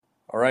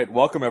All right,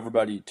 welcome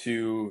everybody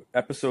to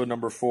episode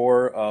number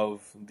 4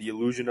 of the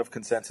Illusion of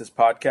Consensus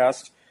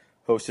podcast,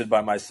 hosted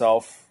by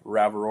myself,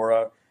 Rav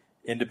Arora,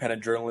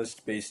 independent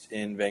journalist based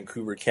in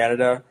Vancouver,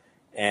 Canada,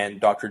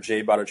 and Dr.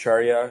 Jay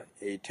Bhattacharya,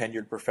 a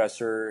tenured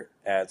professor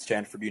at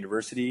Stanford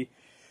University.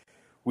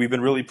 We've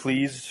been really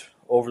pleased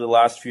over the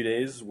last few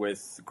days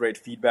with great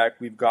feedback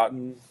we've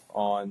gotten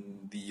on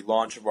the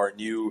launch of our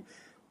new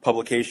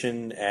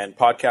publication and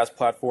podcast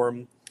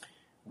platform.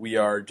 We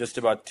are just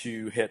about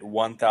to hit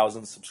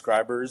 1,000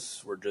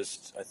 subscribers. We're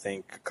just, I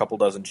think, a couple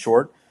dozen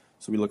short.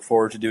 So we look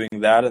forward to doing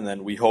that. And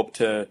then we hope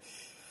to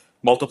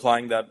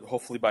multiplying that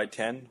hopefully by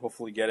 10,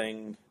 hopefully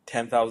getting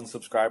 10,000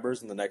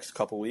 subscribers in the next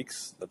couple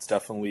weeks. That's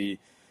definitely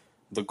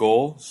the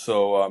goal.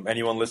 So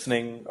anyone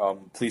listening,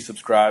 please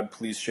subscribe,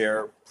 please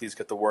share, please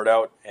get the word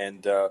out.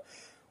 And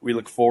we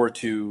look forward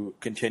to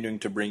continuing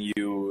to bring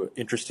you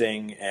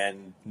interesting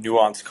and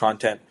nuanced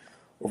content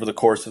over the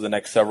course of the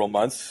next several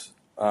months.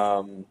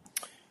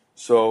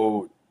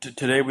 So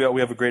today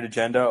we have a great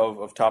agenda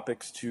of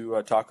topics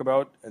to talk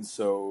about, and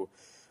so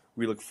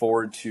we look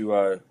forward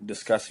to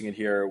discussing it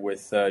here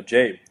with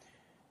Jay.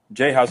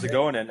 Jay, how's it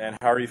going, and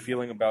how are you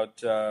feeling about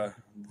the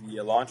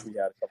launch we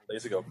had a couple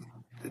days ago?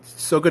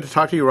 It's so good to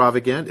talk to you, Rav,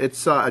 again.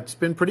 It's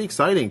been pretty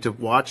exciting to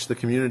watch the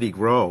community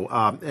grow,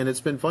 and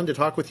it's been fun to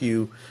talk with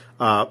you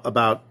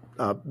about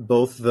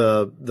both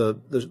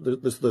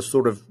the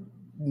sort of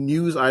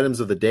news items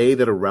of the day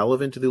that are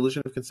relevant to the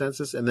illusion of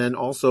consensus, and then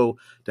also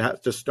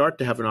to start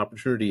to have an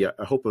opportunity, I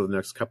hope, over the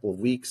next couple of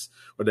weeks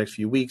or the next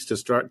few weeks, to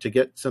start to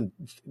get some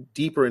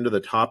deeper into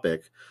the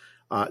topic,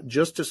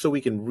 so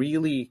we can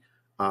really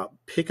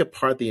pick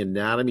apart the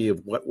anatomy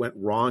of what went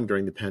wrong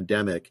during the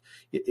pandemic,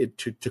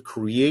 to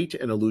create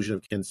an illusion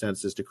of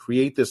consensus, to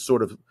create this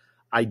sort of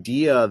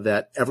idea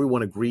that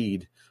everyone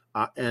agreed,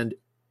 and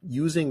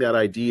using that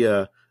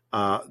idea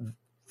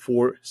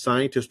for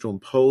scientists to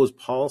impose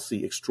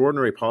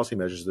extraordinary policy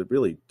measures that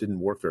really didn't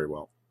work very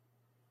well.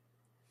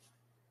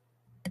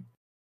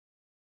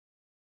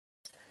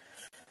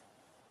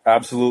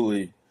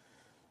 Absolutely.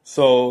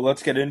 So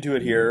let's get into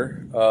it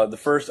here. The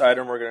first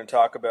item we're going to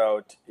talk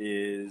about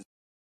is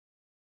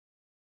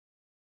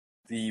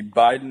the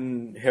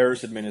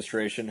Biden-Harris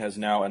administration has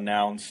now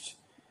announced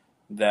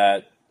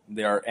that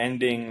they are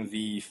ending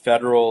the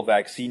federal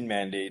vaccine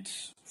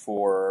mandates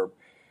for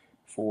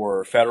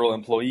federal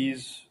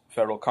employees,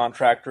 federal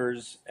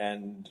contractors,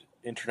 and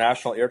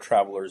international air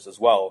travelers as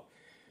well.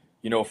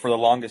 For the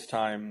longest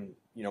time,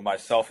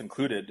 myself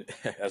included,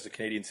 as a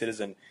Canadian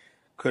citizen,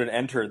 couldn't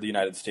enter the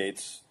United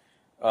States.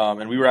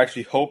 And we were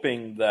actually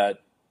hoping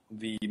that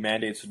the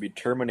mandates would be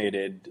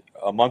terminated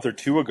a month or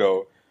two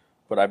ago,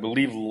 but I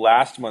believe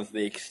last month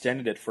they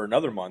extended it for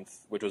another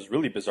month, which was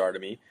really bizarre to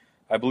me.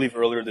 I believe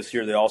earlier this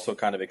year they also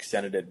kind of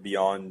extended it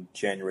beyond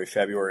January,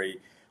 February,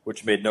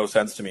 which made no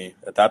sense to me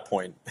at that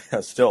point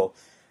still.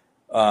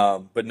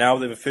 But now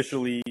they've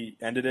officially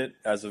ended it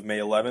as of May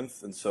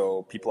 11th, and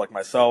so people like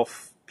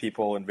myself,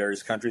 people in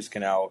various countries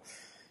can now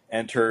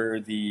enter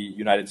the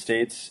United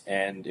States,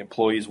 and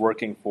employees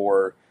working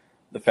for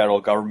the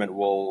federal government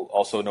will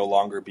also no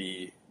longer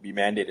be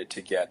mandated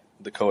to get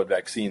the COVID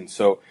vaccine.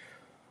 So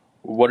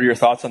what are your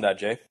thoughts on that,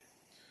 Jay?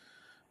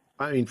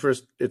 I mean,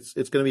 first, it's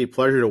going to be a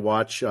pleasure to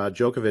watch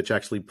Djokovic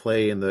actually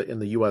play in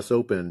the U.S.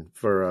 Open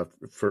for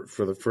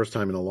the first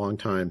time in a long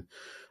time.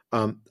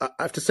 I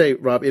have to say,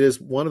 Rob, it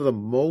is one of the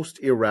most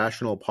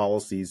irrational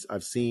policies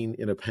I've seen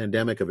in a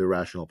pandemic of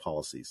irrational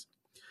policies.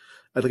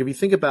 Like, if you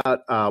think about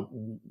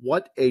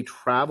what a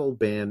travel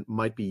ban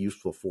might be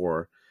useful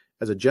for,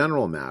 as a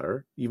general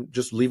matter, you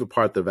just leave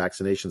apart the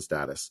vaccination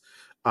status.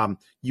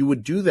 You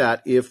would do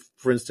that if,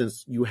 for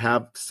instance, you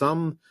have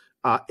some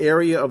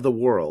area of the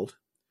world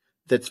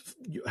that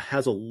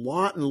has a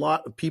lot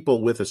of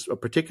people with a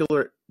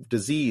particular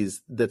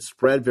disease that's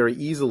spread very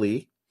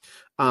easily,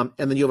 and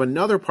then you have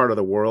another part of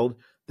the world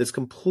that's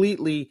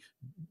completely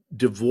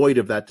devoid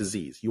of that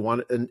disease. You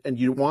want and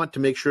you want to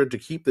make sure to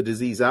keep the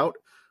disease out.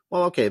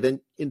 Well, okay,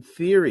 then in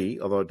theory,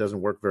 although it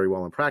doesn't work very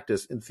well in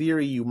practice, in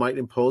theory you might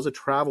impose a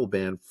travel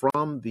ban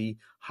from the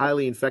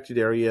highly infected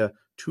area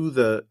to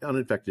the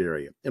uninfected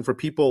area, and for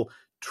people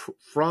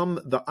from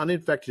the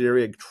uninfected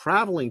area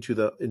traveling to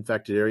the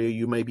infected area,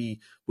 you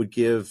maybe would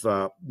give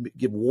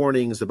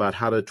warnings about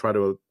how to try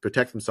to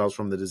protect themselves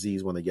from the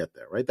disease when they get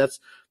there. Right? That's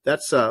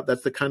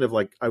the kind of,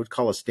 like, I would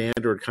call a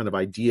standard kind of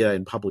idea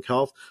in public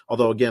health.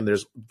 Although again,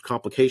 there's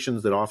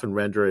complications that often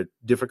render it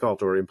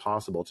difficult or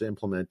impossible to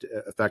implement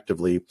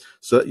effectively.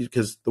 So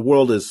because the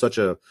world is such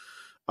a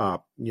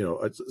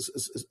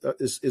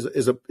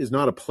is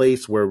not a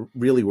place where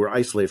really we're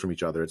isolated from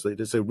each other.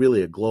 It's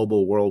really a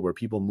global world where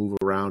people move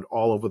around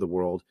all over the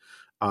world.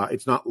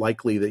 It's not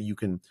likely that you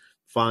can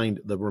find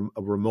a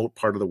remote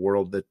part of the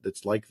world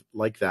that's like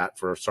that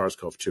for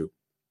SARS-CoV-2.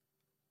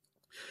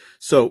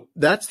 So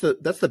that's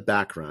the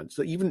background.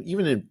 So even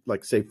in,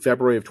 like, say,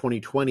 February of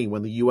 2020,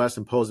 when the U.S.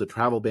 imposed a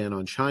travel ban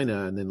on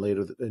China and then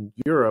later in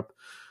Europe,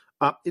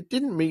 it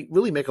didn't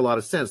really make a lot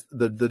of sense.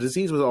 The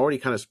disease was already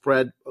kind of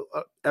spread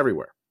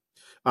everywhere.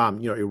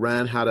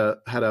 Iran had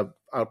a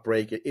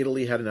outbreak.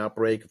 Italy had an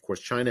outbreak. Of course,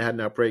 China had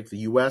an outbreak. The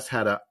U.S.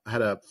 had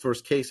a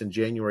first case in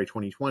January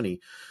 2020.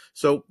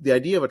 So the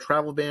idea of a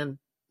travel ban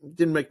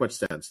didn't make much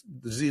sense.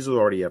 The disease was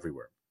already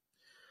everywhere.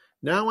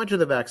 Now enter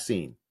the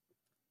vaccine.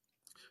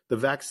 The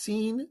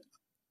vaccine,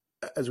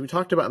 as we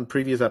talked about in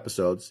previous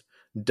episodes,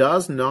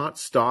 does not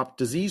stop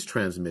disease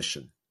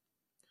transmission.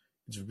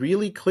 It's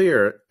really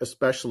clear,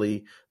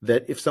 especially,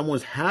 that if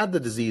someone's had the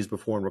disease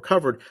before and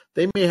recovered,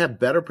 they may have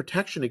better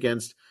protection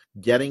against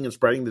getting and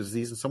spreading the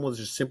disease than someone who's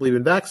just simply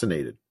been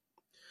vaccinated.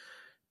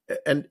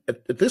 And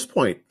at this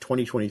point,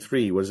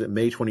 2023,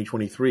 May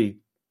 2023,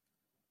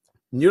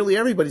 nearly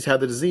everybody's had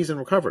the disease and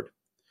recovered.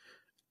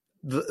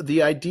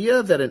 The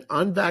idea that an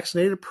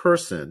unvaccinated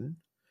person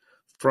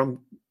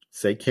from,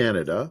 say,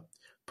 Canada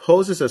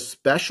poses a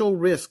special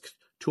risk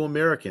to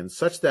Americans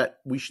such that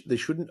they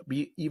shouldn't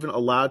be even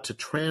allowed to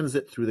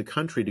transit through the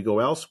country to go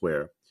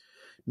elsewhere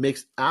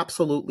makes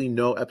absolutely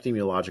no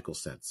epidemiological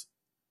sense.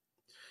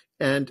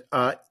 And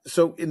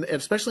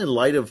especially in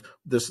light of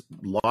this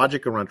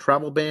logic around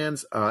travel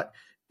bans,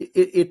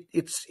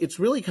 it's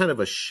really kind of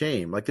a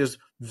shame. Like, there's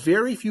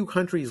very few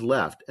countries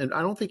left, and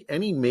I don't think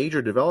any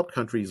major developed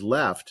countries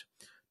left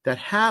that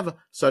have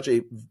such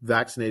a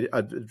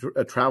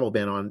travel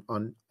ban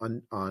on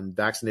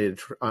unvaccinated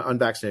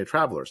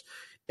travelers.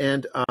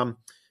 And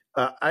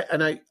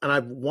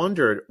I've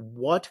wondered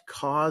what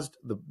caused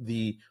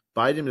the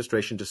Biden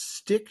administration to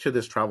stick to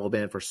this travel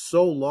ban for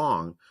so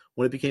long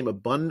when it became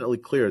abundantly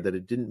clear that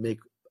it didn't make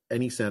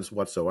any sense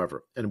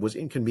whatsoever and was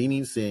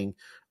inconveniencing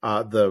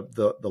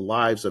the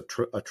lives of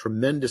a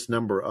tremendous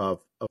number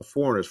of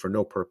foreigners for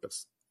no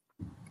purpose.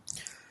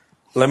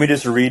 Let me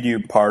just read you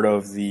part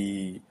of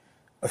the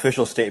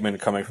official statement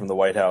coming from the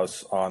White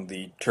House on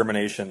the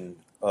termination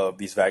of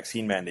these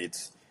vaccine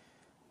mandates.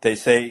 They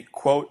say,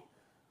 quote,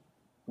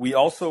 We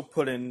also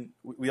put in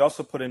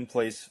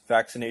place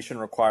vaccination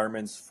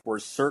requirements for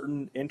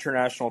certain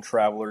international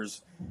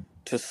travelers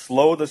to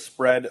slow the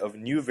spread of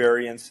new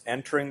variants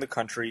entering the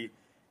country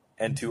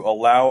and to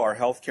allow our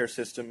healthcare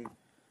system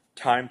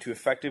time to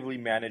effectively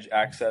manage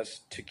access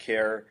to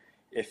care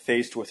if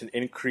faced with an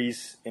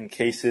increase in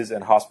cases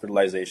and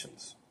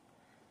hospitalizations.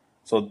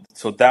 So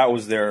that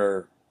was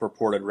their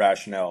purported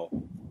rationale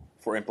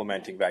for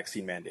implementing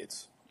vaccine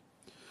mandates.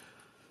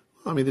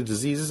 I mean, the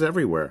disease is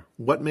everywhere.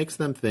 What makes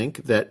them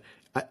think that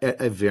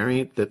a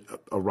variant that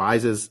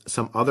arises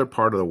some other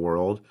part of the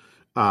world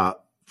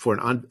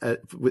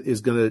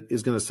is going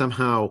to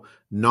somehow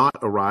not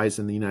arise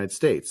in the United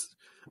States?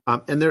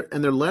 And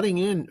they're letting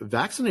in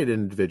vaccinated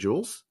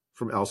individuals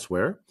from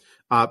elsewhere,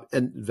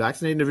 and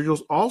vaccinated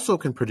individuals also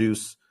can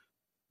produce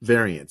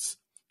variants.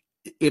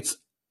 It's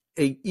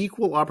a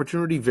equal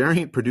opportunity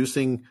variant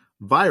producing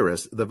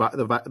virus.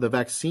 The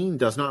vaccine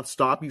does not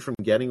stop you from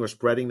getting or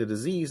spreading the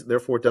disease.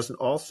 Therefore, it doesn't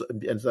also,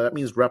 and so that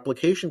means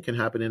replication can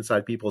happen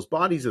inside people's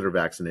bodies that are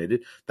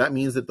vaccinated. That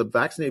means that the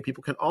vaccinated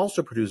people can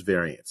also produce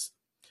variants.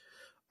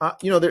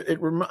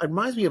 It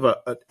reminds me of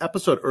an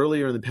episode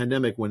earlier in the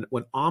pandemic when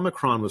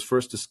Omicron was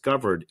first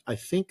discovered. I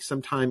think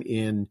sometime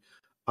in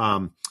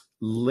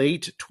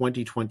late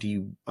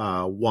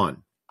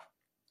 2021.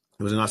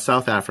 It was in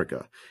South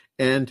Africa.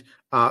 And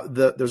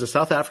there's a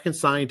South African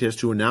scientist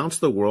who announced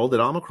to the world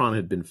that Omicron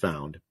had been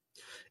found.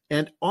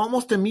 And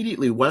almost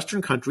immediately,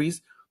 Western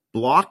countries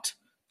blocked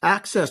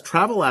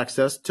travel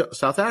access to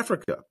South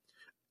Africa.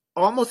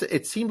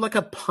 It seemed like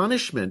a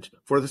punishment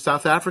for the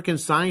South African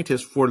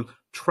scientists for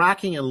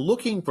tracking and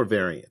looking for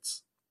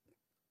variants.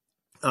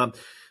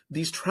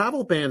 These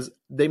travel bans,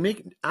 they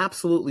make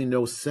absolutely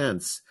no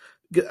sense.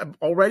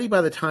 Already by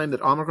the time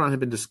that Omicron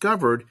had been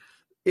discovered,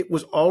 it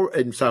was all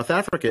in South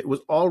Africa. It was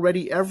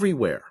already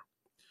everywhere.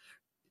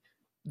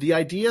 The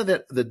idea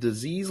that the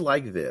disease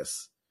like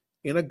this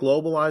in a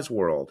globalized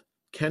world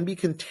can be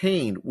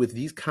contained with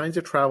these kinds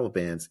of travel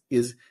bans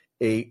is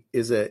a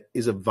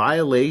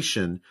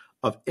violation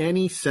of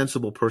any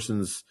sensible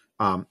person's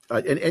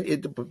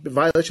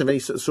violation of any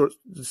sort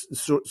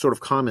of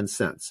common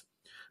sense.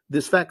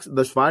 This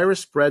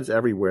virus spreads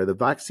everywhere. The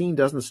vaccine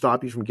doesn't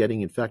stop you from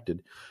getting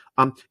infected.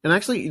 And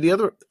actually, the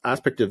other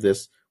aspect of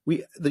this,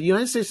 the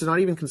United States is not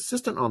even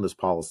consistent on this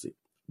policy.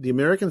 The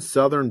American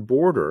southern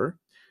border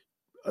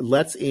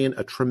lets in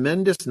a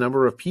tremendous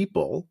number of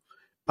people.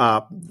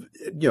 I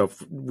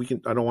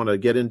don't want to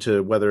get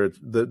into whether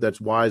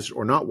that's wise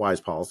or not wise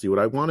policy. What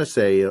I want to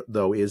say,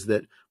 though, is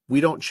that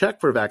we don't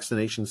check for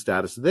vaccination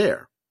status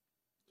there.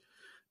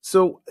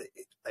 So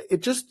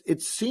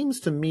it seems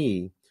to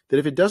me that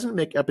if it doesn't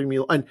make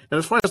epidemiological, and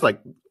as far as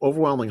like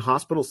overwhelming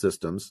hospital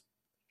systems,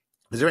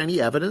 is there any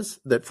evidence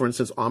that, for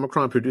instance,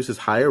 Omicron produces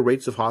higher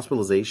rates of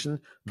hospitalization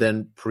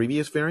than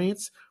previous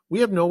variants? We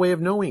have no way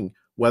of knowing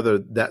whether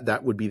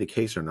that would be the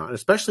case or not,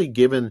 especially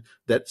given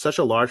that such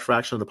a large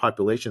fraction of the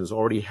population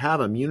already have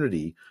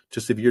immunity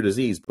to severe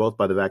disease, both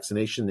by the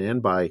vaccination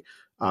and by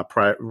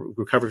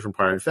recovery from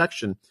prior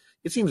infection.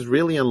 It seems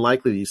really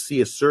unlikely to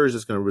see a surge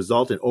that's going to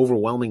result in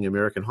overwhelming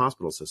American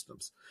hospital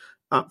systems.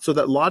 So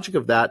that logic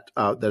of that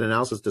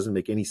analysis doesn't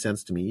make any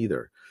sense to me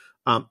either.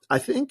 I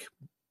think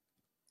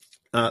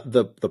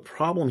the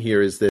problem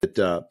here is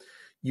that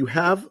you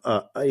have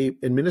a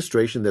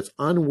administration that's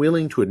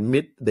unwilling to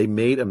admit they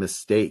made a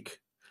mistake.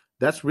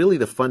 That's really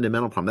the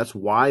fundamental problem. That's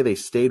why they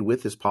stayed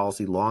with this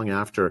policy long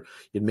after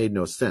it made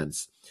no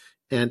sense.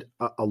 And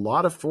a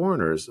lot of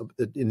foreigners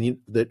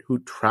who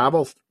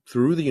travel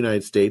through the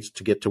United States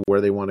to get to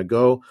where they want to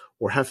go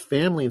or have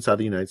family inside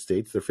the United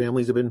States, their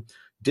families have been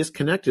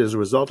disconnected as a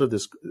result of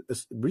this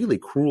really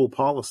cruel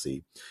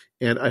policy.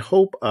 And I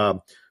hope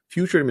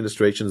future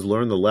administrations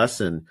learn the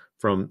lesson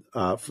from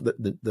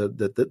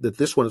that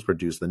this one has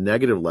produced, the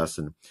negative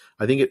lesson.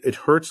 I think it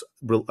hurts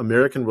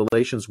American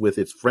relations with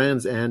its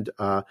friends and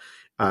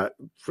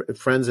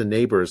friends and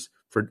neighbors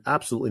for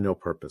absolutely no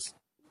purpose.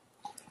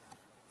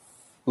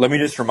 Let me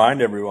just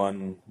remind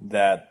everyone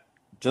that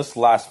just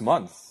last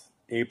month,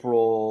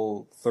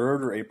 April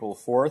 3rd or April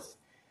 4th,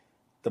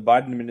 the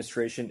Biden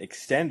administration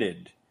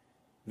extended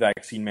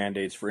vaccine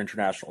mandates for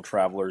international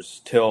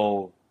travelers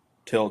till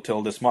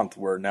this month,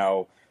 where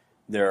now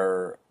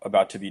they're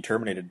about to be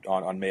terminated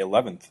on May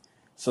 11th.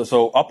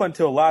 So up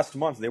until last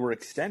month, they were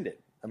extended.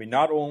 I mean,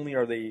 not only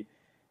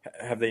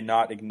have they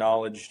not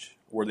acknowledged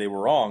where they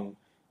were wrong,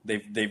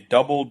 they've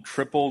doubled,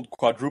 tripled,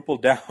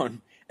 quadrupled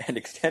down and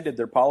extended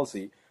their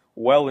policy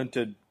well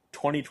into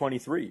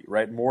 2023,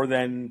 right? More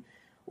than,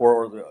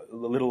 or a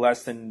little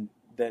less than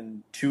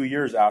 2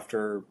 years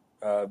after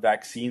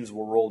vaccines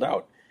were rolled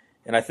out.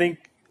 And I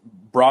think,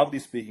 broadly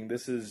speaking,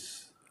 this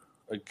is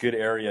a good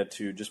area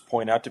to just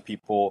point out to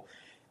people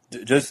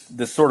just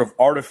this sort of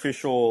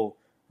artificial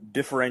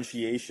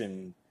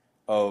differentiation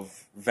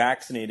of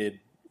vaccinated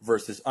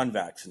versus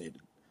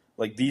unvaccinated.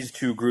 Like these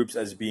two groups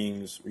as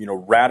being,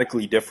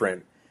 radically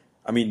different.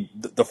 I mean,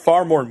 the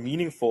far more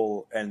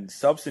meaningful and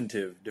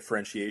substantive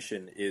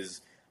differentiation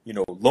is,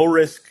 low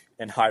risk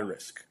and high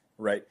risk,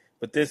 right?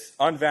 But this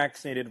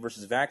unvaccinated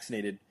versus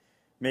vaccinated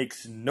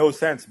makes no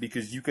sense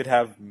because you could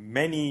have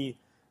many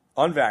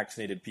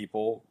unvaccinated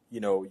people,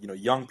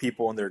 young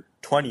people in their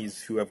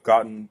 20s who have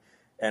gotten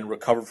and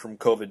recovered from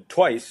COVID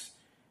twice,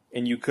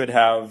 and you could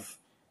have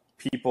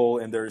people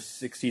in their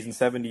 60s and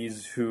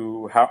 70s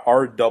who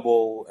are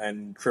double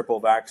and triple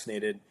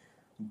vaccinated,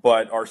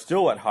 but are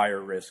still at higher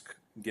risk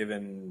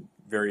given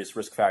various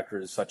risk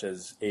factors such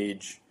as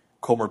age,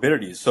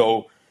 comorbidities.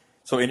 So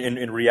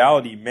in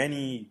reality,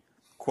 many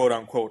quote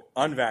unquote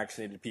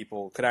unvaccinated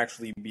people could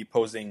actually be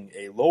posing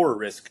a lower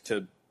risk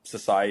to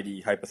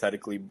society,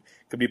 hypothetically,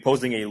 could be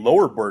posing a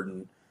lower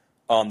burden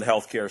on the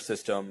healthcare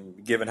system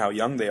given how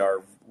young they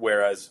are,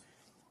 whereas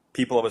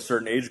people of a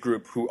certain age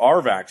group who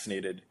are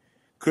vaccinated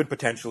could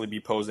potentially be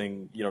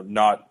posing,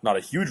 not a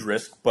huge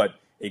risk, but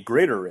a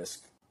greater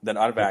risk than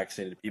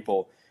unvaccinated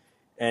people.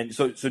 And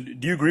so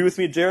do you agree with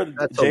me, Jay?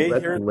 That's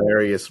Here?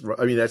 hilarious.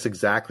 I mean, that's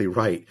exactly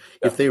right.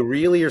 Yeah. If they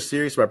really are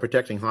serious about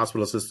protecting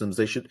hospital systems,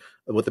 they should.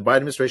 What the Biden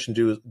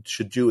administration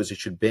should do is it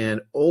should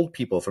ban old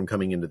people from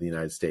coming into the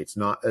United States,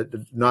 not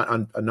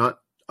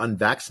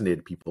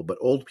unvaccinated people, but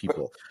old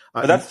people.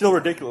 But that's still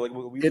ridiculous.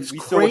 Like, we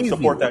still would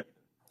support that.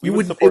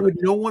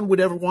 No one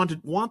would ever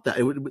want that.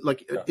 It would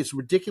It's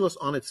ridiculous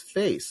on its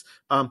face.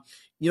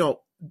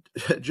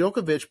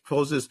 Djokovic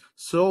poses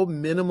so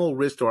minimal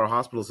risk to our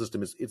hospital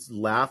system. It's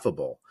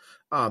laughable.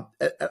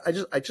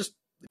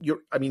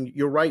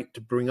 You're right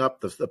to bring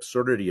up the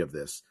absurdity of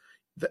this.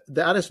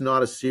 That is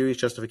not a serious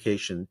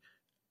justification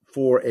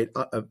for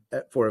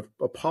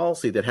a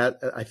policy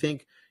that I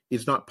think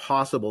is not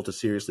possible to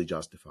seriously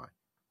justify.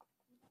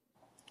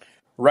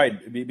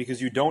 Right,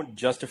 because you don't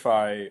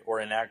justify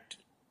or enact,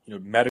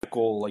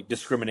 medical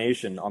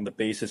discrimination on the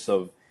basis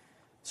of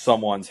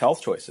someone's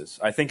health choices.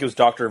 I think it was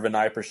Dr.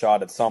 Vinay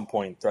Prasad at some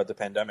point throughout the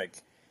pandemic.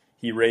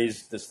 He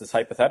raised this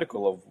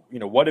hypothetical of,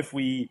 what if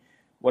we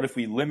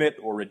limit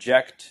or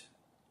reject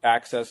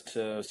access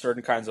to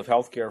certain kinds of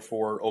healthcare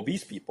for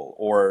obese people,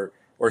 or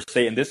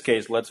say in this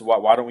case, why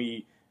don't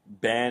we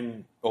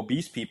ban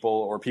obese people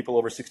or people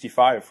over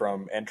 65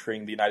 from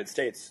entering the United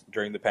States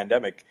during the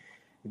pandemic,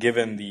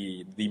 given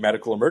the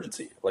medical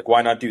emergency? Like,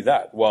 why not do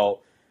that?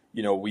 Well,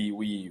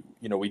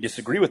 we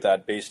disagree with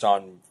that based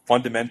on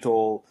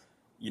fundamental,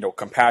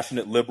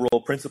 compassionate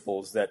liberal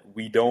principles that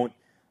we don't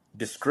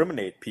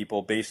discriminate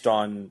people based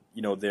on,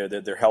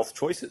 their health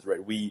choices,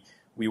 right? We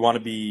want to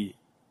be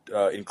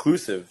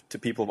inclusive to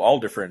people of all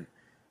different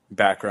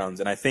backgrounds.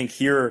 And I think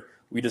here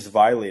we just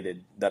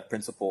violated that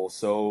principle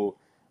so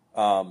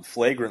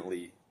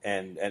flagrantly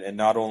and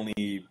not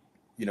only,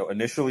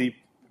 initially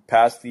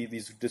passed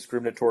these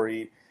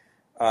discriminatory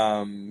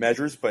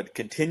measures, but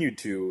continued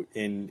to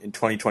in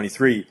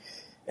 2023.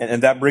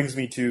 And that brings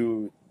me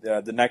to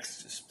the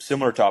next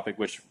similar topic,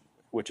 which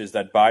is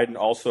that Biden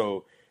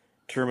also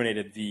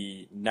terminated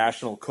the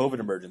national COVID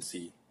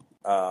emergency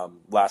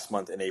last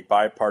month in a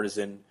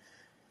bipartisan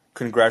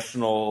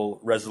congressional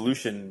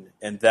resolution,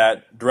 and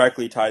that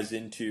directly ties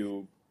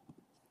into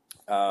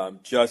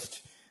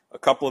just a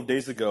couple of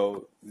days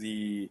ago,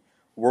 the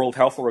World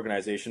Health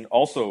Organization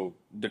also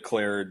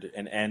declared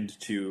an end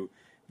to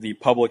the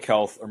public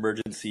health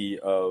emergency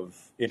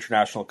of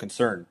international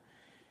concern.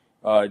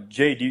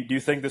 Jay, do you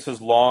think this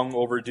is long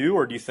overdue,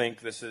 or do you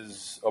think this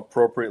is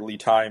appropriately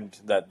timed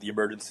that the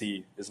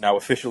emergency is now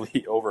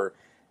officially over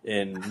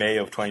in May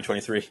of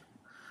 2023.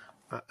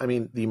 I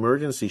mean, the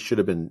emergency should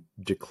have been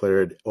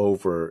declared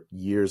over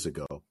years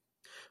ago.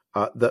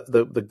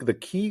 The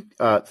key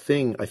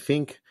thing, I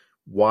think,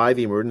 why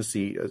the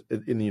emergency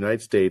in the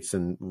United States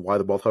and why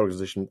the World Health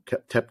Organization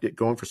kept it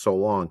going for so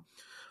long,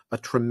 a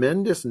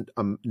tremendous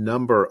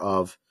number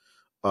of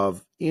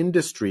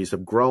industries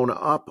have grown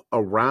up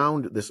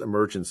around this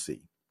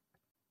emergency.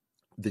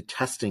 The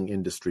testing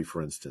industry,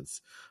 for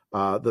instance,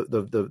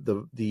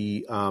 the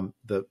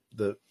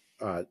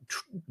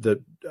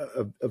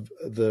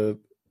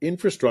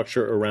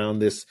infrastructure around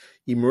this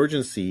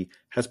emergency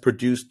has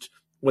produced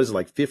what is it,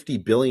 like 50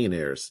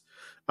 billionaires.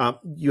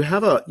 You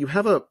have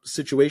a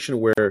situation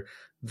where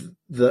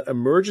the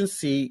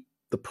emergency,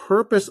 the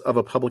purpose of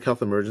a public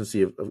health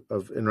emergency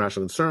of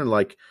international concern,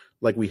 like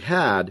we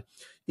had,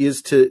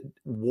 is to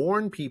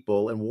warn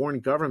people and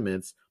warn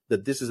governments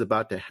that this is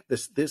about to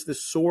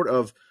this sort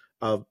of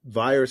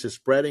virus is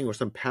spreading or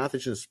some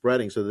pathogen is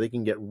spreading, so that they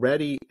can get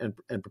ready and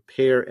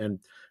prepare and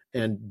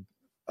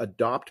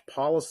adopt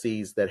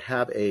policies that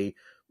have a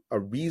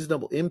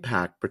reasonable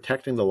impact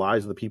protecting the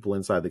lives of the people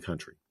inside the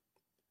country.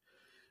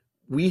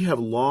 We have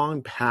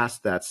long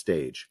passed that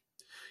stage,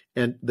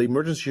 and the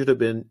emergency should have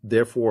been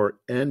therefore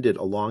ended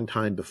a long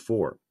time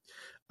before.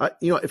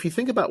 If you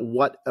think about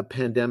what a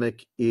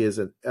pandemic is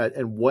and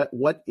what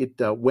it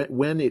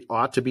when it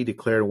ought to be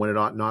declared and when it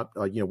ought not,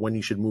 when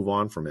you should move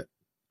on from it.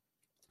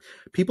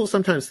 People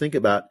sometimes think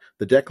about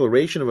the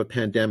declaration of a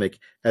pandemic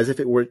as if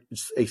it were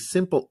a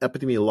simple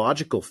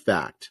epidemiological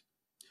fact,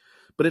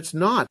 but it's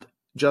not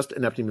just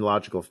an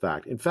epidemiological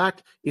fact. In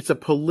fact, it's a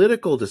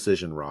political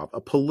decision, Rob,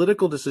 a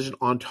political decision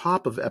on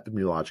top of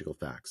epidemiological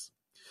facts.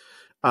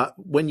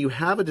 When you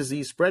have a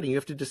disease spreading, you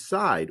have to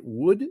decide,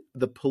 would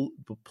the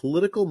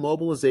political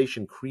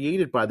mobilization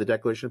created by the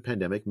declaration of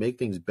pandemic make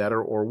things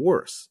better or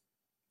worse?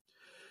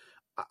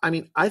 I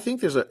mean, I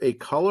think there's a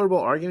colorable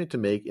argument to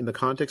make in the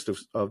context of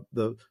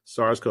the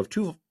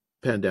SARS-CoV-2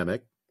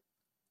 pandemic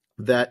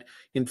that,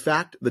 in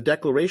fact, the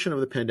declaration of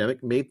the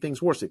pandemic made things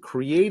worse. It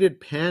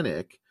created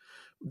panic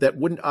that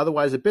wouldn't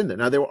otherwise have been there.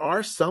 Now, there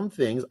are some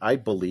things, I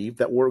believe,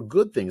 that were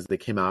good things that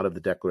came out of the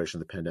declaration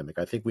of the pandemic.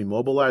 I think we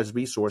mobilized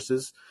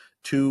resources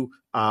to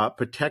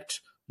protect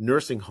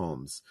nursing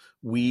homes.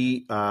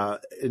 We,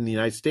 in the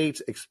United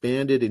States,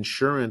 expanded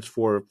insurance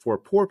for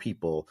poor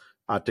people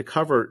to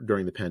cover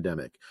during the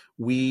pandemic.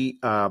 We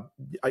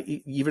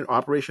even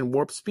Operation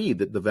Warp Speed,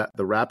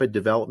 the rapid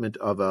development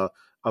of a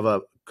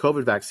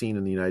COVID vaccine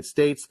in the United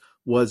States,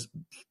 was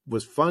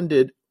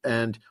funded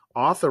and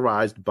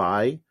authorized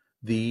by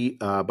the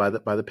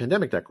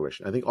pandemic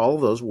declaration. I think all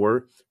of those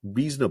were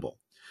reasonable.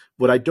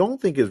 What I don't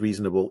think is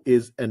reasonable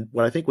is, and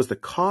what I think was the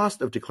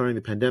cost of declaring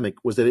the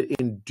pandemic, was that it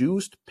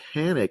induced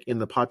panic in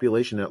the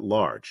population at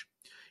large.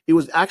 It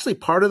was actually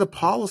part of the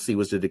policy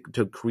was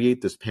to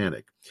create this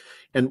panic.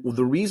 And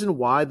the reason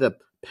why the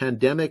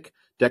pandemic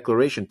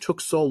declaration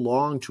took so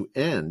long to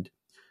end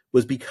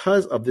was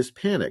because of this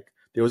panic.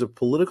 There was a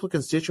political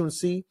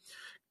constituency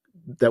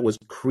that was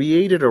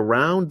created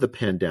around the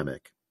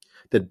pandemic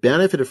that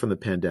benefited from the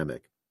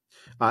pandemic.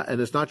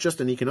 And it's not just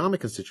an economic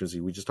constituency.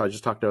 I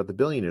just talked about the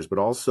billionaires, but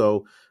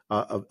also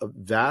a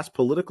vast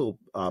political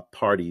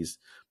parties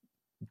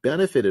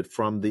benefited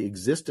from the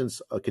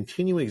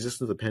continuing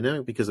existence of the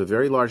pandemic because a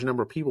very large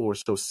number of people were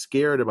so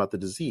scared about the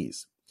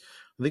disease.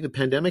 I think the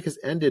pandemic has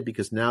ended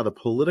because now the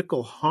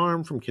political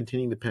harm from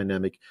continuing the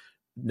pandemic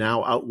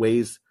now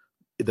outweighs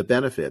the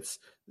benefits.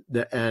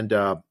 And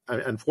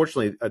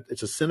unfortunately,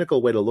 it's a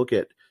cynical way to look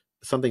at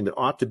something that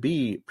ought to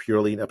be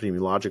purely an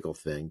epidemiological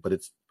thing, but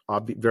it's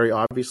very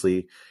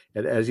obviously,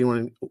 and as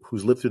anyone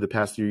who's lived through the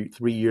past 3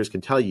 years can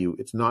tell you,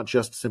 it's not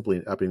just simply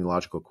an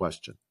epidemiological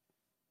question.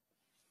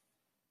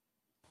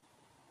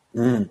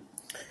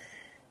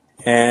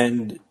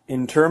 And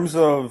in terms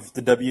of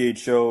the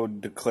WHO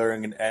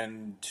declaring an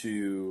end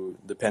to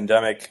the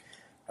pandemic,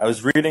 I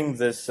was reading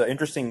this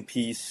interesting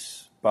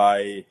piece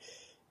by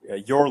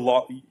your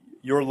local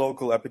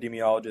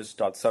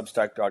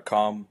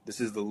epidemiologist.substack.com.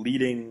 This is the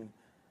leading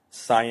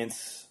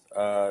science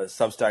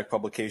Substack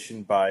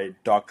publication by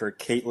Dr.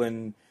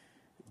 Caitlin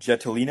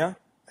Jetelina.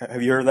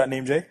 Have you heard of that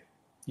name, Jay?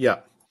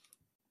 Yeah.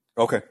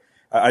 Okay.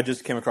 I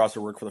just came across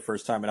her work for the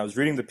first time, and I was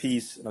reading the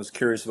piece, and I was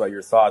curious about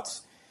your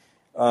thoughts.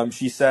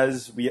 She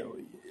says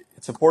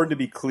it's important to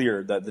be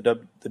clear that the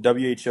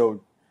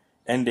WHO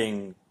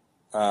ending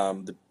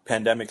the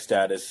pandemic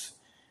status,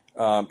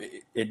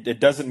 it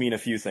doesn't mean a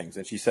few things.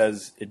 And she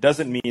says it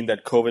doesn't mean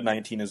that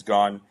COVID-19 is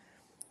gone.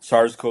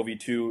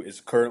 SARS-CoV-2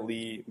 is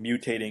currently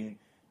mutating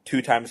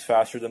 2 times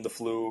faster than the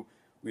flu.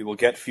 We will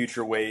get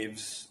future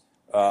waves.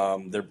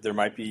 There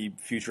might be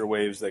future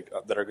waves that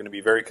are going to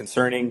be very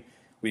concerning.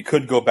 We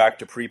could go back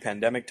to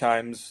pre-pandemic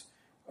times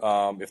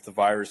if the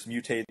virus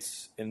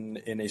mutates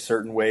in a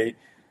certain way.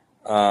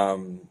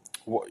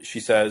 She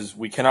says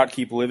we cannot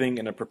keep living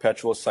in a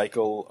perpetual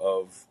cycle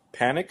of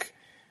panic,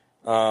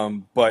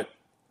 but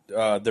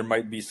there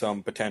might be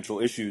some potential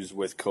issues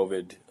with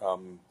COVID,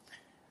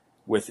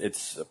 with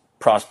its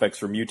prospects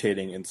for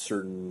mutating in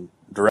certain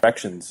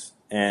directions.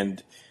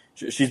 And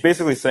she's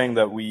basically saying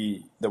that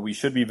we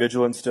should be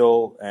vigilant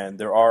still, and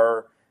there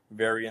are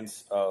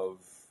variants of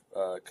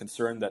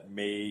concern that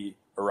may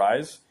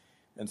arise,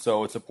 and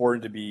so it's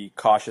important to be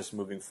cautious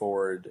moving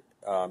forward,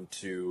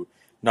 to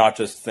not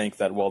just think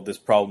that, well, this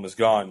problem is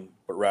gone,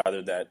 but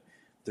rather that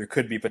there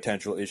could be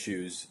potential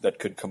issues that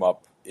could come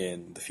up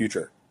in the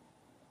future.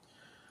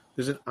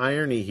 There's an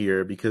irony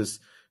here because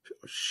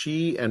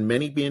she and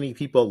many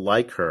people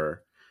like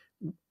her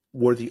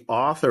were the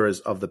authors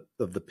of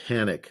the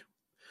panic,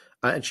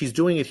 and she's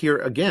doing it here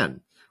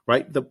again,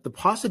 right? The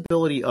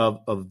possibility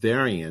of a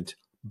variant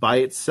by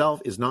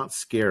itself is not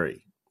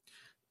scary.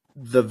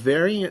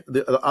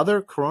 The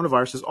other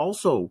coronaviruses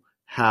also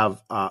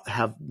have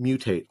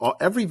mutate.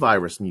 Every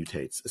virus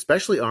mutates,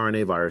 especially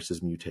RNA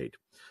viruses mutate.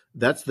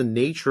 That's the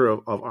nature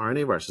of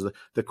RNA viruses.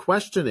 The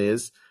question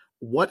is,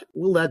 what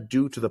will that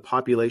do to the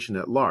population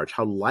at large?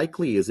 How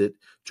likely is it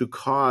to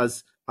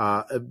cause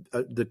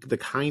the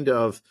kind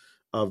of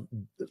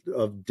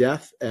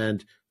death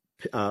and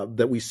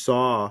that we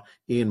saw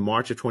in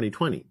March of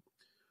 2020?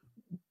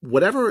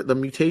 Whatever the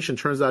mutation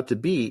turns out to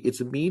be,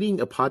 it's meeting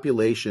a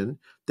population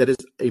that is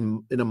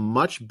in a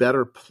much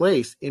better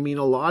place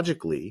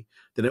immunologically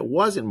than it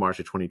was in March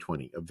of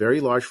 2020. A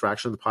very large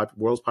fraction of the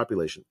world's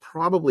population,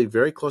 probably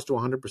very close to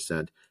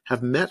 100%,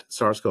 have met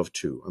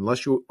SARS-CoV-2.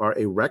 Unless you are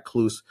a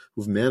recluse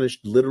who've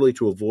managed literally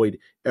to avoid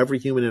every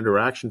human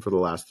interaction for the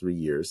last 3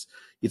 years,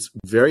 it's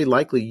very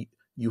likely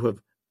you have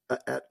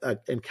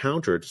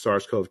encountered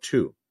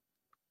SARS-CoV-2.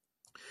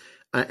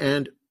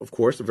 And of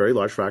course, a very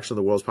large fraction of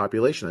the world's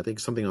population, I think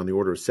something on the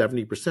order of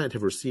 70%,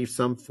 have received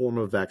some form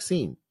of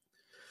vaccine.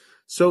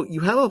 So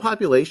you have a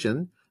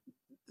population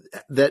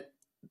that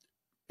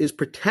is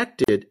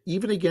protected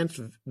even against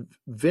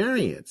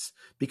variants,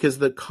 because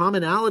the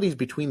commonalities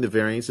between the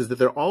variants is that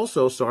they're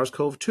also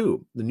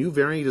SARS-CoV-2. The new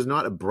variant is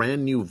not a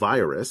brand new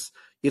virus.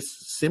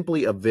 It's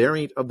simply a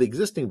variant of the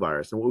existing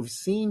virus. And what we've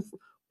seen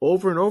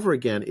over and over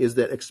again is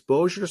that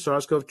exposure to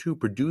SARS-CoV-2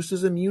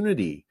 produces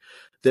immunity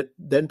that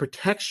then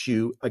protects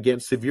you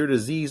against severe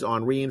disease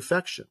on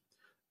reinfection.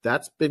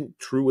 That was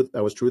true with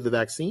the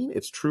vaccine.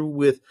 It's true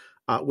with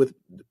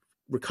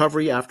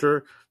recovery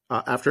after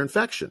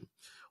infection.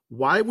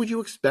 Why would you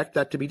expect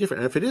that to be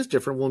different? And if it is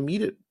different, we'll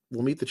meet it.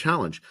 We'll meet the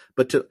challenge.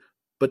 But to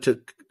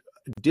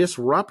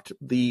disrupt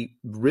the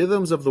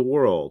rhythms of the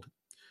world,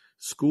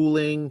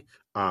 schooling,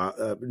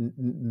 going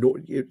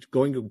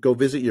to go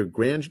visit your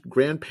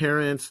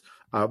grandparents,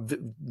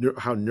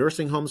 how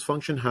nursing homes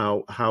function,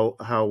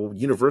 how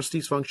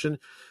universities function,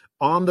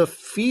 on the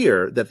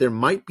fear that there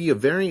might be a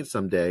variant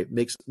someday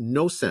makes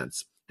no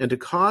sense. And to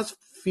cause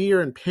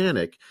fear and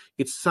panic,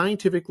 it's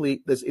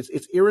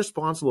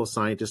irresponsible of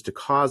scientists to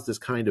cause this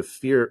kind of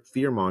fear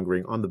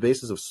mongering on the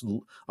basis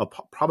of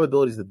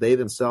probabilities that they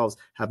themselves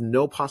have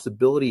no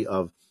possibility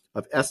of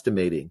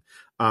estimating,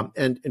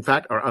 and in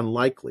fact are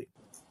unlikely.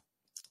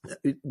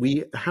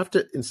 We have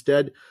to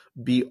instead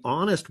be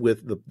honest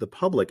with the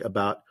public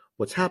about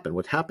what's happened.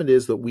 What happened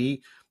is that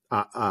we,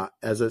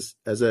 as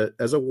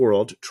a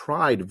world,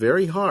 tried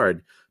very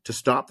hard to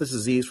stop this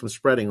disease from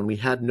spreading when we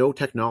had no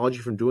technology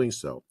from doing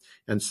so.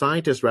 And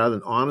scientists, rather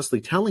than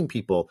honestly telling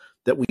people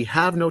that we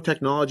have no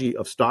technology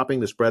of stopping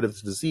the spread of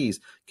this disease,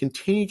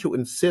 continue to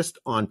insist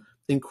on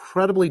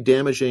incredibly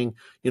damaging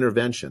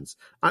interventions.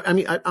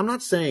 I'm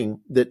not saying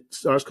that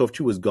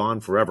SARS-CoV-2 is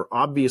gone forever.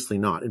 Obviously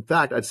not. In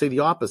fact, I'd say the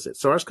opposite.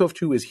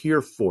 SARS-CoV-2 is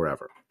here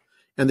forever.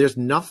 And there's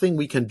nothing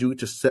we can do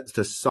to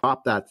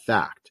stop that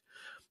fact.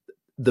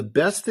 The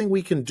best thing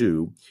we can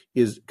do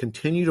is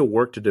continue to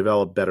work to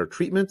develop better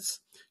treatments,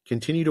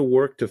 continue to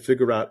work to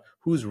figure out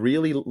who's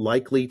really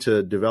likely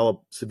to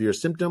develop severe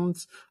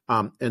symptoms,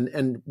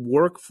 and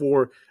work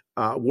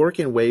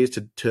in ways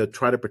to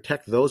try to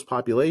protect those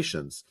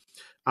populations.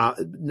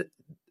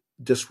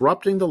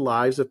 Disrupting the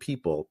lives of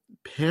people,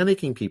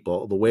 panicking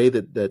people the way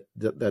that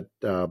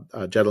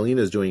Jadalina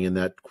is doing in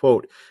that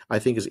quote, I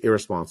think is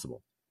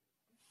irresponsible.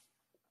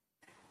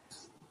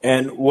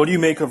 And what do you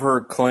make of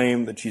her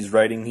claim that she's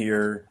writing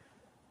here,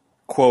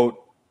 quote,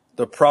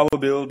 the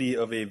probability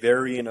of a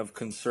variant of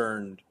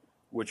concern,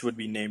 which would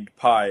be named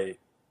pi,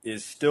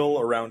 is still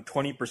around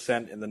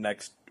 20% in the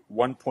next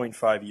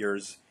 1.5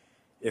 years.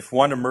 If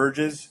one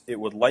emerges, it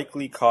would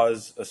likely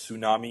cause a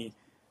tsunami.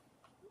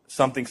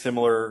 Something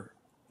similar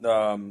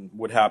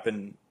would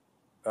happen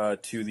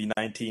to the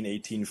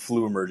 1918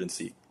 flu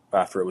emergency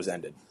after it was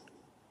ended.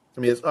 I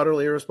mean, it's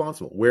utterly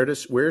irresponsible. Where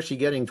is she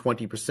getting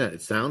 20%?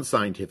 It sounds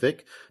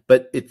scientific,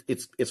 but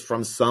it's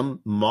from some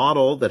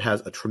model that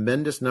has a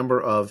tremendous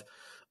number of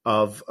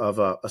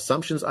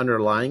assumptions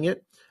underlying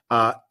it.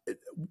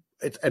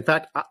 In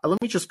fact,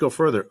 let me just go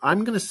further.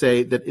 I'm going to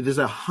say that it is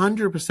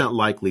 100%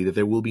 likely that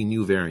there will be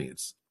new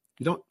variants.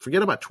 You don't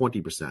forget about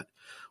 20%.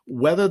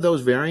 Whether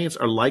those variants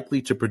are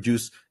likely to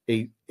produce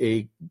a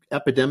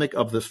epidemic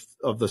of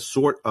the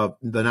sort of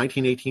the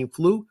 1918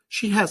 flu,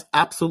 she has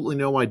absolutely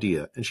no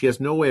idea, and she has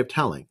no way of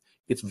telling.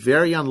 It's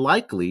very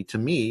unlikely to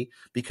me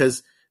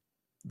because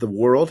the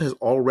world has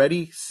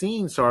already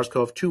seen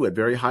SARS-CoV-2 at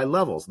very high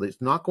levels.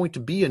 It's not going to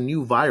be a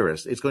new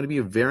virus. It's going to be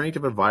a variant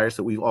of a virus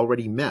that we've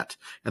already met.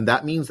 And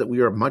that means that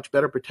we are much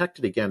better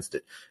protected against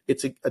it.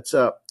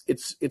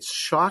 It's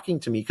shocking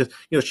to me because,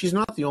 she's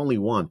not the only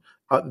one.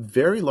 A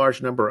very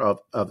large number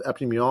of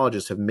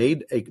epidemiologists have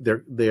made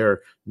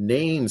their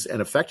names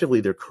and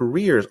effectively their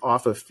careers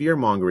off of fear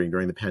mongering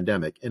during the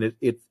pandemic. And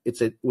it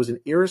was an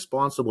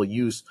irresponsible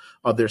use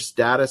of their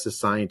status as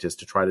scientists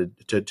to try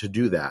to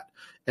do that.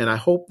 And I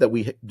hope that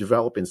we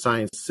develop in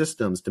science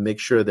systems to make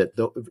sure that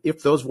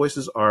if those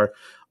voices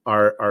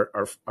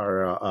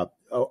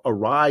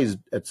arise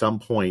at some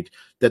point,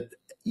 that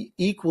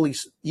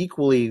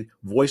equally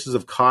voices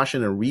of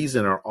caution and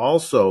reason are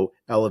also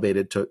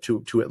elevated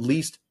to at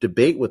least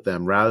debate with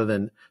them rather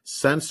than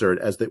censored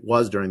as it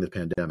was during the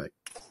pandemic.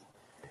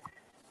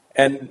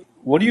 And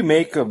what do you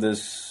make of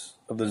this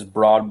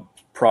broad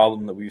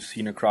problem that we've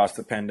seen across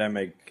the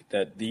pandemic,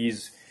 that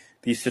these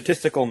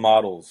statistical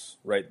models,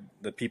 right,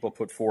 that people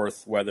put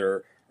forth,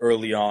 whether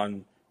early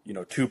on,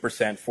 2%,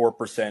 4%,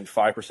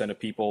 5% of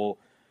people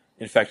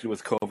infected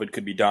with COVID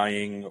could be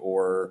dying,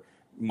 or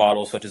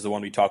models such as the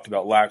one we talked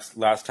about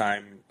last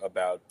time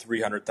about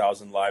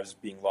 300,000 lives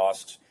being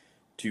lost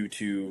due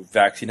to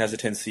vaccine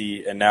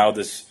hesitancy, and now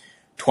this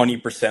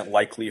 20%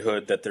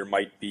 likelihood that there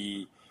might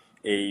be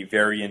a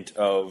variant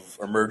of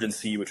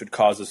emergency which would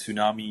cause a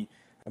tsunami.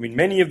 I mean,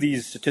 many of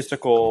these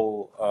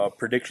statistical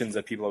predictions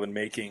that people have been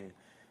making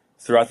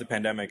throughout the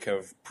pandemic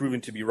have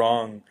proven to be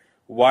wrong.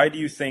 Why do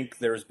you think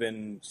there's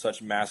been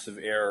such massive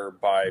error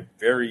by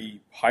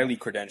very highly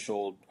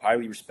credentialed,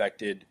 highly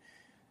respected,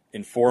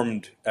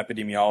 informed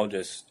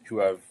epidemiologists who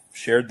have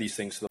shared these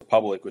things to the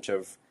public, which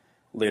have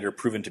later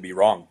proven to be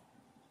wrong?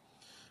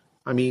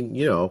 I mean,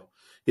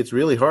 it's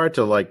really hard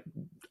to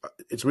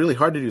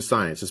do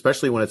science,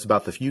 especially when it's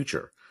about the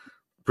future.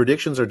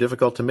 Predictions are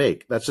difficult to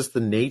make. That's just the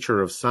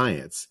nature of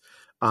science.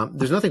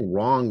 There's nothing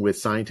wrong with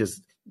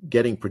scientists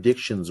getting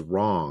predictions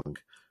wrong.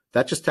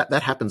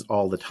 That happens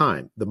all the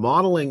time. The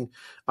modeling,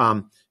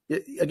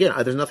 again,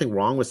 there's nothing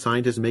wrong with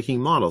scientists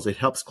making models. It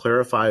helps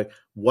clarify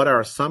what our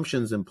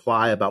assumptions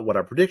imply about what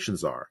our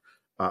predictions are.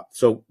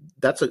 So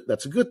that's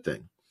a good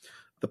thing.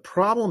 The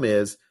problem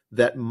is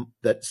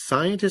that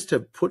scientists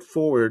have put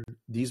forward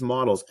these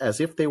models as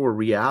if they were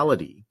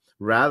reality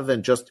rather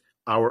than just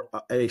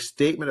a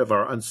statement of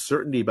our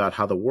uncertainty about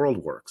how the world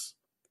works.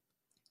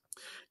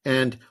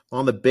 And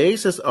on the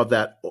basis of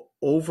that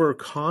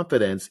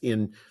overconfidence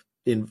in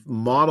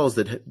models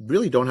that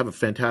really don't have a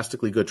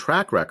fantastically good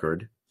track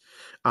record,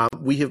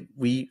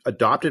 we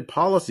adopted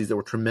policies that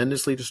were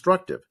tremendously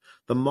destructive.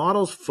 The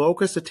models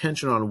focused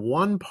attention on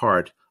one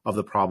part of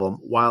the problem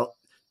while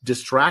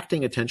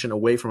distracting attention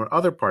away from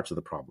other parts of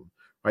the problem.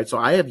 Right. So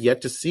I have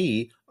yet to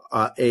see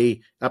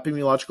a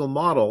epidemiological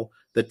model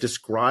that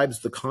describes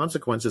the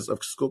consequences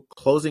of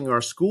closing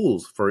our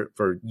schools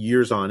for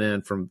years on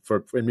end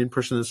for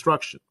in-person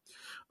instruction.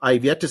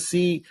 I've yet to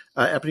see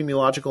an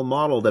epidemiological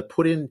model that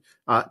put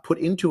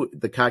into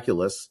the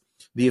calculus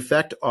the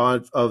effect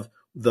of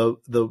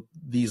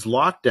these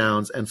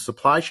lockdowns and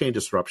supply chain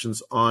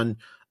disruptions on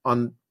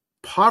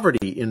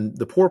poverty in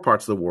the poor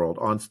parts of the world,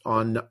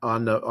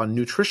 on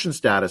nutrition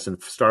status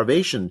and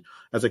starvation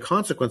as a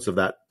consequence of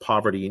that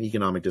poverty and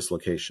economic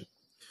dislocation.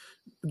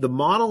 The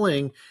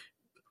modeling,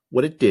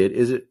 what it did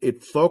is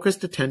it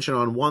focused attention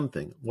on one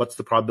thing: what's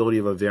the probability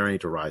of a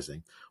variant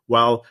arising,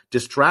 while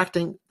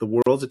distracting the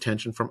world's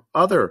attention from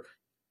other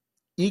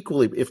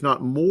equally, if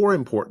not more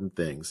important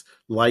things,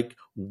 like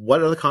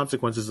what are the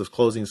consequences of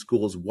closing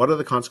schools? What are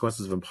the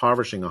consequences of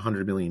impoverishing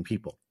 100 million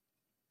people?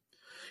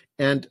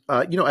 And,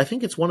 I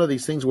think it's one of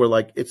these things where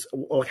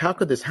how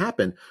could this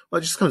happen? Well,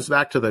 it just comes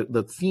back to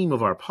the theme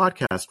of our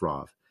podcast,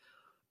 Rav.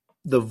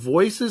 The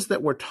voices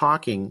that were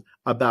talking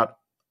about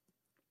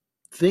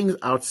things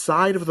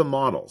outside of the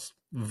models,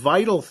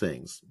 vital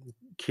things,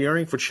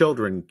 caring for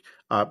children,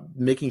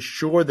 making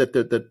sure that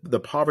the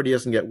poverty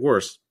doesn't get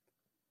worse,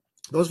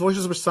 those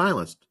voices were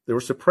silenced. They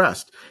were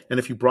suppressed. And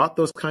if you brought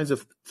those kinds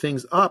of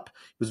things up,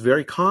 it was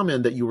very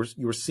common that you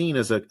were seen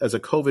as a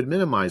COVID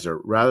minimizer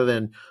rather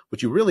than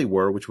what you really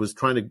were, which was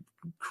trying to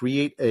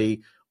create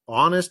a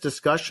honest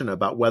discussion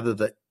about whether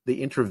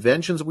the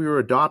interventions we were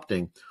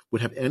adopting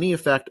would have any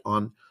effect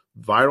on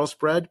viral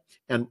spread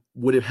and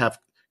would it have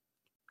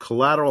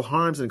collateral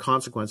harms and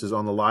consequences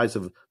on the lives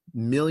of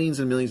millions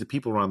and millions of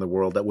people around the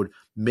world that would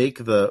make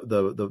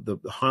the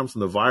harms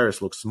from the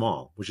virus look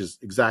small, which is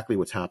exactly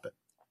what's happened.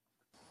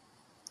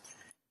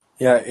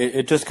 Yeah,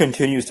 it just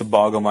continues to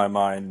boggle my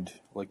mind,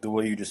 like the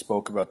way you just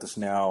spoke about this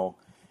now.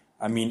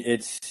 I mean,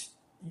 this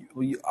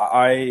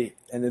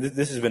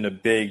has been a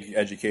big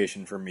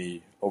education for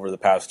me over the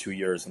past 2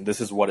 years, and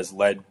this is what has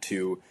led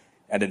to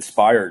and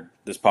inspired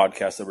this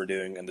podcast that we're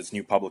doing and this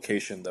new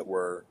publication that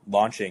we're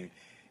launching,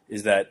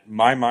 is that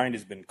my mind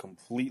has been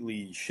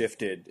completely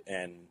shifted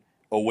and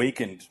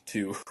awakened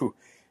to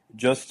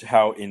just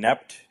how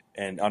inept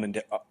and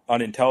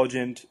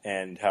unintelligent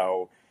and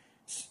how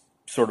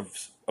sort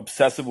of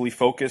obsessively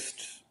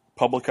focused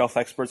public health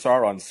experts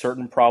are on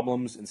certain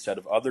problems instead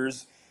of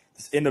others.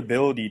 This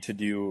inability to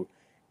do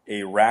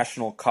a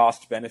rational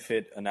cost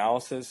benefit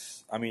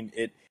analysis. I mean,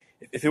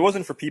 if it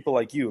wasn't for people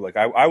like you, like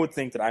I would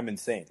think that I'm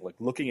insane. Like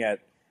looking at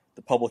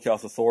the public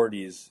health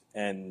authorities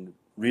and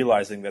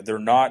realizing that they're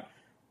not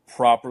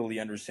properly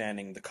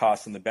understanding the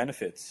costs and the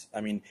benefits.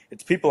 I mean,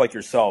 it's people like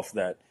yourself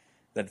that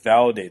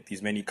validate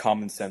these many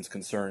common sense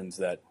concerns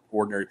that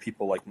ordinary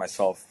people like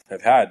myself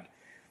have had.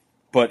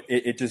 But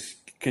it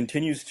just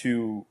continues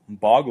to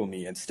boggle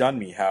me and stun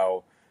me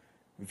how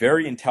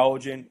very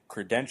intelligent,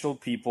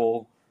 credentialed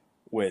people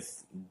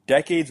with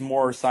decades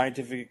more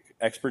scientific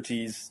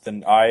expertise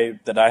than I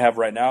have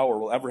right now or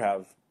will ever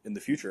have in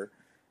the future,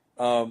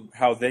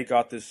 how they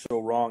got this so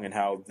wrong and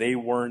how they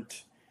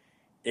weren't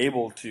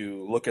able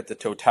to look at the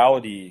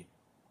totality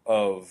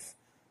of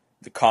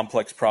the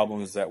complex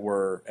problems that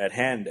were at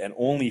hand and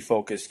only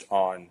focused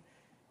on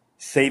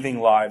saving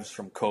lives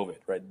from COVID,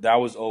 right? That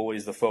was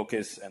always the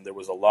focus, and there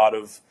was a lot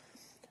of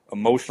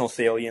emotional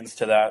salience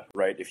to that,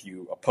 right? If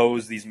you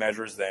oppose these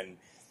measures, then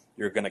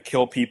you're going to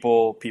kill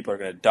people. People are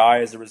going to die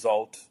as a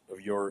result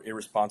of your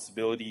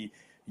irresponsibility.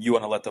 You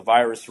want to let the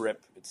virus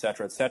rip, et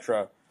cetera, et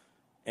cetera.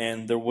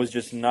 And there was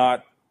just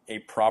not a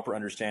proper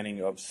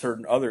understanding of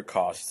certain other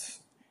costs.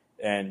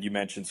 And you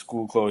mentioned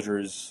school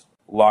closures,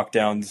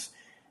 lockdowns.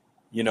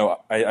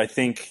 I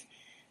think,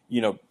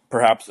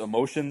 perhaps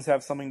emotions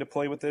have something to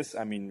play with this.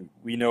 I mean,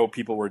 we know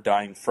people were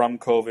dying from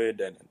COVID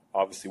and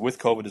obviously with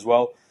COVID as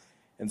well.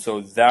 And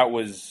so that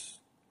was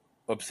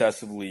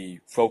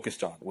obsessively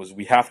focused on, was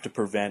we have to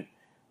prevent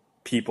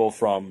people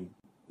from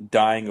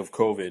dying of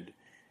COVID.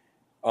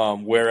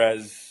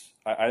 Whereas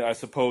I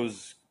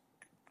suppose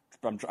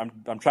I'm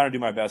trying to do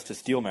my best to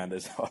steelman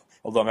this,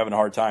 although I'm having a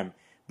hard time.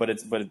 But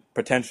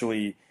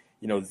potentially,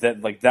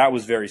 that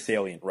was very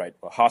salient, right?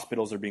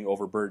 Hospitals are being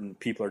overburdened,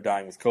 people are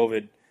dying with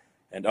COVID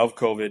and of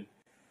COVID.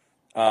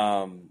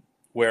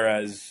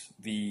 Whereas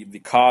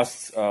the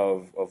costs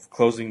of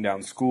closing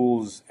down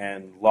schools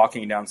and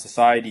locking down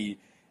society,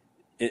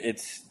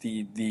 it's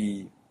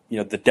the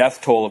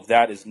death toll of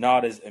that is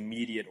not as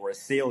immediate or as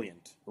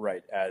salient,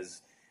 right,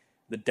 as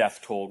the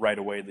death toll right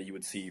away that you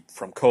would see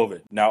from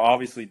COVID. Now,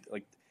 obviously,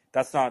 like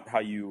that's not how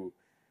you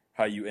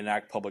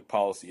enact public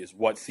policy, is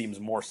what seems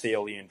more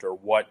salient or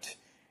what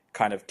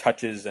kind of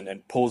touches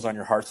and pulls on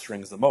your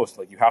heartstrings the most.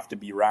 Like you have to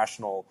be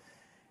rational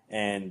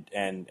and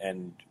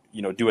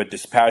do a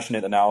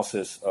dispassionate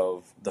analysis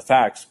of the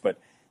facts, but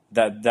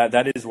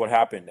that is what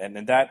happened.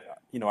 And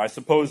that, I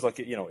suppose, like,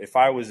 if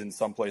I was in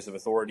some place of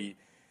authority,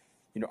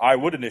 I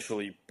would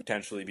initially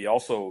potentially be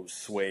also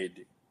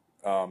swayed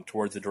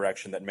towards the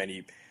direction that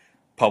many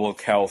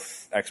public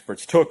health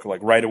experts took.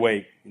 Like right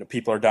away,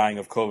 people are dying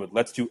of COVID.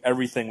 Let's do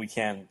everything we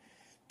can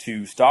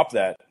to stop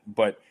that.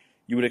 But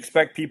you would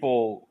expect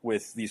people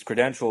with these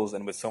credentials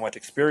and with so much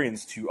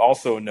experience to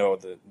also know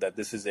that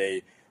this is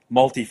a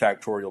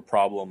multifactorial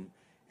problem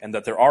and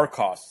that there are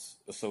costs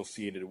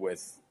associated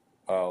with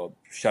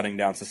shutting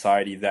down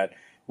society that,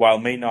 while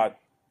may not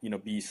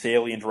be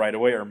salient right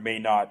away or may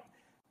not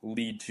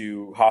lead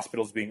to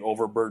hospitals being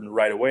overburdened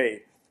right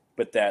away,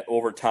 but that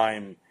over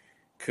time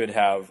could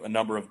have a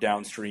number of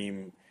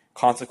downstream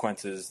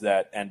consequences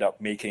that end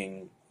up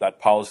making that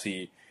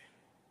policy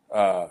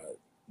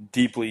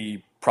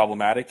deeply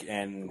problematic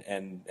and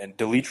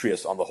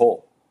deleterious on the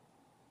whole.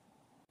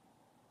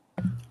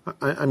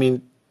 I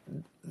mean,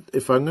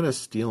 if I'm going to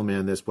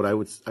steelman this,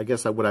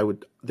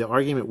 the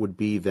argument would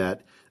be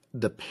that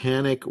the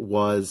panic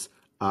was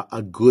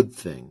a good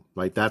thing,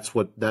 right? That's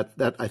what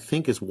that I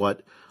think is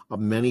what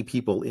many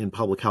people in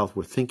public health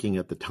were thinking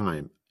at the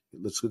time.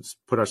 Let's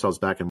put ourselves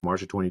back in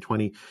March of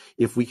 2020.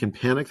 If we can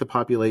panic the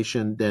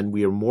population, then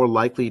we are more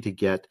likely to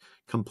get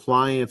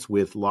compliance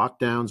with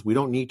lockdowns. We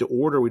don't need to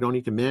order, we don't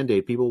need to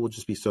mandate. People will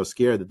just be so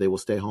scared that they will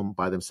stay home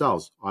by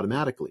themselves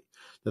automatically,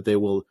 that they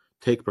will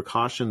take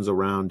precautions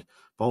around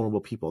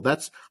vulnerable people.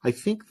 That's, I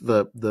think,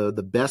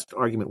 the best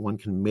argument one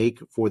can make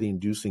for the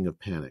inducing of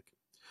panic.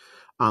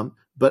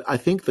 But I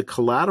think the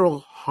collateral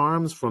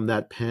harms from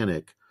that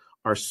panic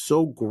are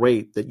so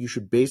great that you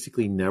should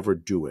basically never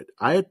do it.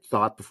 I had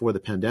thought before the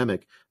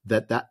pandemic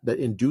that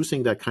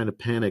inducing that kind of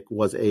panic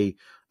was a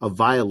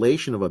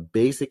violation of a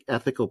basic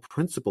ethical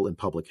principle in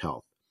public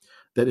health.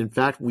 That in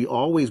fact we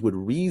always would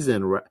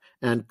reason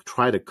and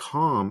try to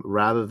calm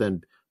rather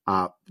than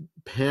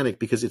panic,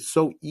 because it's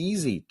so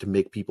easy to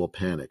make people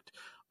panicked.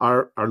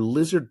 Our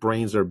lizard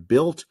brains are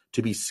built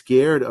to be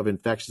scared of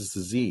infectious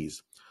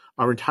disease.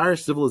 Our entire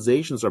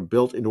civilizations are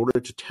built in order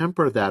to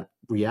temper that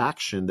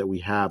reaction that we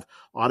have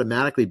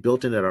automatically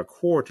built in at our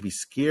core, to be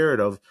scared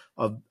of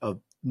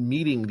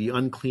meeting the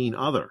unclean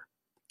other.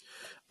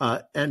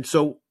 And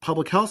so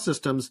public health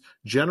systems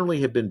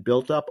generally have been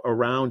built up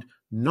around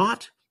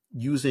not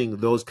using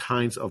those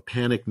kinds of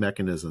panic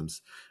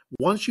mechanisms.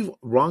 Once you've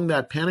rung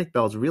that panic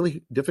bell, it's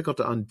really difficult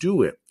to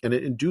undo it. And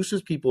it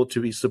induces people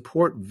to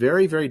support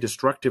very, very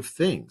destructive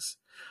things.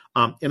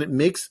 And it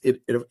makes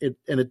it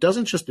and it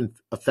doesn't just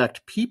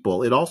affect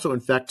people, it also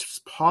affects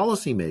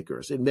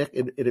policymakers.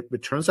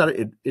 It turns out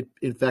it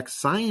affects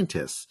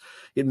scientists.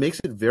 It makes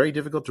it very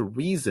difficult to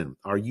reason.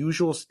 Our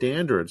usual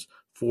standards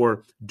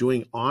for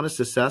doing honest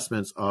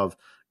assessments of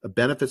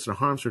benefits and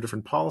harms for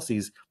different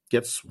policies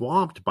get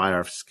swamped by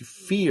our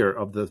fear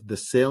of the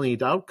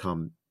salient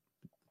outcome,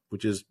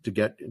 which is to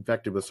get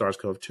infected with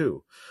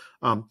SARS-CoV-2.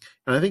 And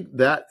I think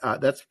that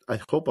that's, I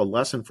hope, a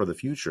lesson for the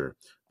future.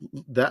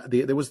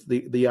 There was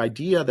the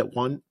idea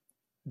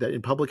that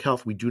in public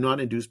health we do not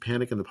induce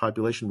panic in the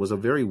population was a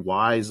very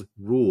wise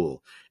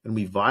rule, and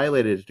we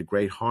violated it to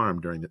great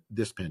harm during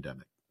this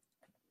pandemic.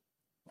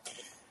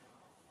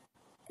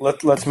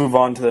 Let's move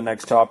on to the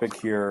next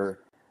topic here.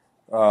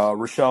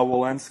 Rochelle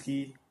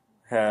Walensky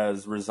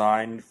has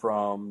resigned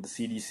from the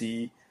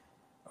CDC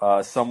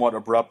somewhat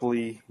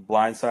abruptly,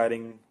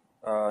 blindsiding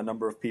a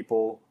number of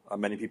people.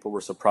 Many people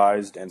were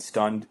surprised and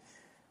stunned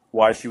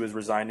why she was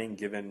resigning,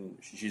 given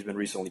she's been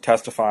recently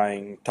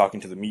testifying, talking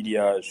to the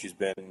media. She's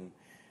been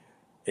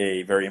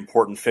a very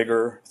important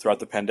figure throughout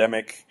the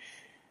pandemic.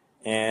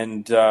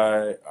 And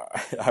I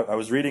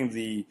was reading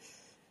the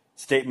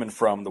statement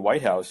from the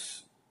White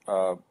House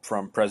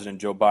from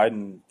President Joe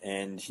Biden,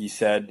 and he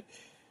said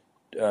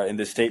in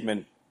this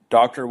statement,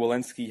 Dr.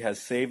 Walensky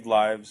has saved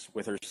lives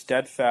with her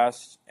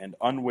steadfast and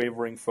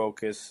unwavering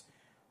focus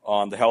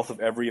on the health of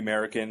every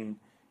American.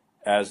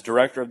 As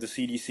director of the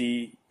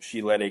CDC,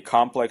 she led a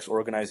complex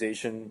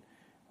organization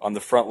on the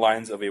front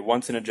lines of a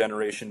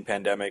once-in-a-generation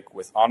pandemic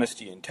with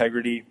honesty and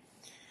integrity.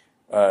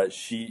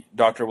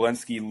 Dr.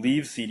 Walensky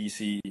leaves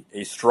CDC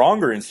a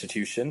stronger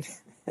institution,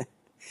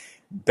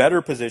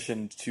 better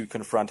positioned to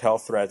confront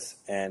health threats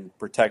and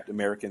protect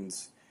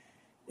Americans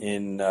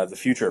in the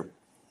future.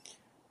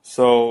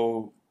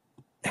 So,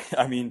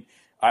 I mean,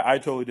 I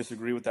totally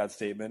disagree with that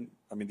statement.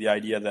 I mean, the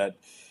idea that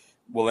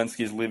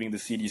Walensky is leaving the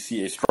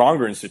CDC a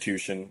stronger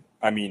institution.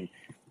 I mean,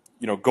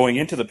 you know, going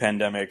into the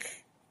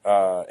pandemic,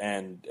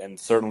 and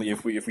certainly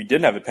if we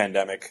didn't have a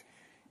pandemic,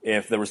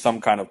 if there was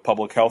some kind of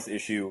public health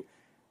issue,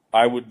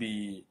 I would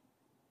be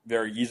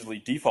very easily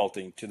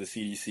defaulting to the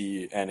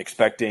CDC and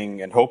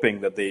expecting and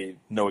hoping that they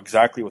know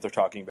exactly what they're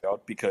talking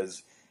about,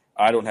 because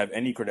I don't have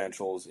any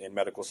credentials in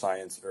medical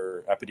science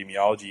or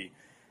epidemiology.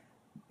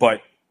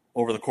 But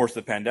over the course of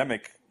the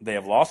pandemic, they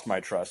have lost my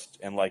trust.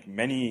 And like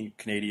many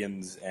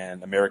Canadians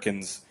and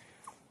Americans,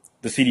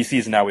 the CDC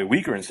is now a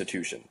weaker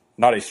institution,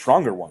 not a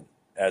stronger one,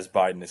 as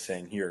Biden is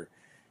saying here.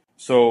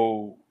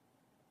 So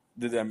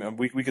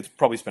we could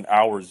probably spend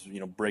hours,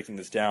 breaking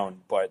this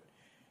down. But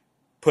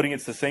putting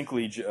it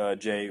succinctly,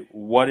 Jay,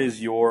 what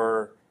is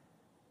your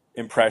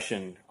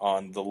impression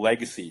on the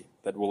legacy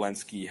that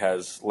Walensky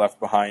has left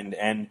behind?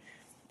 And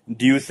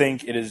do you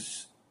think it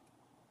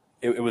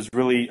was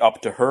really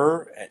up to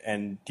her?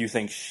 And do you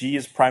think she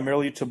is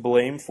primarily to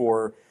blame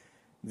for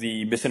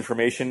the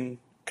misinformation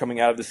coming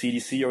out of the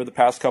CDC over the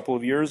past couple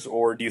of years?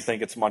 Or do you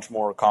think it's much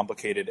more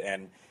complicated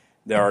and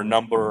there are a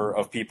number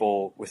of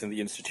people within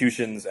the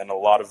institutions and a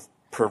lot of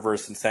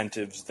perverse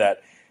incentives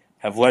that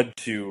have led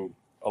to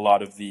a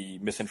lot of the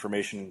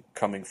misinformation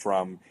coming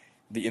from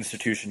the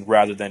institution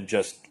rather than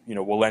just,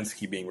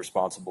 Walensky being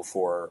responsible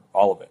for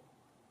all of it?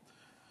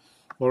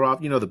 Well,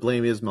 Rob, the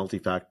blame is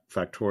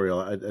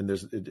multifactorial, and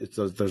there's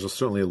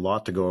certainly a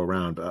lot to go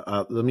around.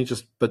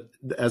 But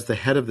as the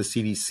head of the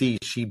CDC,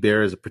 she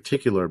bears a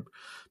particular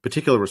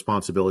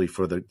responsibility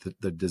for the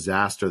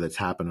disaster that's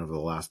happened over the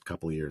last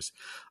couple of years.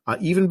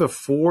 Even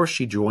before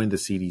she joined the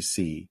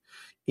CDC,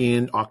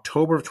 in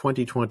October of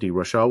 2020,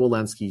 Rochelle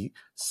Walensky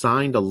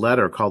signed a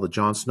letter called the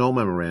John Snow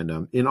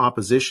Memorandum in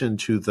opposition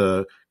to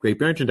the Great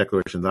Barrington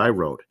Declaration that I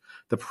wrote.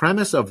 The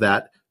premise of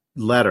that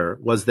letter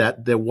was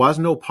that there was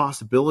no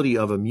possibility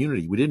of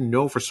immunity. We didn't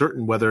know for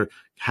certain whether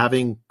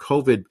having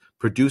COVID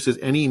produces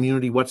any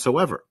immunity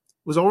whatsoever.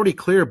 It was already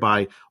clear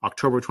by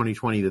October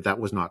 2020 that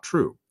was not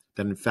true.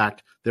 That in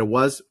fact, there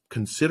was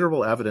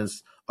considerable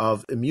evidence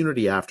of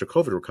immunity after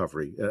COVID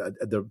recovery.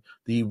 The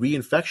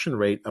reinfection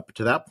rate up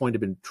to that point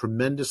had been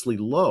tremendously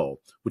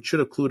low, which should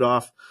have clued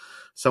off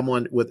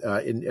someone with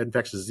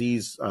infectious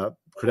disease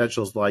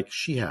credentials like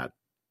she had.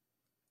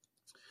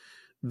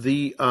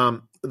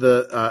 When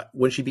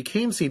she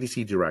became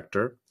CDC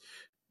director,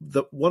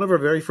 one of her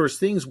very first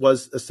things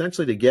was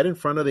essentially to get in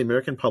front of the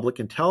American public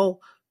and tell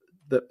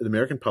the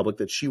American public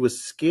that she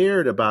was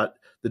scared about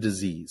the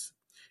disease.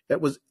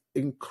 It was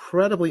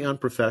incredibly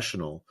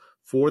unprofessional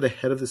for the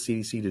head of the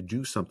CDC to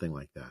do something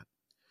like that.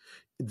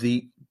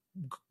 The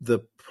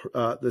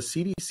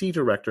CDC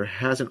director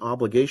has an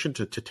obligation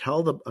to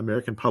tell the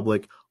American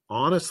public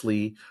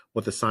honestly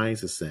what the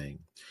science is saying,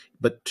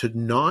 but to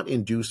not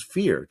induce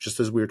fear, just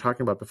as we were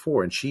talking about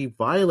before. And she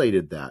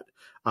violated that.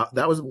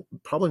 That was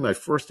probably my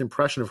first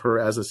impression of her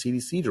as a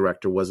CDC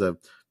director, was a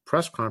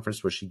press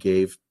conference where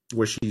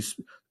she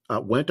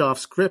went off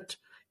script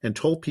and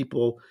told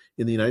people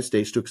in the United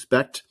States to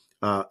expect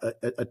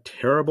a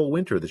terrible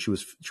winter, that she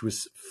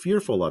was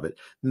fearful of it.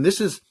 And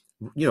this is,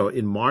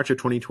 in March of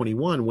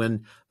 2021,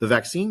 when the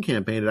vaccine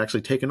campaign had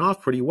actually taken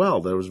off pretty well.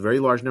 There was a very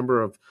large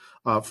number of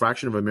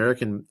fraction of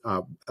American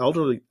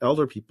elderly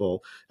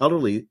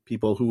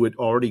people who had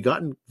already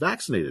gotten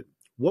vaccinated.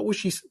 What was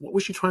she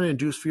trying to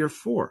induce fear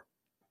for?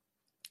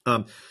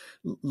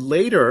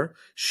 Later,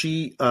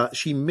 she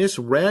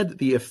misread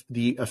the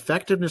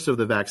effectiveness of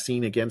the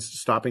vaccine against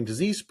stopping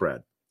disease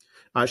spread.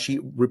 She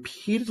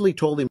repeatedly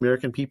told the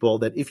American people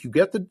that if you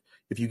get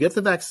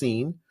the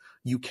vaccine,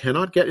 you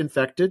cannot get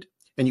infected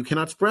and you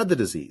cannot spread the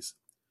disease.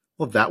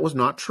 Well, that was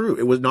not true.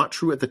 It was not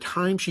true at the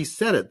time she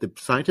said it. The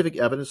scientific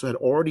evidence had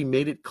already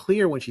made it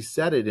clear when she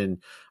said it in,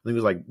 I think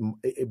it was like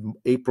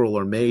April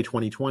or May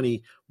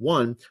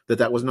 2021,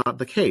 that was not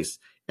the case.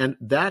 And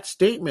that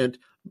statement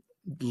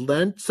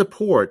lent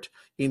support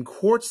in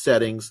court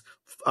settings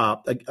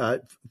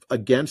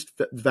against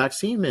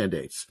vaccine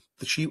mandates.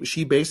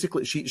 She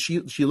basically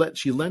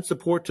lent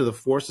support to the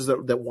forces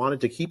that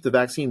wanted to keep the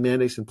vaccine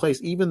mandates in place,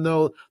 even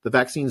though the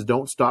vaccines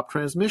don't stop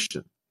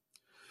transmission.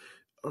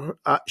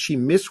 She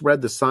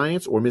misread the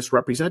science or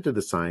misrepresented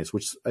the science,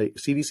 which a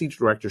CDC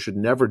director should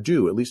never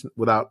do, at least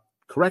without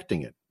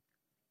correcting it.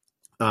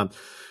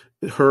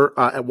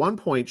 At one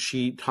point,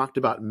 she talked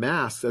about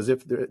masks as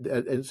if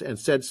and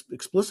said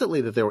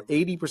explicitly that they were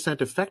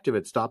 80% effective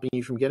at stopping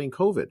you from getting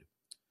COVID.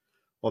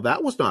 Well,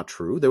 that was not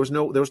true. There was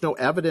no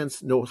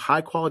evidence, no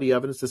high quality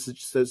evidence that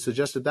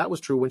suggested that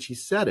was true when she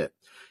said it.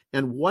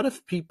 And what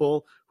if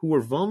people who were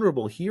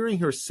vulnerable, hearing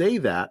her say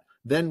that,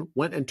 then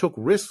went and took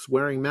risks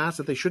wearing masks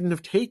that they shouldn't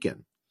have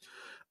taken?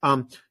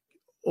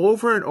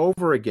 Over and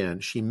over again,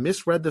 she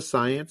misread the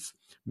science,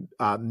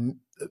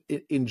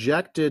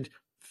 injected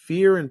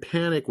fear and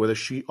panic where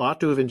she ought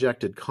to have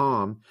injected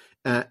calm,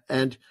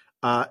 and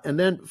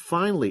then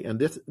finally, and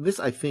this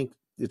I think,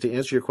 to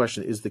answer your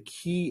question, is the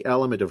key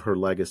element of her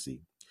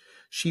legacy.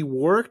 She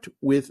worked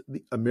with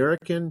the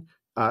American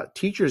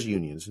teachers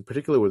unions, in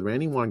particular with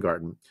Randy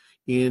Weingarten,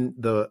 in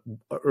the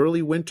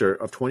early winter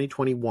of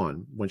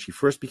 2021, when she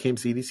first became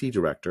CDC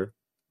director,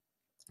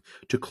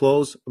 to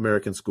close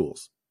American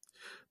schools.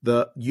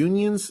 The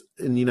unions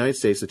in the United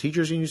States, the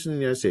teachers unions in the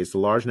United States, the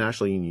large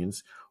national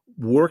unions,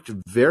 worked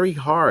very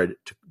hard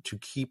to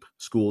keep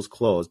schools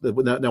closed.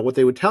 Now, what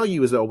they would tell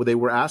you is that they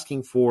were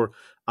asking for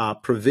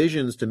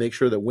provisions to make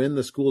sure that when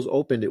the schools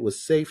opened, it was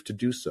safe to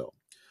do so.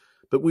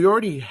 But we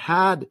already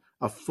had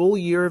a full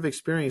year of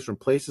experience from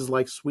places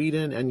like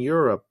Sweden and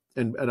Europe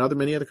and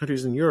many other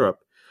countries in Europe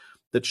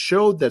that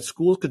showed that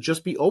schools could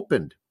just be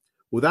opened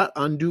without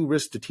undue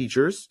risk to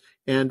teachers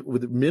and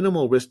with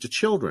minimal risk to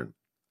children.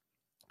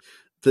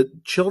 The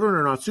children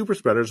are not super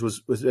spreaders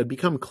had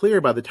become clear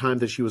by the time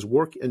that she was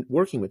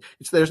working with.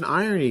 There's an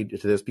irony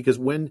to this, because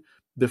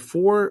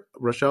before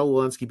Rochelle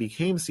Walensky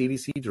became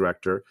CDC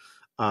director,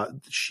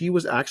 she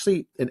was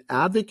actually an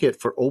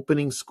advocate for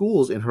opening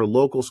schools in her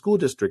local school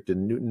district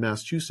in Newton,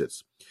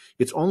 Massachusetts.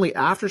 It's only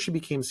after she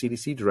became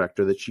CDC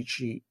director that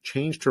she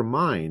changed her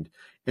mind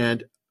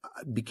and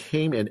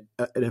became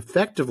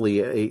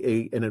effectively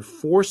an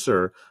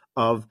enforcer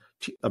of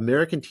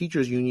American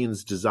teachers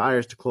unions'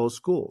 desires to close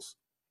schools.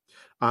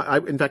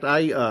 In fact,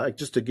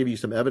 just to give you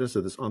some evidence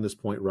of this on this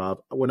point,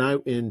 Rob,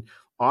 in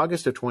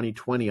August of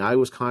 2020, I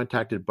was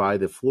contacted by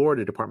the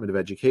Florida Department of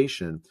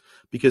Education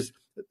because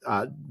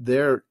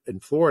there in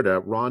Florida,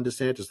 Ron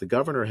DeSantis, the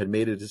governor, had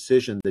made a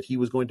decision that he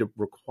was going to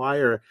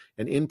require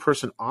an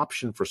in-person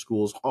option for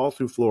schools all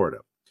through Florida.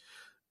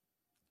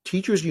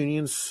 Teachers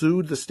unions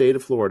sued the state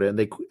of Florida, and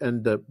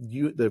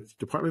the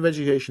Department of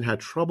Education had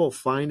trouble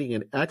finding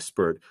an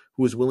expert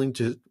who was willing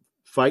to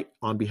fight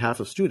on behalf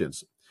of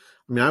students.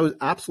 I mean, I was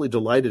absolutely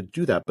delighted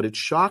to do that, but it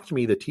shocked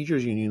me that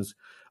teachers unions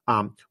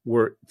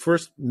were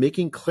first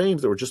making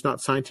claims that were just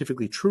not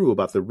scientifically true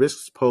about the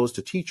risks posed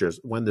to teachers,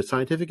 when the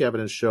scientific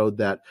evidence showed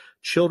that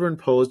children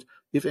posed,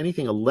 if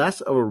anything, a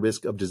less of a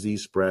risk of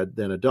disease spread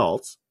than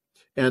adults,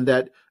 and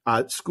that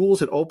schools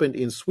had opened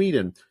in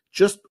Sweden,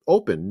 just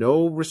open,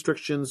 no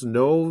restrictions,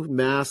 no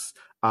masks,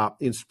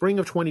 in spring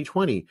of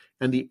 2020,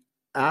 and the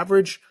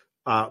average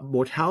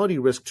mortality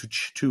risk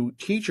to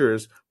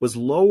teachers was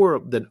lower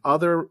than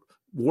other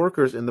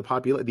workers in the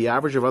population, the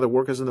average of other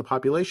workers in the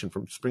population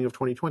from spring of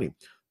 2020.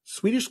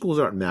 Swedish schools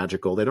aren't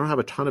magical. They don't have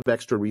a ton of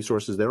extra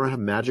resources. They don't have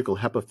magical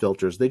HEPA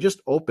filters. They just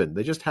opened.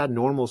 They just had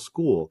normal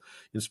school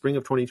in spring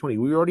of 2020.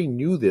 We already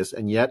knew this,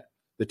 and yet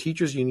the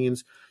teachers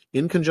unions,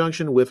 in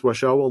conjunction with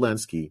Rochelle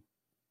Walensky,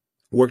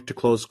 worked to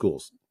close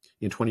schools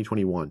in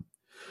 2021.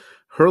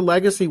 Her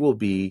legacy will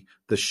be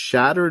the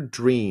shattered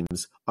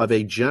dreams of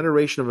a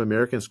generation of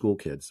American school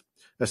kids,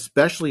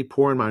 especially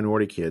poor and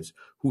minority kids,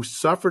 who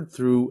suffered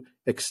through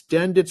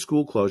extended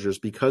school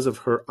closures because of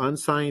her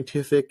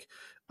unscientific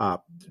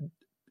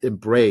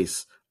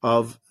embrace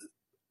of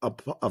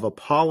a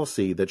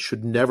policy that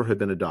should never have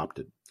been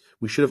adopted.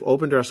 We should have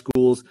opened our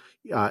schools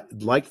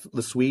like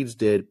the Swedes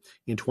did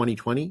in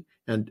 2020,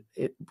 and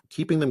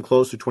keeping them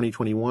closed to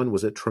 2021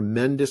 was a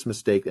tremendous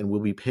mistake, and we'll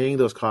be paying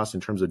those costs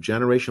in terms of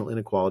generational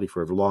inequality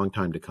for a long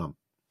time to come.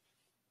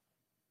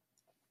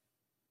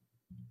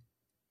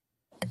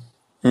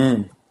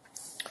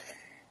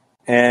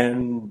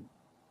 And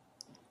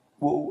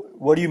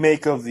what do you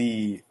make of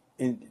the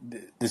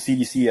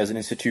CDC as an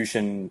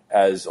institution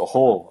as a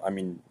whole? I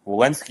mean,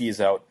 Walensky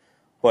is out,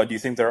 but do you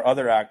think there are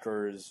other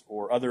actors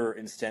or other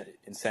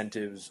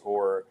incentives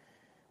or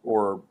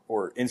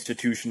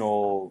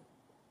institutional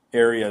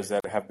areas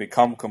that have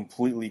become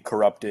completely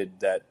corrupted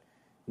that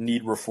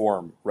need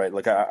reform, right?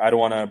 Like, I don't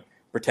want to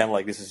pretend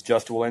like this is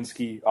just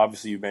Walensky.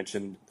 Obviously, you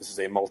mentioned this is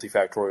a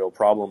multifactorial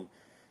problem.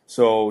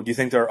 So, do you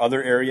think there are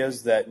other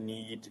areas that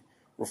need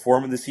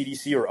reform in the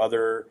CDC or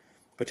other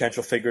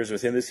potential figures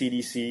within the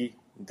CDC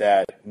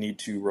that need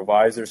to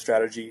revise their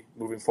strategy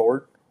moving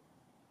forward?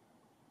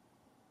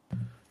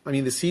 I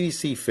mean, the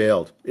CDC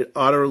failed. It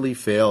utterly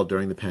failed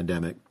during the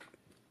pandemic.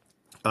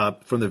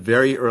 From the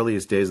very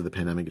earliest days of the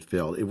pandemic, it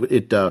failed.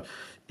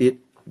 It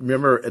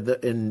remember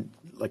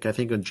like I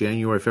think in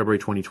January, February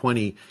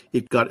 2020,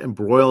 it got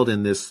embroiled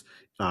in this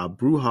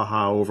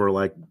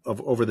brouhaha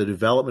over the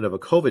development of a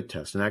COVID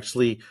test, and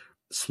actually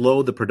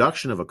slowed the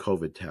production of a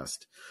COVID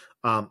test.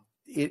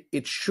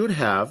 It should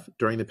have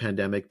during the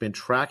pandemic been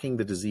tracking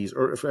the disease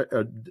or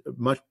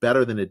much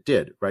better than it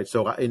did, right?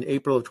 So in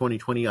April of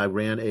 2020, I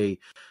ran a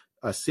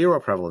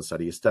seroprevalence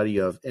study, a study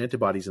of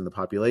antibodies in the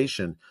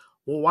population.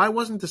 Well, why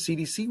wasn't the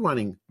CDC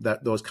running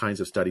those kinds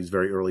of studies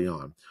very early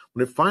on?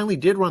 When it finally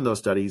did run those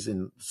studies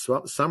in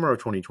summer of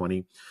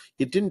 2020,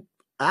 it didn't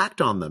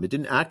act on them. It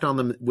didn't act on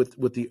them with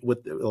the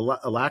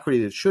alacrity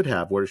that it should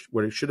have, where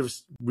it should have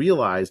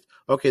realized,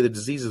 okay, the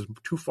disease is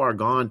too far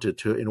gone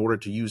to in order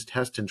to use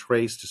test and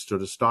trace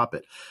to stop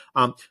it.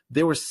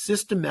 There were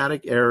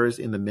systematic errors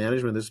in the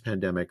management of this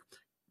pandemic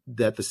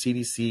that the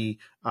CDC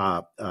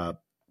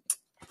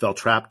fell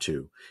trapped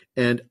to.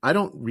 And I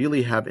don't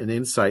really have an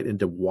insight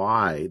into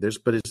why.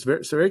 But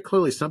it's very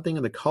clearly something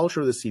in the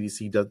culture of the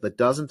CDC that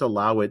doesn't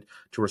allow it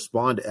to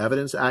respond to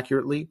evidence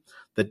accurately,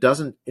 that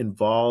doesn't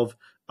involve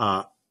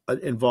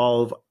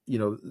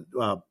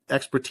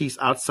expertise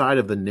outside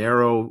of the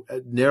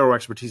narrow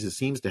expertise it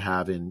seems to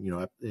have in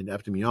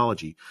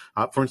epidemiology.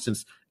 For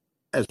instance,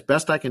 as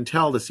best I can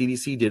tell, the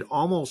CDC did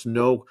almost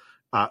no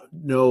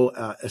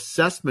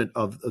assessment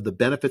of the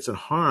benefits and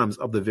harms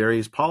of the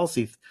various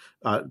policy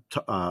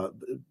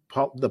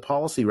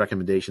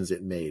recommendations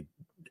it made.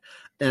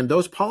 And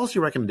those policy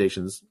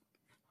recommendations,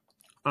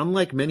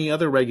 unlike many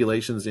other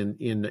regulations in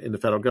the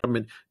federal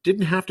government,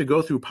 didn't have to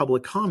go through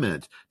public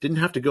comment, didn't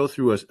have to go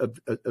through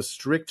a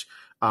strict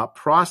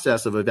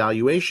process of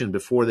evaluation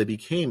before they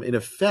became, in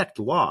effect,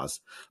 laws.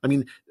 I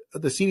mean,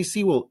 the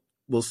CDC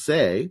will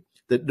say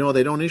that no,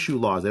 they don't issue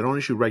laws, they don't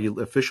issue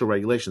official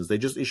regulations, they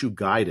just issue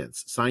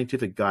guidance,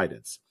 scientific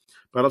guidance.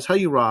 But I'll tell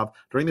you, Rob,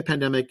 during the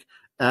pandemic,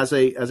 as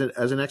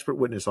an expert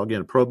witness,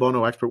 again, a pro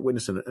bono expert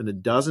witness in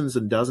dozens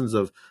and dozens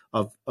of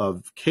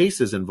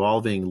cases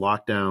involving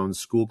lockdowns,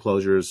 school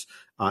closures,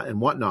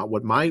 and whatnot,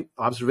 what my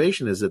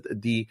observation is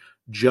that the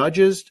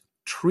judges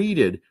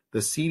treated the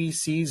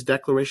CDC's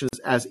declarations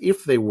as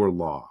if they were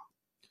law.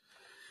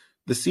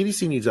 The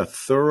CDC needs a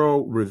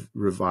thorough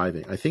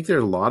reviving. I think there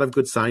are a lot of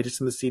good scientists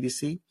in the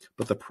CDC,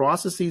 but the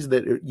processes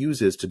that it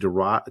uses to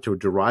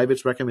derive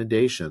its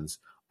recommendations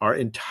are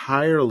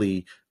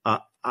entirely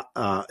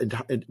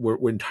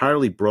were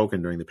entirely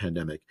broken during the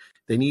pandemic.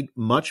 They need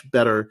much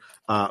better,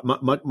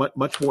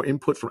 much more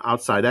input from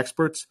outside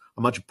experts,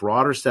 a much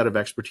broader set of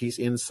expertise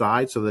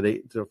inside, so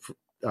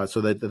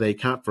that they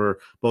account for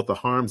both the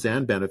harms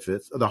and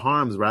benefits, the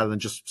harms rather than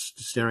just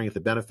staring at the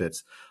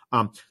benefits.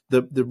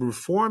 The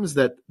reforms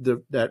that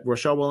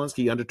Rochelle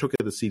Walensky undertook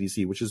at the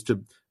CDC, which is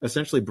to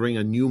essentially bring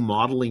a new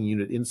modeling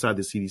unit inside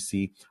the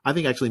CDC, I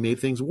think actually made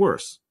things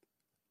worse.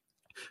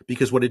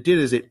 Because what it did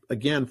is it,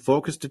 again,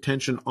 focused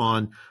attention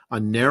on a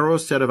narrow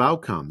set of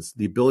outcomes,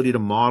 the ability to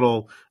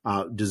model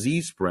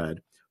disease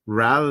spread,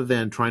 rather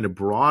than trying to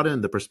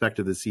broaden the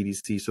perspective of the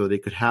CDC so they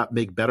could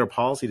make better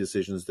policy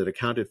decisions that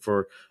accounted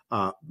for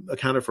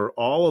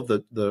all of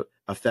the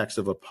effects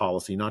of a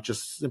policy, not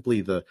just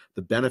simply the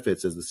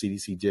benefits as the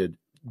CDC did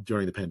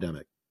during the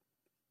pandemic.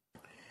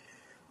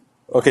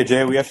 Okay,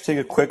 Jay, we have to take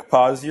a quick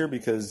pause here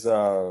because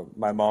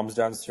my mom's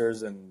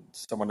downstairs and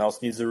someone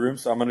else needs the room.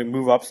 So I'm going to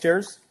move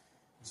upstairs.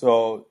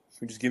 So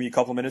if you just give me a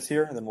couple minutes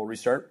here and then we'll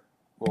restart.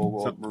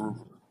 We'll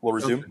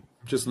resume.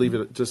 Just leave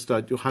it.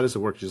 How does it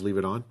work? Just leave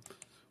it on,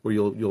 or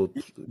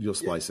you'll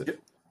splice it.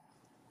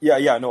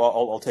 Yeah. No,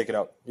 I'll take it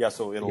out. Yeah,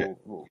 so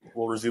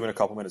we'll resume in a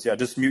couple minutes. Yeah,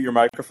 just mute your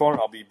microphone.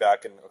 I'll be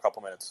back in a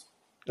couple minutes.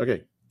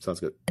 Okay, sounds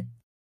good.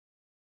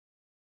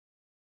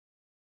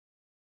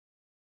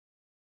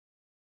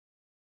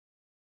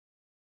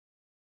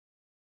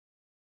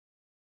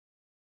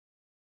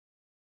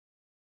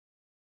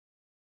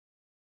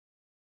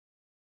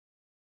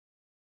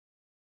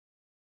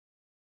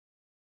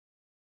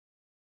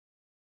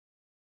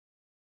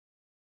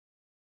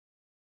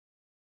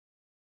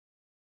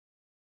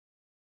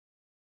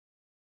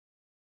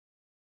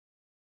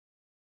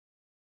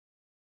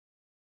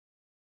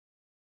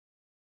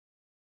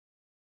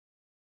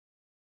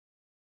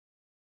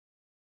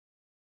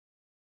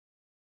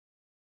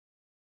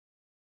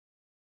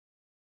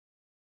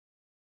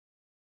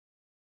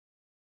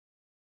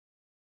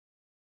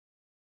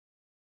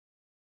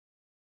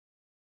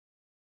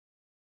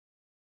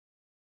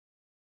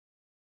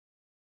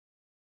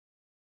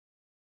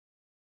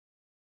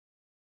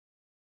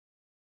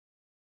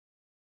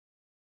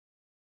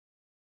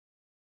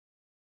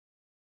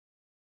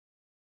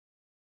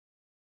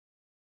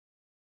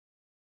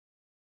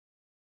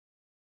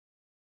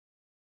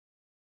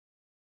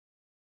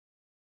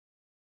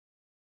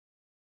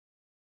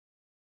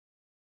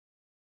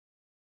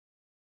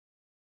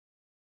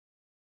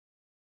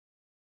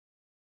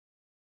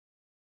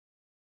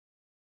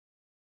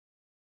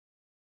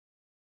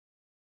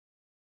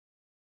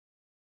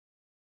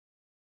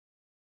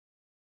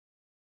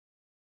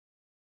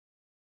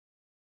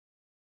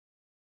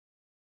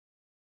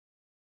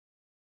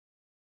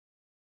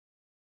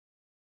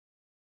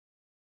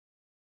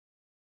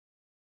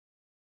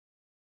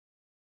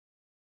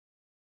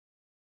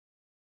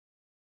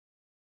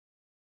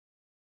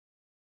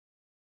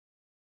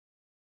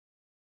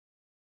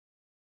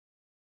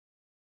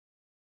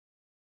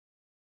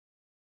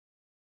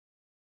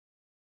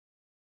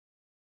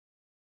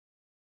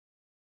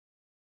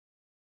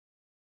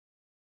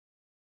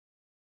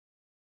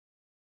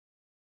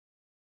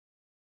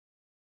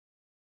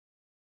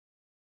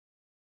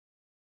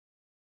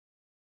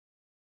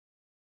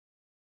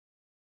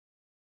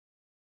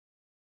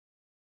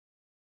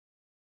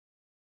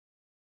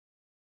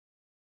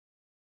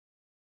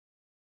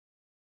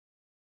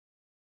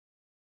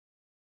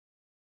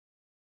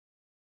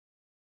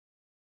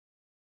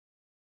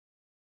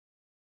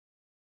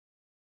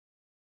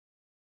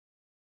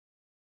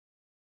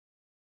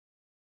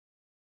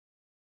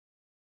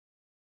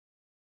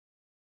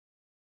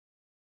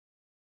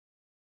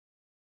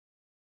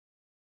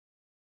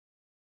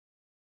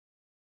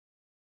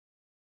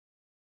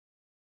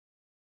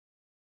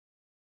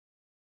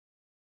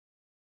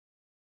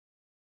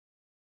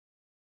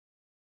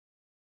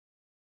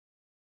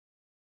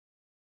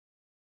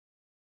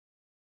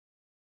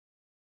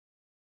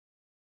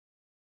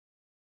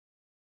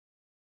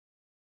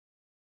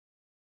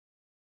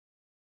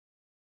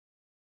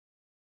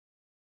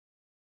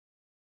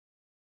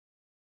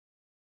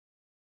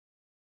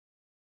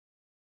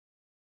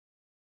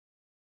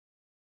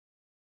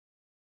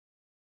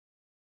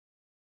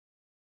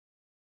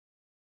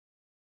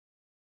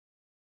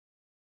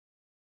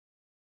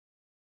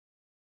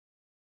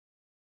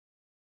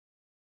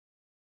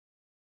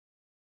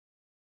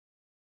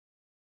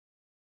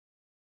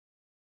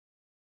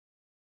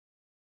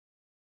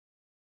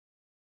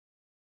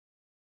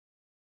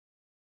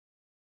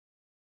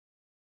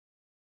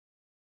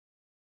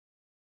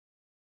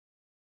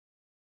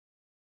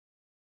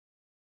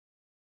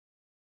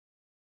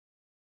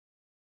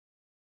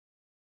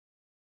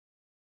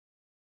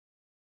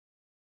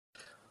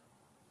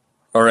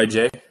 All right,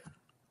 Jay,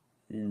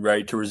 you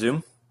ready to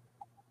resume?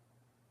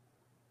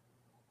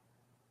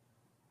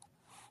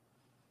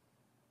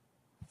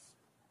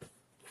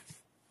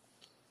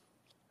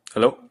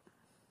 Hello?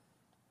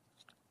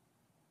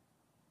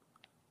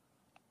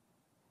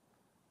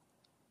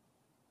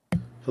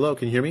 Hello,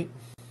 can you hear me?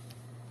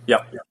 Yeah.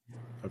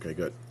 Okay,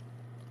 good.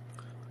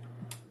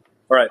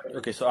 All right.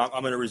 Okay, so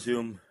I'm going to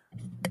resume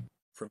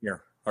from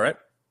here. All right.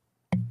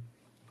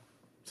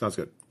 Sounds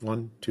good.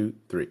 One, two,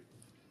 three.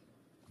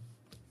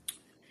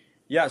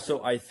 Yeah,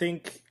 so I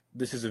think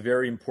this is a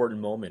very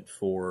important moment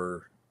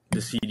for the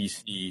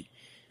CDC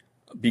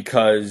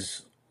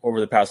because over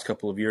the past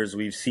couple of years,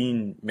 we've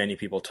seen many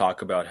people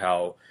talk about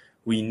how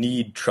we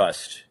need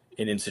trust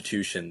in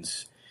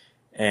institutions.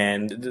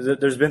 And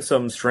there's been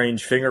some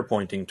strange finger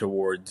pointing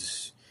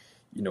towards,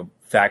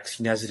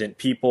 vaccine hesitant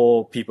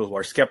people, people who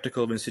are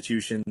skeptical of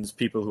institutions,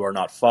 people who are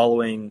not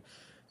following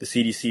the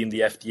CDC and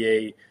the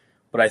FDA.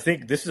 But I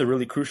think this is a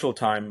really crucial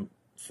time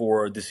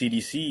for the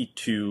CDC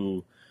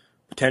to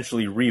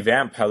potentially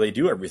revamp how they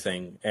do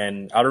everything.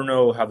 And I don't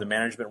know how the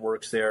management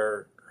works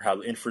there, how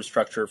the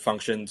infrastructure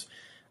functions.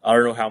 I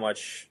don't know how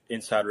much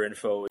insider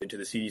info into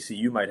the CDC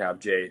you might have,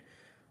 Jay,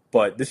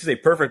 but this is a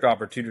perfect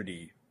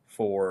opportunity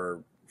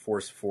for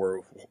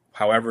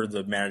however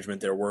the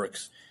management there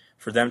works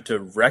for them to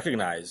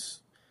recognize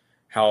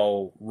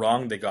how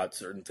wrong they got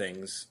certain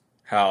things,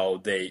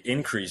 how they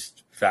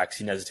increased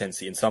vaccine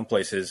hesitancy in some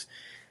places,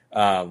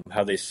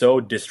 how they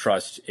sowed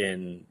distrust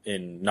in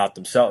not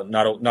themselves,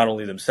 not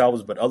only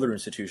themselves but other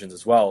institutions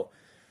as well.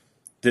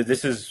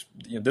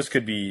 This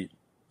could be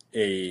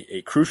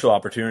a crucial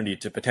opportunity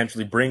to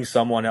potentially bring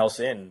someone else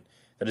in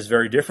that is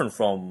very different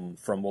from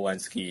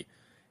Walensky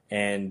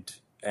and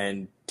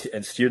and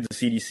steer the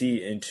CDC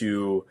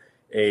into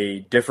a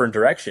different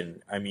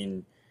direction. I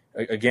mean,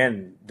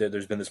 again,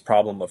 there's been this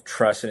problem of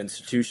trust in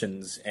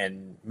institutions,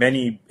 and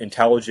many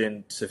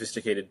intelligent,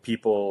 sophisticated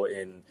people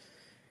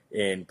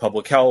in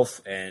public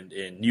health and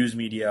in news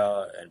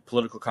media and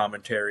political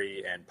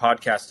commentary and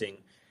podcasting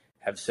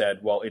have said,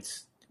 well,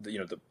 it's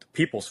the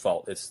people's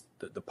fault. It's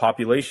the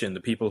population,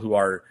 the people who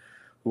are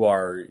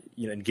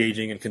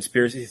engaging in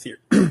conspiracy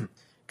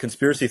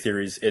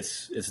theories.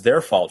 It's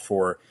their fault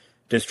for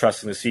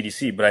distrusting the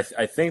CDC. But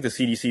I think the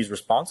CDC is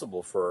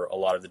responsible for a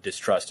lot of the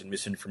distrust and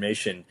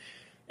misinformation.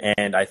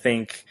 And I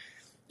think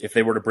if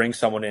they were to bring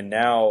someone in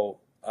now,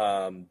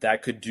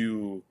 that could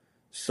do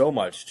so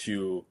much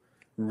to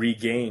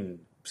regain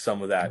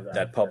some of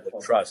that public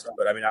trust.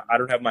 But I mean, I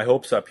don't have my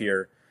hopes up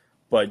here.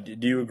 But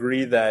do you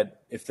agree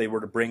that if they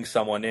were to bring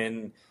someone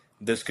in,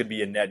 this could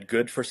be a net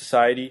good for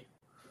society?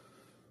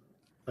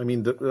 I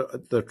mean,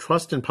 the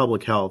trust in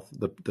public health,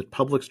 the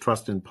public's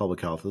trust in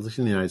public health, at least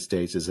in the United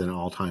States, is at an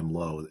all-time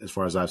low, as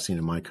far as I've seen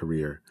in my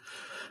career.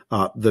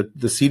 The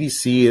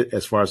CDC,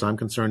 as far as I'm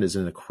concerned, is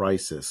in a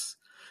crisis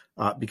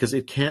because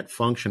it can't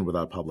function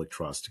without public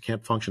trust. It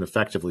can't function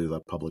effectively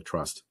without public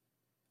trust.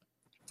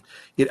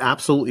 It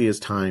absolutely is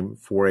time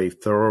for a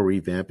thorough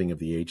revamping of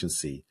the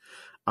agency.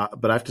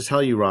 But I have to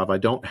tell you, Rob, I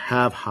don't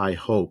have high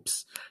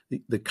hopes.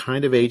 The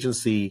kind of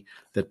agency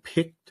that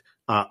picked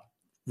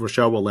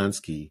Rochelle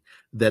Walensky,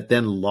 that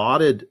then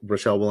lauded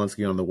Rochelle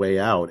Walensky on the way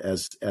out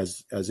as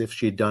if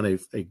she had done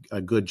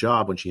a good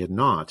job when she had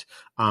not,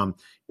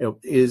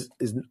 is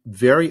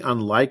very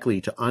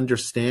unlikely to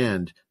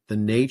understand the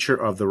nature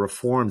of the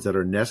reforms that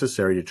are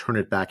necessary to turn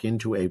it back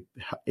into a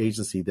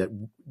agency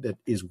that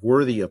is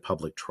worthy of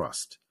public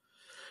trust.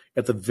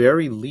 At the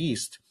very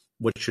least,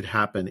 what should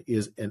happen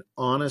is an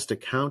honest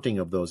accounting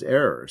of those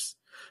errors.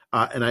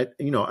 And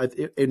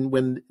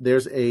when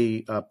there's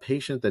a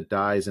patient that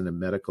dies in a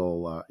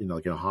medical,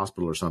 like in a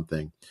hospital or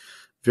something,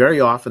 very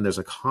often there's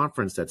a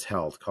conference that's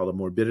held called a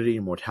morbidity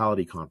and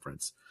mortality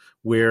conference,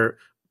 where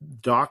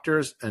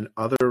doctors and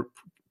other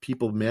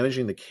people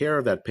managing the care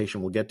of that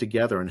patient will get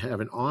together and have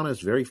an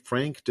honest, very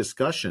frank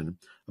discussion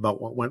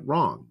about what went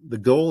wrong. The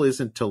goal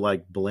isn't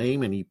to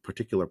blame any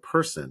particular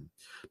person,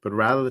 but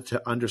rather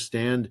to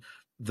understand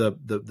the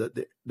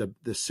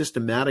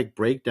systematic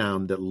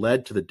breakdown that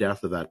led to the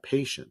death of that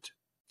patient.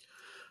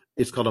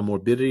 It's called a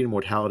morbidity and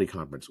mortality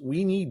conference.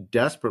 We need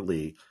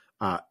desperately,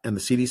 and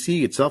the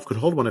CDC itself could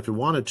hold one if it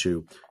wanted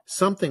to,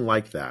 something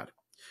like that.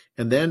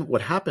 And then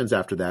what happens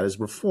after that is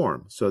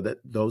reform, so that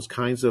those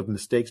kinds of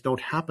mistakes don't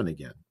happen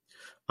again.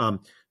 The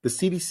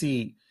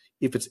CDC,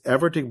 if it's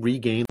ever to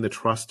regain the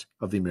trust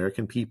of the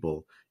American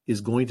people,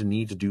 is going to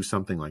need to do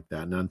something like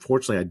that. And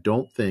unfortunately, I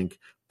don't think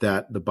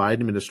that the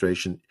Biden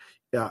administration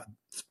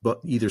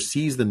either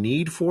sees the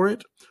need for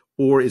it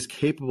or is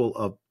capable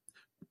of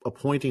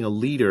appointing a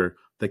leader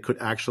that could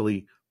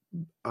actually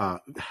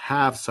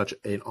have such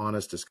an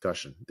honest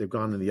discussion. They've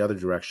gone in the other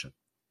direction.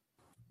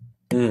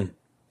 Mm.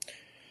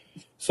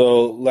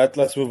 So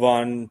let's move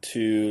on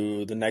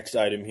to the next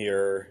item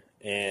here.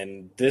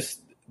 And this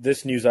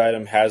news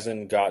item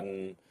hasn't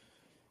gotten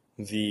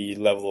the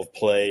level of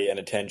play and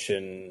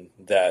attention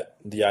that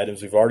the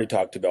items we've already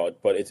talked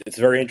about, but it's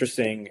very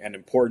interesting and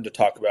important to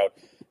talk about,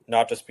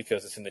 not just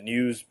because it's in the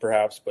news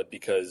perhaps, but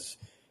because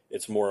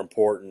it's more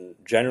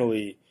important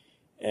generally.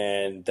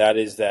 and that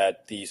is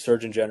that the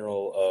Surgeon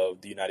General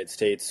of the United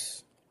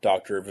States,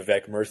 Dr.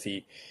 Vivek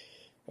Murthy,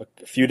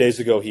 a few days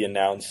ago, he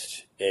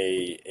announced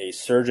a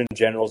Surgeon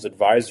General's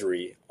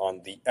advisory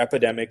on the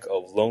epidemic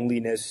of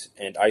loneliness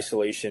and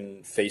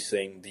isolation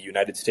facing the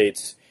United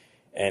States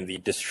and the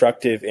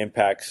destructive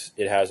impacts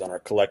it has on our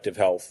collective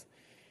health.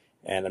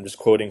 And I'm just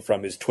quoting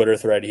from his Twitter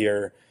thread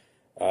here.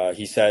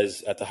 He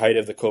says, at the height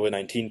of the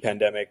COVID-19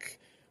 pandemic,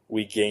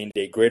 we gained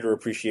a greater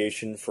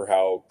appreciation for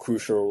how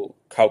crucial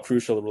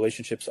the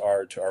relationships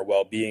are to our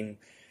well-being.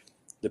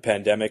 The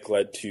pandemic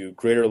led to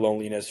greater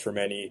loneliness for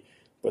many,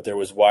 but there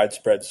was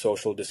widespread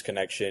social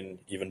disconnection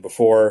even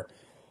before.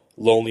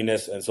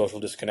 Loneliness and social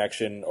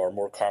disconnection are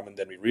more common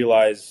than we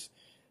realize,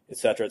 et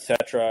cetera, et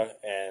cetera.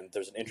 And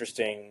there's an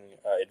interesting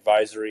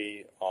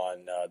advisory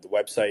on the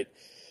website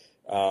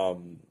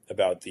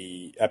about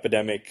the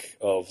epidemic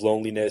of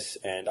loneliness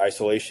and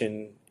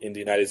isolation in the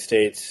United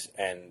States.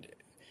 And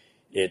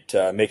it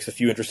makes a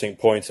few interesting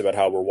points about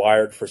how we're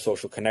wired for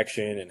social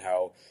connection and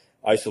how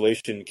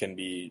isolation can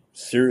be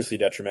seriously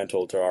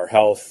detrimental to our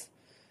health.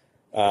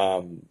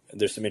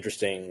 There's some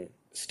interesting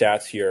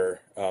stats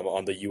here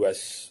on the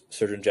U.S.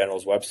 Surgeon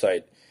General's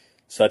website,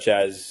 such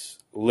as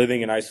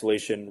living in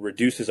isolation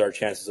reduces our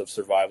chances of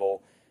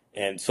survival,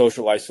 and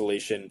social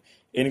isolation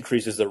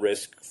increases the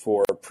risk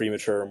for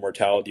premature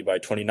mortality by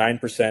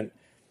 29%.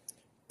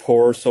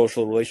 Poor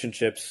social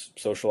relationships,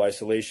 social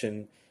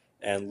isolation,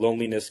 and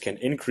loneliness can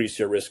increase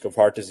your risk of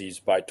heart disease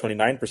by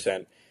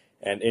 29%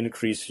 and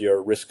increase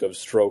your risk of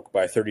stroke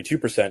by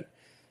 32%.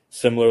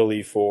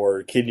 Similarly,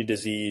 for kidney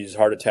disease,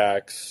 heart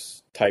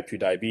attacks, type 2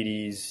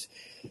 diabetes,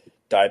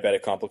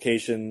 diabetic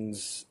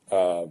complications,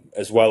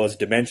 as well as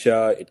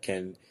dementia,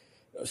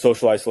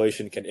 social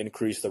isolation can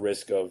increase the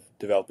risk of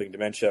developing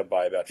dementia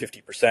by about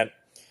 50%,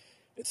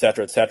 et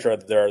cetera, et cetera.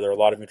 There are a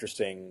lot of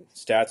interesting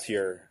stats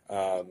here.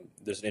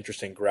 There's an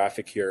interesting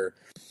graphic here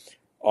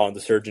on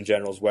the Surgeon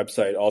General's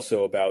website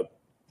also about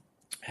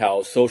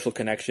how social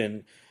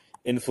connection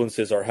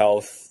influences our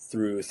health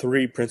through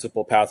three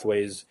principal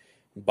pathways: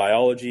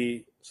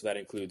 biology, so that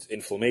includes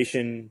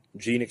inflammation,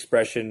 gene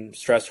expression,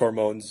 stress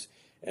hormones,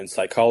 and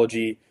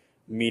psychology,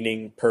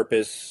 meaning,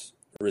 purpose,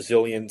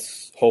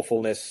 resilience,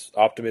 hopefulness,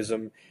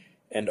 optimism,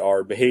 and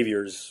our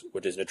behaviors,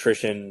 which is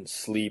nutrition,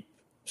 sleep,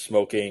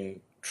 smoking,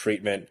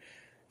 treatment,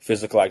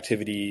 physical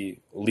activity,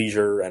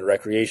 leisure, and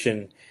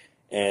recreation.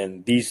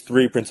 And these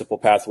three principal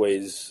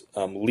pathways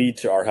lead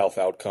to our health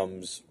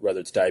outcomes, whether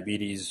it's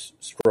diabetes,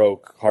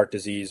 stroke, heart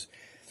disease,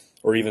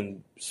 or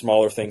even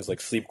smaller things like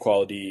sleep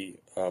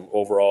quality,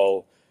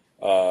 overall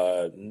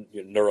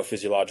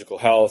neurophysiological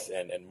health,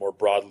 and more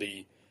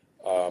broadly,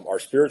 our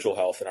spiritual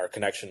health and our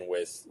connection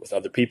with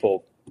other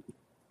people.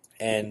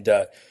 And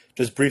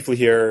just briefly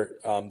here,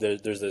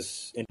 there's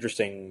this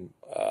interesting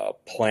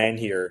plan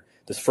here,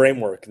 this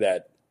framework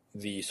that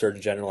the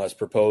Surgeon General has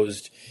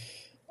proposed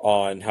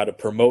on how to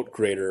promote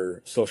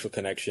greater social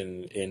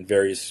connection in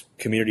various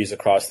communities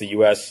across the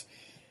U.S.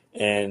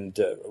 And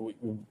we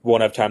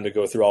won't have time to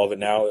go through all of it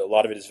now. A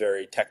lot of it is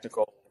very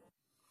technical,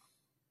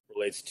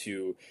 relates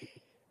to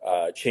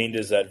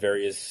changes that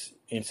various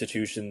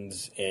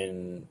institutions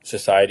in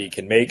society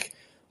can make.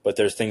 But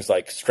there's things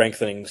like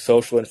strengthening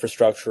social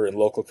infrastructure in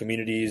local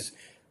communities,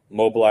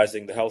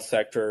 mobilizing the health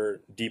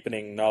sector,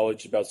 deepening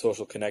knowledge about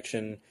social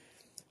connection,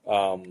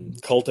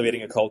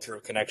 cultivating a culture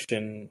of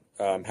connection,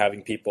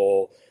 having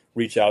people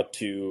reach out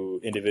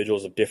to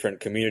individuals of different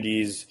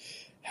communities,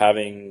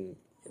 having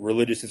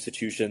religious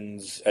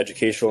institutions,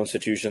 educational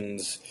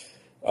institutions,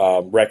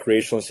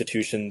 recreational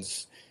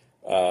institutions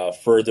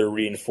further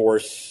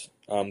reinforce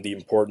the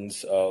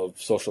importance of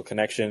social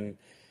connection,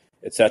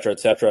 et cetera, et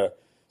cetera.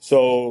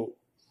 So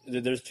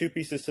there's two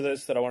pieces to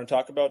this that I want to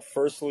talk about.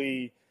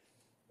 Firstly,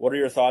 what are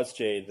your thoughts,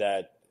 Jay,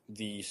 that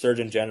the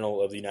Surgeon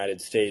General of the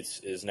United States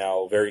is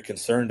now very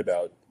concerned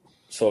about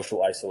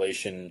social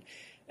isolation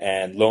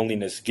and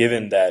loneliness,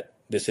 given that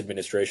this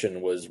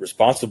administration was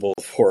responsible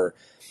for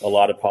a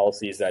lot of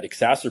policies that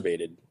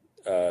exacerbated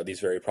these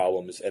very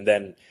problems? And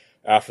then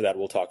after that,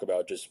 we'll talk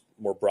about just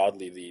more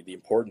broadly the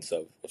importance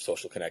of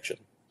social connection.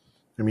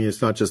 I mean,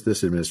 it's not just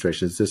this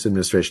administration; it's this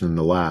administration and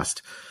the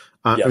last.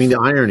 Yes. I mean, the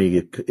irony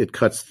it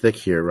cuts thick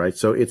here, right?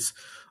 So it's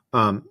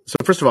so.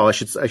 First of all, I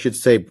should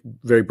say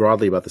very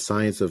broadly about the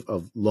science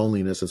of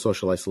loneliness and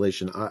social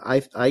isolation.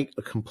 I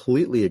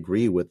completely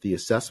agree with the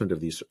assessment of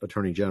the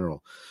Surgeon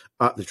General,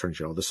 the Surgeon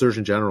General. The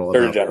Surgeon General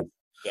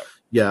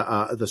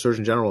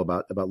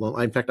about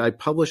loneliness. In fact, I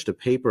published a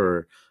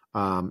paper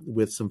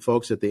with some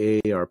folks at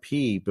the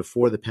AARP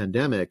before the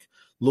pandemic,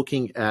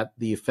 looking at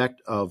the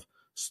effect of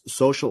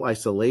social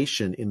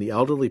isolation in the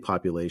elderly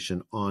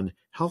population on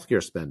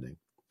healthcare spending.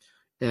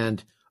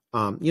 And,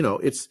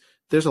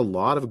 there's a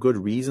lot of good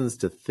reasons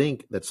to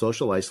think that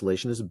social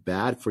isolation is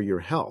bad for your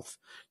health.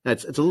 Now,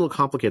 it's a little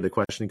complicated, the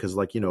question, because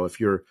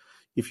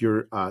if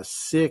you're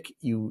sick,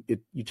 you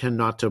tend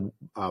not to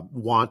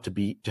want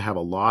to have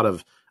a lot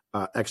of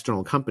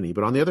external company.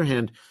 But on the other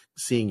hand,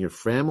 seeing your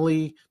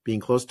family, being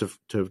close to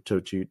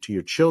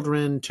your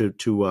children,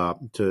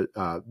 to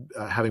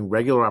having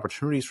regular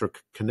opportunities for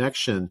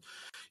connection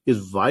is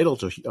vital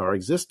to our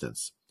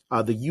existence.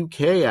 The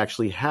UK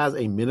actually has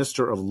a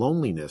Minister of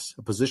Loneliness,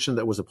 a position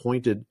that was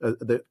appointed,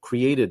 that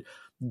created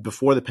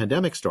before the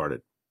pandemic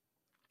started,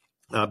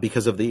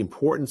 because of the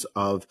importance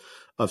of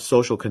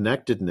social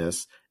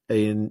connectedness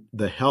in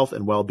the health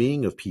and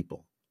well-being of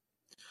people.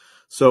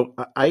 So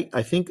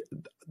I think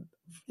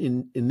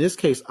in this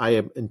case, I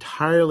am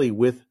entirely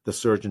with the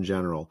Surgeon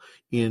General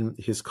in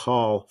his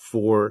call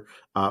for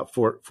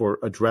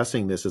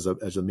addressing this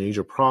as a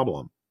major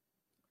problem.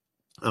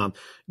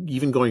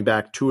 Even going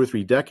back 2 or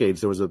 3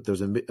 decades, there was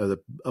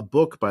a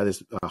book by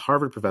this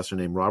Harvard professor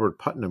named Robert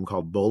Putnam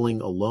called Bowling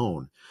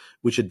Alone,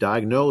 which had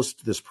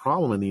diagnosed this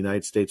problem in the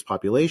United States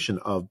population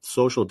of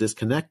social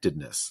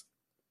disconnectedness.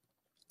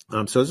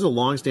 So this is a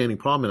longstanding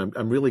problem, and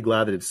I'm really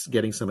glad that it's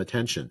getting some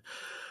attention.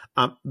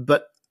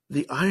 But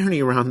the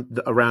irony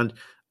around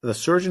the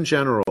Surgeon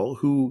General,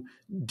 who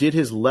did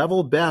his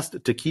level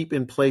best to keep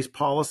in place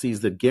policies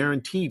that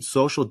guaranteed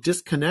social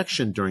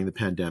disconnection during the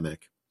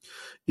pandemic,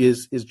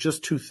 is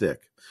just too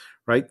thick,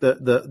 right?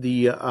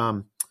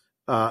 The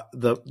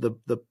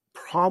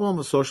problem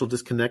of social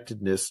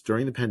disconnectedness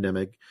during the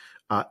pandemic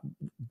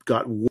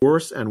got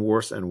worse and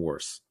worse and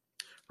worse,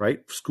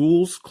 right?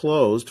 Schools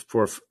closed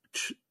for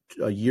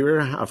a year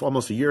and a half,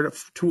 almost a year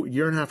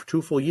and a half,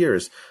 2 full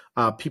years.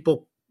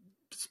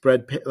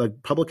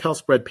 Public health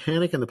spread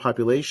panic in the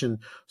population,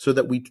 so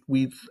that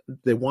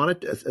they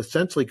wanted to,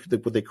 essentially,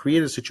 what they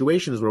created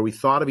situations where we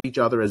thought of each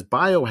other as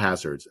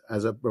biohazards,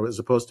 as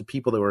opposed to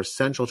people that were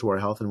essential to our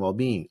health and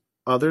well-being.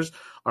 Others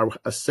are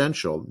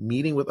essential.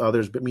 Meeting with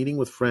others, but meeting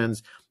with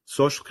friends,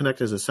 social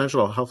connection is essential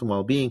to our health and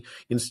well-being.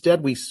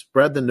 Instead, we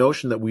spread the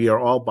notion that we are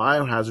all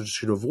biohazards,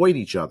 should avoid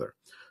each other.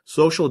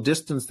 Social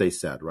distance, they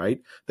said,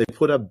 right? They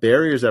put up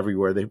barriers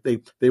everywhere.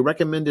 They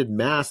recommended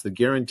masks that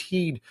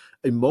guaranteed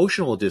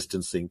emotional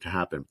distancing to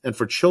happen. And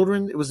for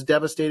children, it was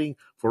devastating.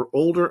 For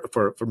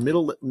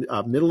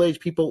middle-aged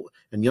people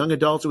and young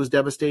adults, it was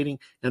devastating.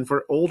 And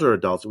for older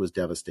adults, it was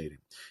devastating.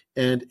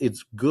 And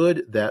it's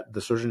good that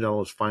the Surgeon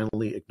General is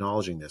finally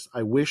acknowledging this.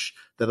 I wish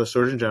that a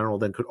Surgeon General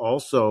then could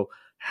also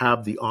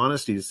have the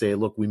honesty to say,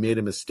 look, we made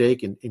a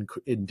mistake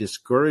in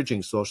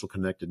discouraging social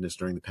connectedness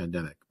during the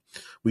pandemic.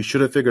 We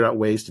should have figured out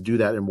ways to do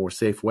that in a more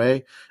safe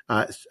way,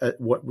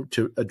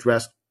 to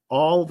address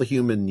all the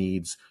human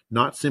needs,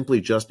 not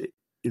simply just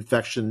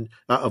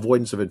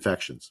avoidance of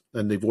infections,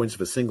 and the avoidance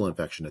of a single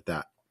infection at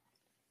that.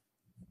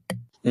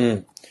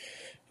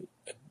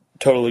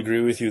 Totally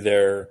agree with you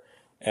there.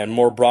 And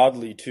more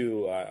broadly,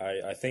 too,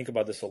 I think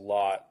about this a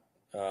lot,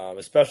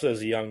 especially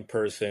as a young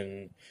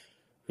person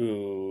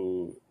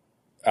who,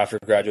 after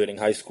graduating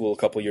high school a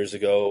couple years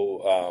ago,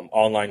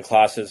 online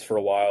classes for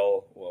a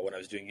while when I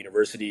was doing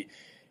university,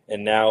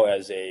 and now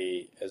as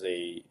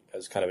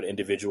kind of an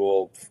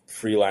individual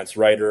freelance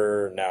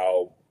writer,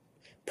 now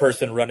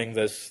person running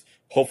this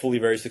hopefully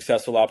very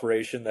successful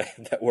operation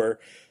that we're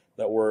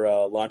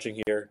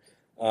launching here.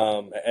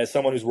 As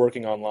someone who's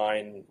working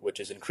online,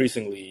 which is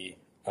increasingly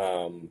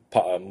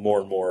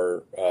more and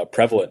more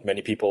prevalent,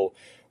 many people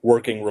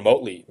working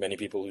remotely, many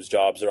people whose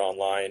jobs are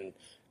online.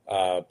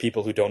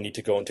 People who don't need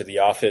to go into the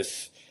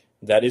office,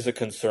 that is a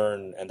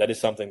concern, and that is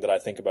something that I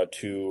think about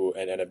too,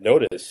 and have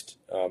noticed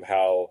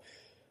how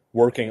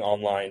working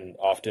online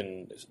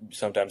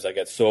sometimes I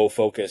get so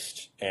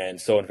focused and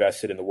so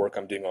invested in the work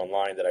I'm doing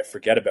online that I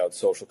forget about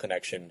social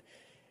connection,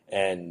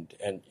 and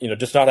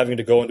just not having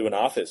to go into an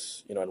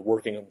office, and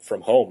working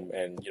from home,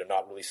 and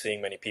not really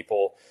seeing many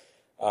people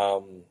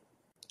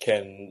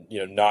can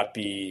not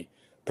be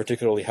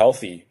particularly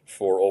healthy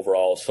for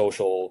overall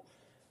social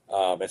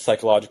and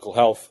psychological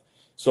health.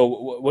 So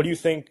what do you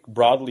think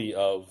broadly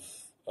of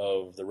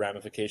the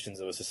ramifications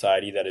of a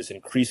society that is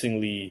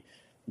increasingly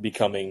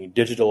becoming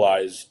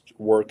digitalized?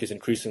 Work is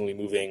increasingly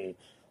moving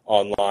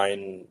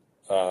online.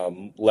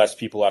 Less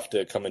people have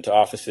to come into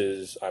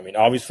offices. I mean,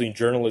 obviously in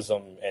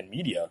journalism and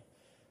media,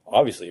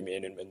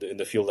 in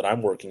the field that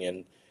I'm working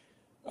in,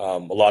 a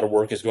lot of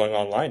work is going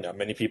online now.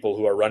 Many people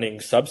who are running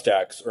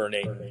Substacks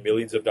earning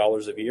millions of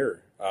dollars a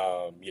year.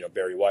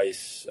 Barry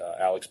Weiss,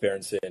 Alex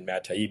Berenson,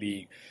 Matt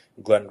Taibbi,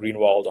 Glenn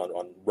Greenwald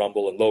on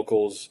Rumble and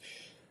Locals.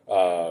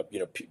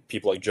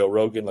 People like Joe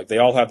Rogan, they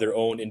all have their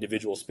own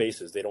individual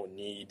spaces. They don't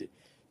need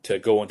to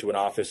go into an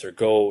office or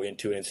go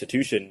into an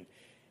institution.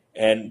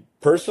 And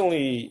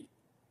personally,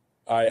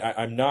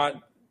 I'm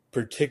not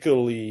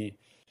particularly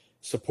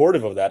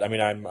supportive of that. I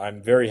mean,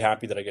 I'm very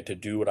happy that I get to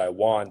do what I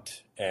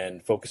want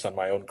and focus on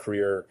my own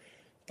career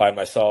by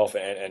myself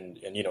and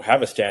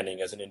have a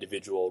standing as an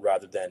individual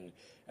rather than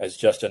as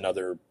just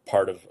another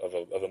part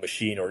of a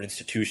machine or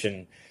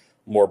institution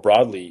more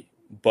broadly.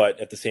 But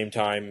at the same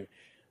time,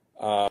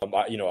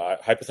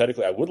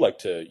 hypothetically, I would like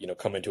to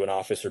come into an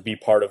office or be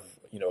part of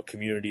a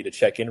community to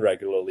check in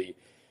regularly.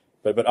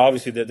 But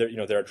obviously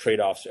there are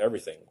trade-offs to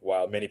everything.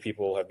 While many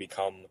people have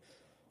become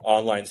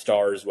online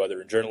stars,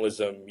 whether in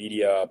journalism,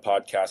 media,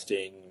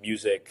 podcasting,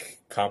 music,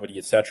 comedy,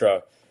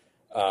 etc.,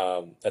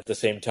 At the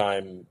same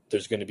time,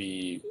 there's going to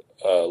be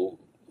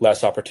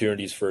less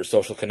opportunities for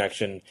social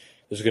connection.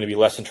 There's going to be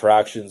less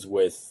interactions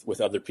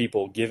with other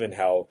people, given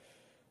how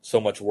so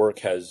much work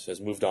has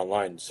moved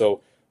online.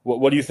 So,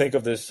 what do you think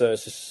of this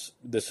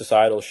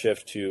societal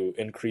shift to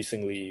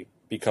increasingly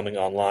becoming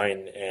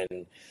online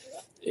and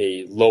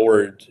a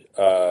lowered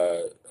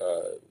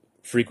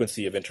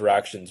frequency of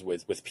interactions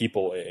with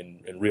people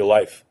in real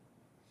life?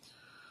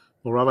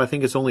 Well, Rob, I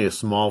think it's only a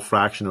small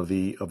fraction of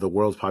the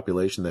world's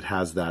population that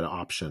has that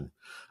option.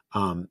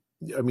 I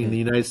mean, in the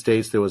United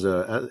States, there was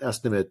a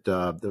estimate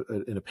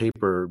in a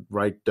paper,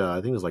 right? I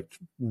think it was like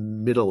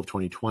middle of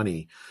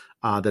 2020,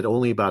 that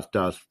only about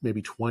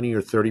maybe 20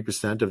 or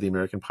 30% of the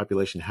American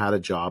population had a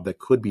job that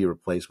could be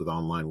replaced with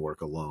online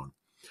work alone.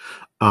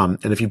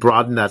 And if you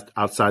broaden that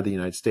outside the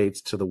United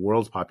States to the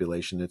world's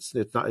population, it's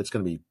going to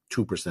be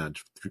 2%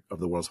 of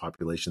the world's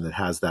population that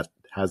has that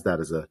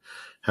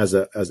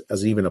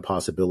as even a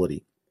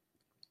possibility.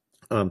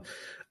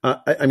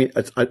 I mean,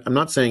 I'm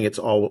not saying it's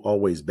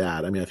always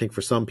bad. I mean, I think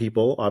for some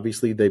people,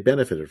 obviously, they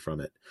benefited from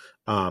it.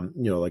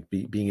 Like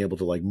being able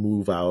to like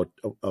move out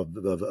of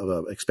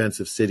an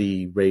expensive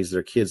city, raise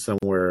their kids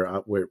somewhere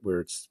where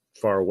it's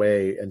far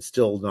away, and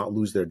still not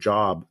lose their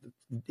job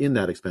in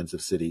that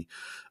expensive city,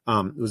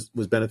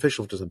 was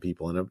beneficial to some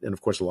people. And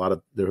of course,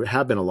 there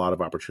have been a lot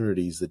of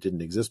opportunities that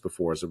didn't exist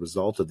before as a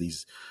result of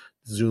these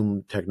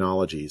Zoom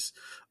technologies.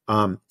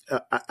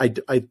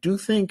 I do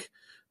think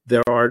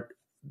there are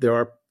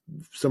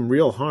some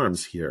real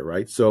harms here,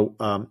 right? So,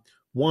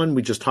 one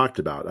we just talked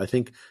about. I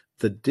think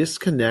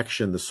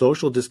the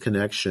social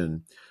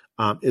disconnection,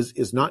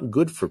 is not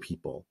good for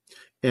people.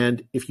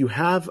 And if you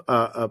have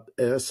a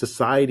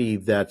society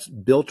that's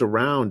built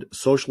around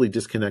socially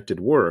disconnected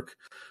work,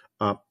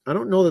 I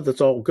don't know that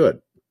that's all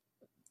good.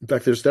 In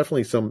fact, there's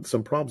definitely some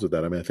problems with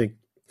that. I mean, I think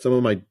some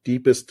of my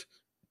deepest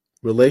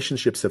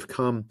relationships have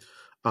come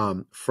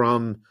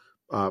from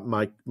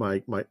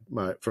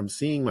from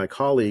seeing my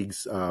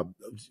colleagues,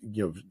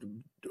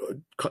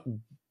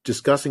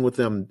 discussing with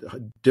them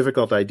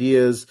difficult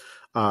ideas,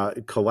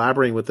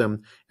 collaborating with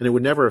them, and it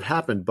would never have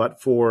happened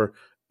but for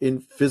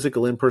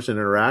physical in-person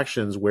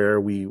interactions where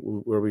we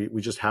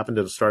just happened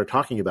to start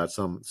talking about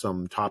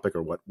some topic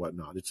or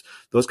whatnot. It's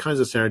those kinds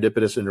of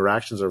serendipitous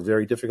interactions are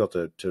very difficult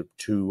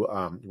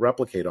to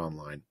replicate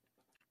online.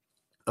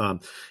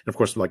 And of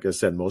course, like I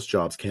said, most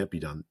jobs can't be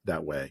done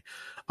that way.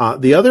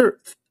 The other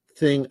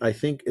thing I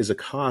think is a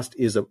cost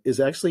is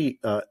actually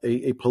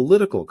a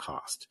political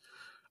cost.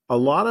 A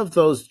lot of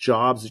those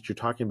jobs that you're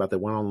talking about that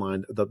went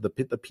online,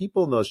 the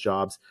people in those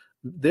jobs,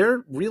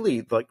 they're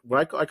really like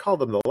what I call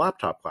them the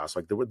laptop class.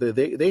 Like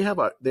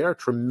they are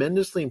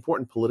tremendously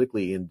important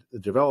politically in the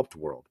developed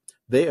world.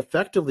 They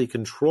effectively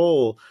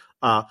control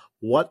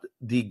what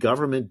the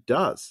government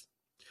does,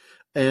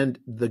 and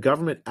the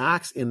government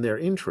acts in their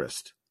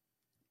interest.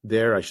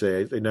 I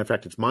say, in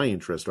fact, it's my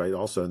interest, right?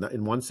 Also,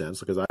 in one sense,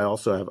 because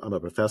I'm a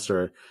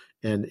professor,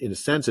 and in a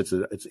sense,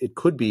 it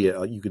could be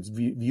you could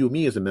view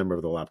me as a member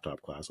of the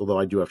laptop class, although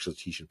I do actually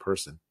teach in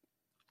person.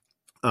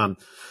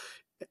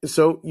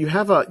 So you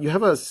have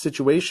a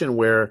situation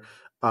where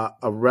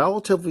a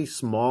relatively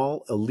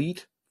small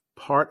elite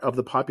part of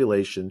the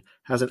population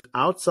has an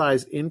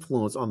outsized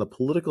influence on the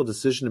political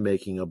decision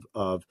making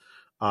of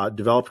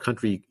developed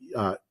country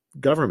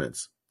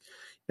governments.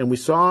 And we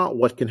saw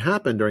what can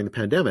happen during the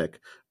pandemic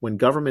when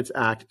governments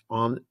act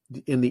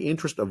in the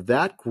interest of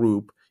that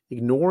group,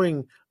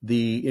 ignoring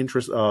the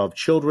interests of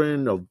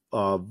children,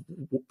 of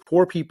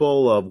poor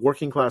people, of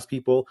working class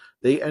people.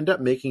 They end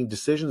up making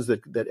decisions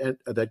that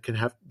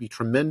can be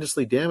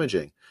tremendously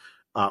damaging,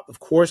 of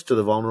course, to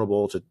the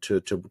vulnerable,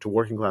 to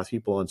working class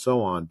people, and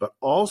so on. But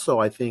also,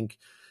 I think,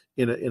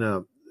 in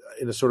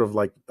a sort of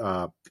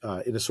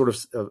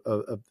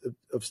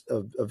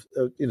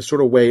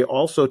way,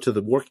 also to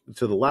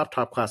the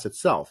laptop class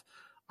itself.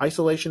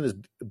 Isolation is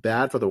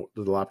bad for the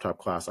laptop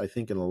class, I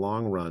think, in the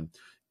long run,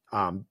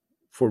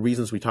 for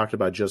reasons we talked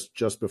about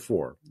just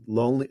before.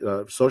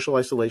 Social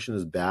isolation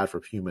is bad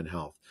for human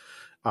health.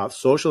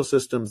 Social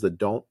systems that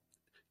don't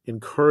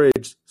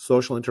encourage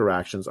social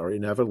interactions are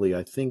inevitably,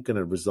 I think, going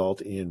to result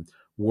in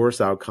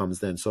worse outcomes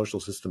than social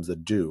systems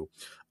that do.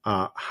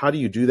 How do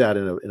you do that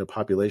in a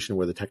population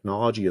where the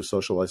technology of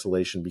social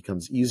isolation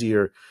becomes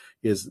easier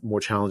is more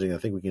challenging, I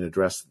think, we can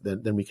address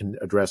than we can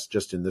address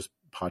just in this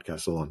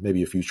podcast alone,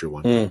 maybe a future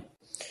one.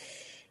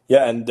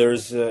 Yeah, and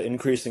there's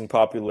increasing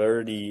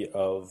popularity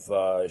of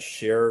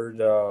shared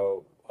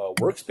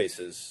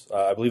workspaces.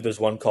 I believe there's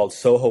one called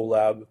Soho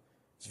Lab.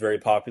 It's very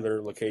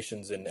popular.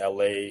 Locations in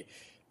LA,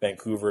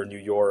 Vancouver, New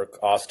York,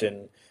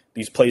 Austin.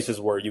 These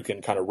places where you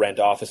can kind of rent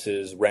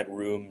offices, rent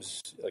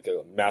rooms, like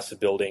a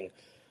massive building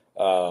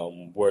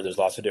where there's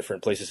lots of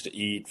different places to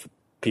eat, for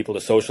people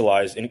to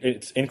socialize.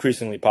 It's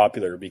increasingly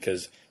popular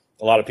because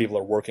a lot of people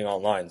are working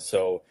online.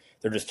 So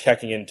they're just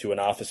checking into an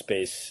office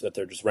space that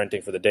they're just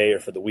renting for the day or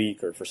for the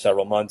week or for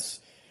several months.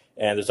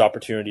 And there's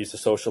opportunities to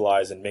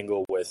socialize and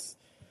mingle with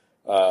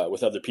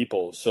other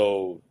people.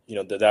 So,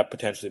 that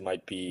potentially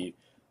might be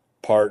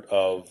part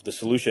of the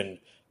solution.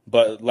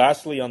 But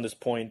lastly, on this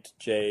point,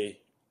 Jay,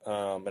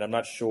 and I'm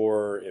not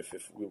sure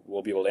if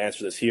we'll be able to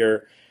answer this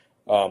here.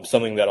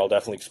 Something that I'll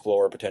definitely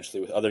explore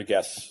potentially with other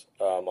guests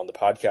on the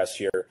podcast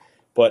here.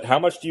 But how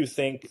much do you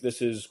think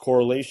this is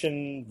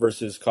correlation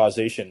versus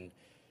causation?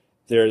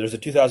 There's a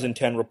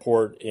 2010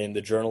 report in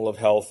the Journal of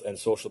Health and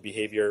Social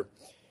Behavior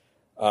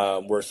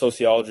where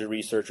sociology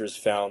researchers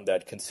found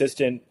that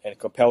consistent and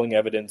compelling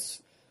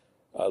evidence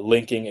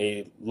linking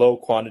a low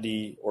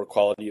quantity or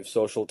quality of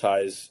social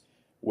ties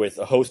with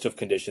a host of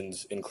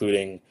conditions,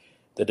 including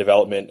the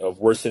development of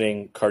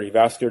worsening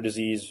cardiovascular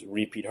disease,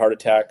 repeat heart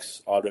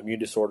attacks, autoimmune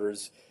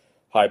disorders,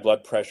 high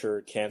blood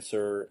pressure,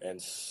 cancer,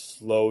 and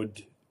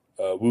slowed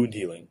wound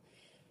healing.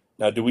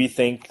 Now, do we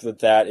think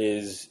that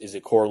is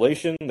a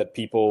correlation, that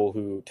people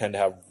who tend to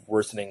have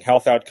worsening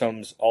health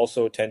outcomes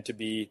also tend to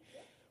be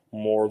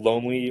more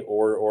lonely,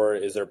 or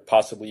is there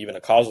possibly even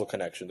a causal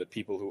connection that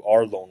people who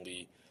are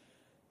lonely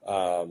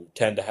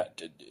tend to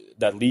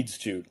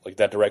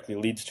that directly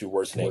leads to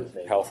worsening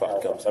health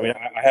outcomes? I mean,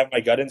 I have my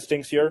gut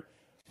instincts here,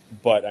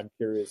 but I'm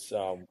curious,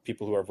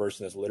 people who are versed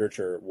in this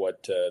literature,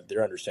 what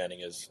their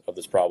understanding is of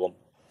this problem.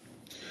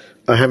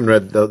 I haven't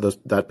read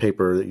that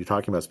paper that you're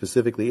talking about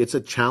specifically. It's a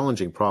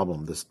challenging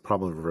problem, this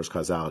problem of reverse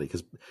causality,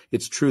 because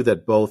it's true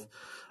that both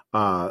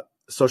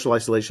social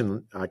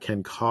isolation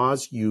can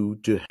cause you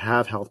to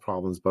have health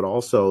problems, but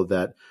also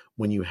that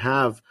when you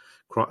have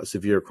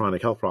severe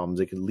chronic health problems,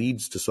 it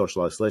leads to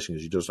social isolation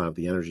because you just don't have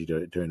the energy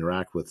to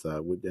interact with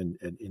in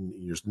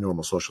your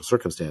normal social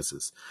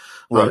circumstances.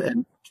 Right.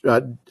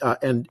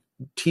 And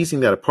teasing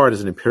that apart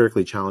is an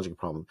empirically challenging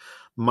problem.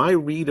 My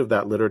read of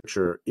that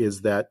literature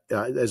is that,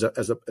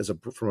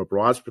 from a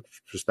broad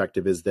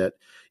perspective, is that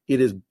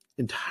it is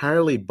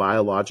entirely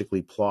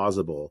biologically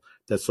plausible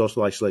that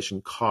social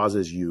isolation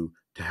causes you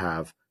to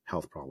have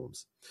health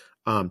problems.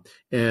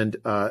 And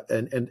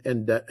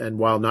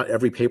while not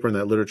every paper in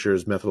that literature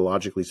is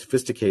methodologically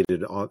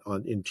sophisticated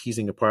in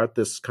teasing apart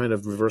this kind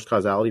of reverse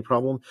causality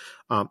problem,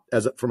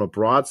 from a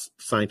broad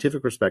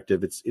scientific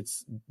perspective,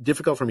 it's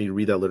difficult for me to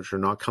read that literature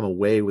and not come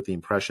away with the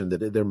impression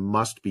that there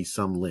must be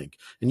some link.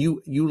 And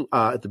you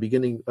at the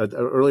beginning,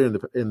 earlier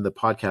in the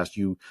podcast,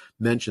 you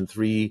mentioned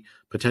three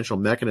potential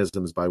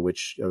mechanisms by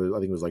which I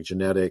think it was like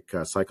genetic,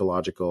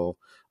 psychological,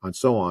 and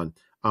so on.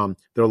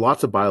 There are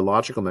lots of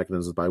biological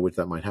mechanisms by which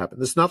that might happen.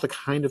 This is not the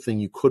kind of thing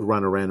you could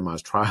run a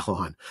randomized trial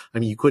on. I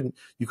mean, you couldn't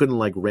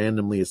like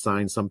randomly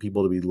assign some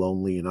people to be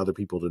lonely and other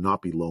people to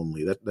not be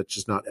lonely. That's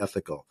just not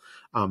ethical.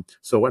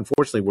 So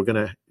unfortunately, we're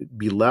going to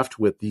be left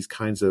with these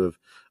kinds of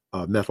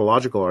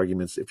methodological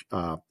arguments,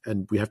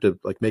 and we have to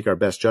make our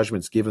best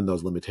judgments given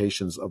those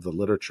limitations of the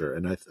literature.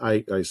 And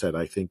I said,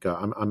 I think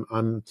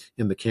I'm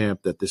in the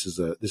camp that this is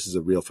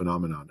a real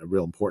phenomenon, a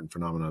real important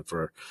phenomenon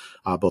for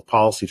both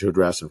policy to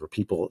address and for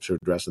people to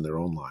address in their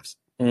own lives.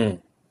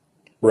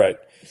 Right.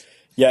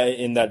 Yeah.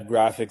 In that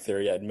graphic there,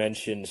 it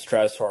mentioned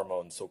stress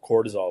hormones, so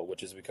cortisol,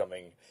 which is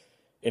becoming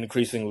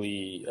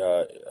increasingly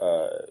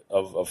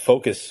of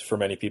focus for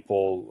many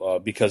people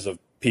because of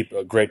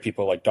great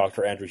people like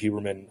Dr. Andrew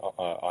Huberman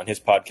on his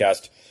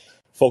podcast,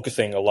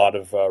 focusing a lot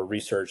of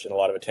research and a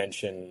lot of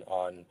attention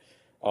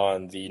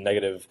on the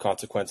negative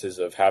consequences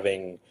of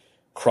having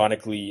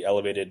chronically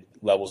elevated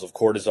levels of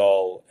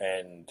cortisol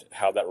and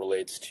how that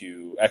relates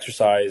to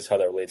exercise, how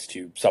that relates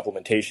to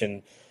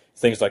supplementation,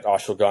 things like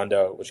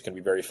ashwagandha, which can be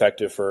very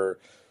effective for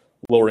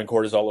lowering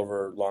cortisol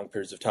over long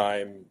periods of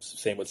time.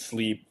 Same with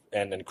sleep,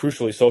 and then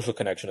crucially social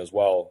connection as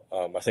well.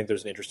 I think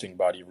there's an interesting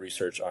body of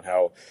research on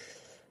how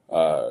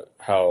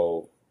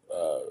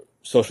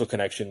social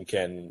connection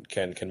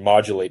can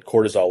modulate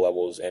cortisol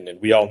levels, and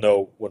we all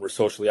know when we're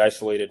socially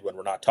isolated, when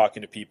we're not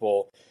talking to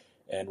people,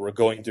 and we're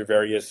going through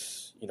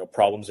various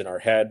problems in our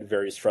head,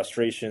 various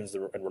frustrations,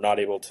 and we're not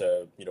able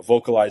to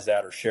vocalize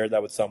that or share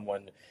that with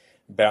someone,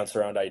 bounce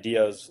around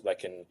ideas that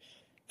can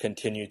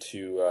continue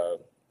to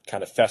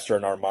kind of fester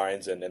in our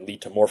minds and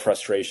lead to more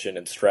frustration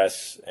and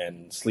stress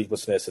and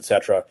sleeplessness,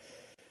 etc.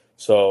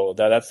 So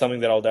that's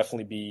something that I'll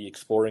definitely be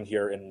exploring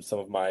here in some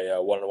of my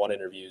one-on-one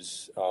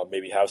interviews.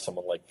 Maybe have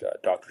someone like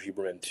Dr.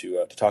 Huberman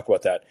to talk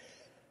about that.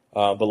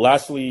 But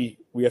lastly,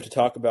 we have to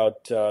talk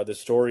about the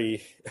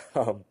story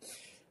of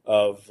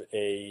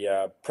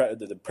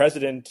the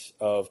president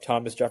of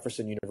Thomas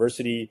Jefferson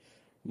University,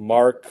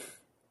 Mark.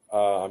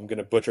 I'm going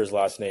to butcher his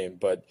last name,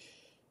 but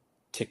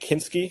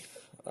Tuczynski.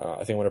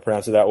 I think I'm going to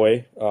pronounce it that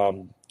way.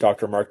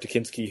 Dr. Mark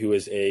Tuczynski, who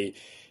is a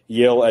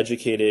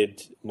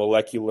Yale-educated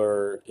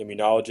molecular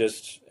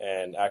immunologist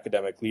and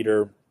academic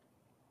leader,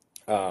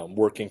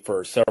 working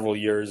for several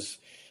years,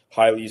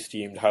 highly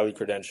esteemed, highly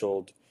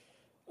credentialed,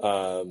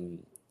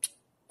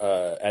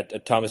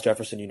 at Thomas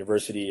Jefferson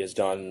University, has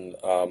done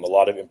a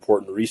lot of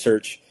important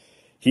research.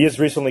 He has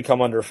recently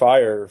come under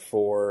fire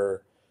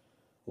for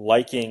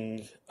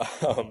liking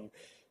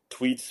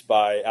tweets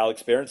by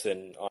Alex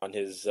Berenson on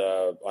his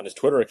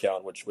Twitter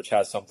account, which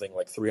has something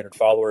like 300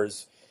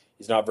 followers.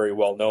 He's not very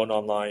well known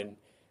online.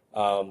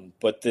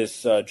 But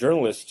this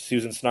journalist,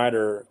 Susan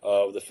Snyder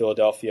of the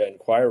Philadelphia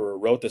Inquirer,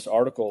 wrote this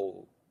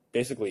article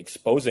basically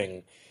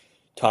exposing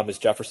Thomas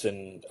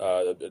Jefferson,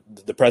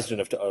 the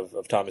president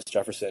of Thomas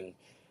Jefferson,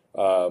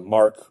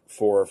 Mark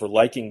for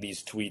liking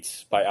these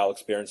tweets by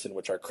Alex Berenson,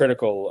 which are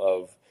critical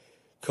of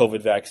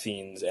COVID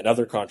vaccines and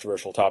other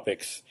controversial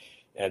topics.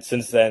 And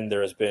since then,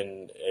 there has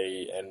been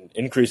an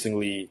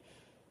increasingly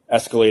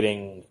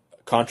escalating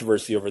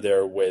controversy over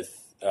there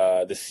with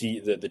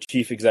the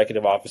chief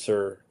executive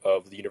officer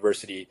of the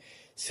university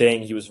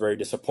saying he was very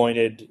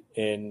disappointed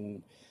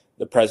in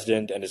the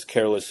president and his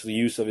careless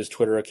use of his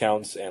Twitter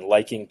accounts and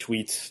liking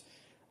tweets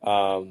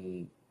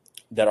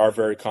that are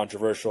very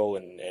controversial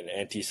and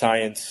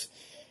anti-science.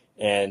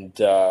 And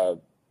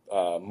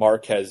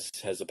Mark has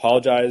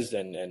apologized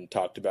and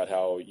talked about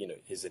how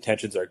his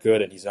intentions are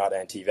good and he's not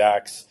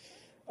anti-vax,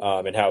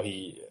 and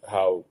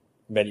how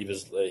many of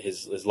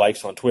his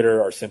likes on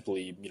Twitter are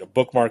simply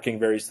bookmarking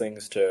various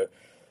things to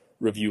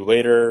review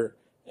later.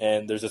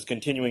 And there's this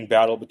continuing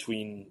battle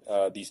between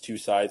these two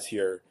sides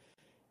here.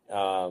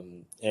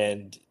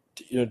 And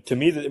to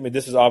me,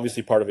 this is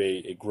obviously part of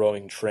a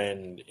growing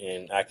trend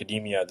in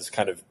academia.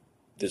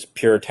 This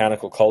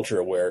puritanical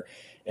culture where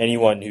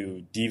anyone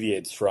who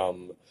deviates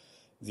from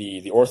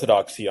the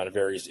orthodoxy on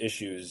various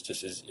issues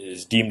just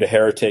is deemed a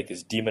heretic,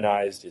 is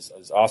demonized,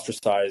 is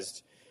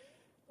ostracized.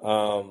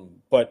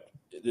 But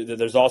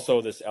there's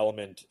also this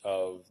element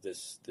of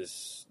this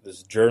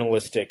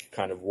journalistic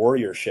kind of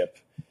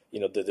warriorship.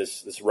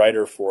 This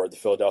writer for the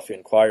Philadelphia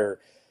Inquirer,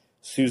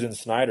 Susan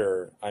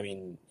Snyder. I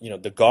mean,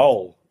 the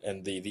gall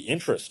and the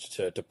interest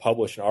to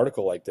publish an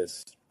article like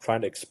this,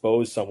 trying to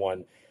expose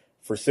someone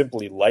for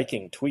simply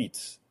liking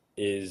tweets,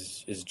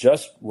 is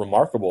just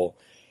remarkable.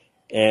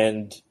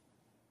 And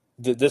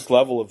this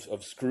level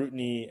of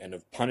scrutiny and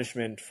of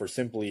punishment for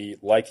simply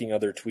liking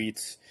other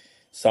tweets,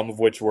 some of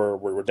which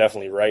were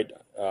definitely right.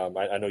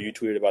 I know you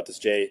tweeted about this,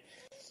 Jay.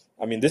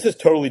 I mean, this is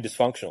totally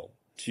dysfunctional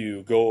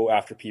to go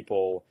after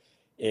people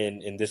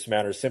in this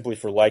manner simply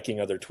for liking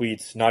other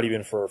tweets, not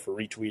even for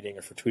retweeting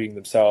or for tweeting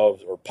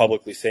themselves or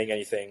publicly saying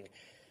anything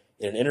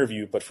in an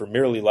interview, but for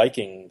merely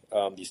liking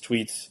these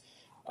tweets.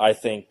 I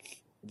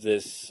think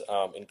this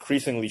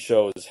increasingly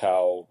shows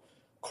how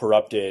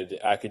corrupted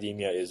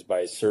academia is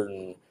by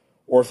certain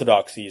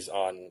orthodoxies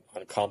on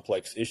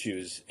complex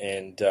issues.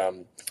 And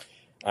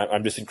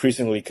I'm just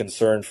increasingly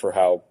concerned for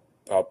how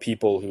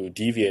people who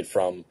deviate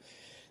from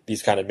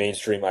these kind of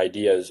mainstream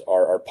ideas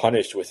are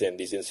punished within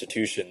these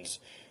institutions,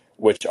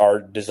 which are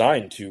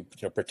designed to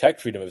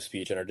protect freedom of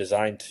speech and are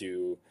designed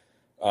to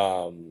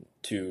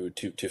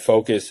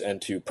focus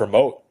and to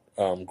promote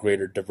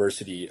greater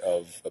diversity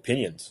of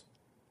opinions.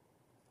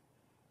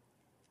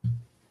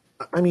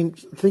 I mean,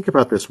 think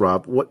about this,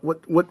 Rob.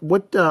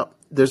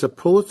 There's a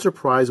Pulitzer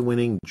Prize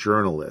winning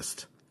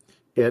journalist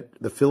at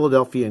the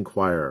Philadelphia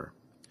Inquirer.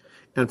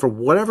 And for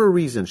whatever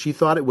reason, she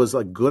thought it was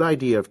a good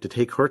idea to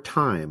take her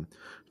time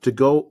to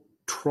go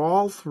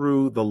trawl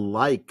through the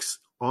likes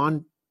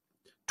on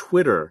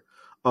Twitter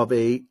of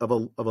a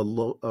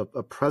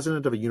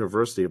president of a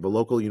university, of a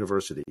local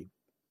university,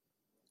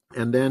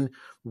 and then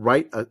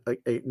write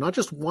a not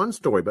just one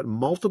story, but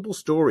multiple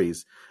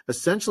stories,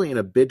 essentially in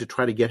a bid to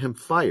try to get him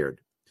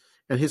fired.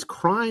 And his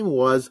crime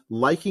was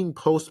liking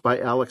posts by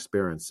Alex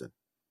Berenson.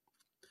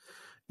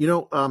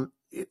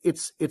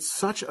 It's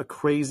such a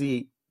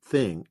crazy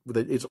thing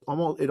that it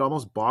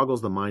almost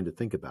boggles the mind to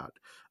think about.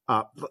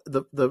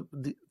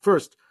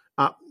 First,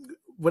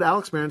 what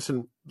Alex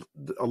Berenson,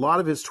 a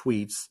lot of his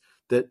tweets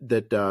that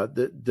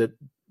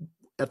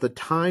at the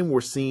time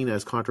were seen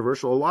as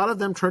controversial, a lot of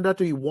them turned out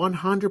to be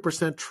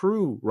 100%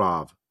 true,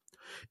 Rob.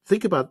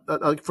 Think about,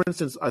 for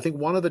instance, I think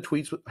one of the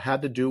tweets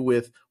had to do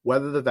with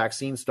whether the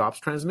vaccine stops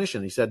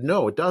transmission. He said,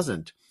 no, it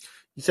doesn't.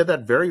 He said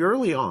that very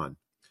early on.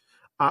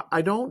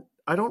 I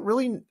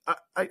mean,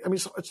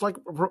 it's like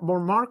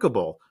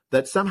remarkable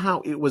that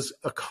somehow it was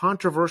a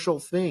controversial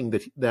thing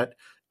that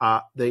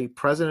the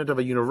president of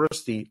a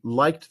university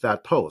liked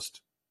that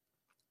post.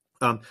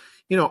 I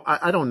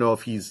don't know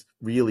if he's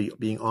really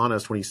being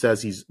honest when he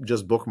says he's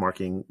just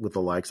bookmarking with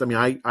the likes. I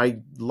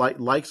mean,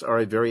 likes are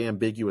a very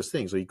ambiguous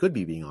thing, so he could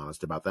be being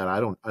honest about that.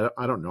 I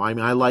don't know. I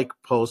mean, I like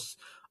posts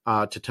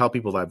to tell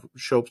people that I've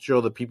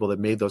show the people that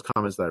made those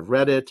comments that I've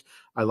read it.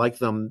 I like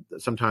them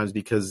sometimes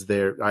because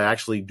I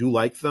actually do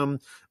like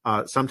them.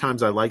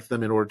 Sometimes I like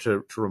them in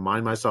order to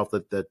remind myself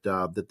that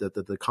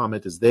the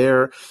comment is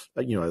there,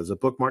 as a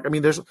bookmark. I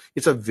mean,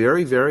 it's a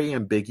very, very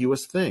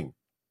ambiguous thing.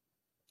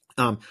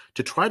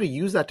 To try to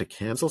use that to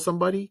cancel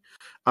somebody,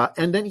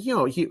 and then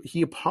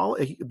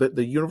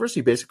the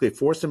university basically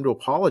forced him to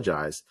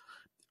apologize.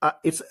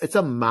 It's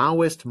a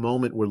Maoist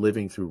moment we're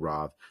living through,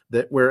 Rob,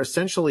 where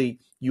essentially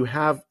you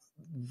have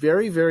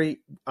very, very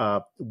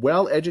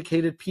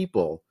well-educated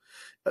people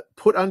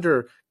put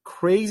under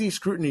crazy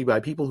scrutiny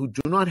by people who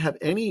do not have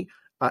any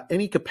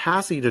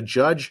capacity to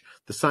judge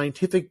the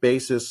scientific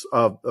basis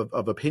of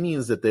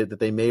opinions that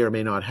they may or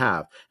may not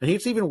have. And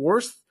it's even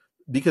worse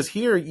because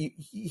here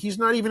he's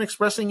not even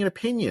expressing an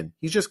opinion.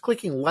 He's just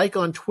clicking like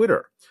on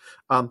Twitter.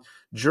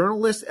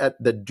 Journalists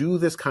that do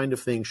this kind of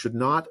thing should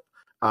not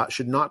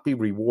be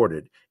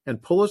rewarded.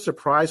 And Pulitzer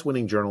Prize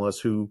winning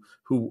journalists who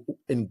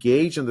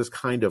engage in this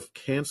kind of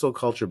cancel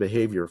culture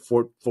behavior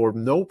for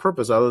no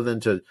purpose other than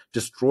to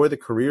destroy the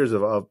careers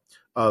of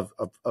of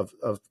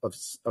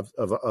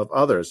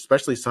others,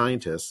 especially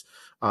scientists,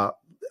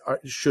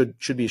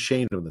 should be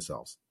ashamed of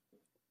themselves.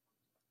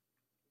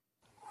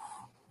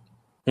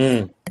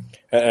 Mm.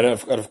 And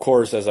of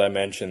course, as I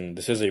mentioned,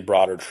 this is a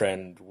broader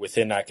trend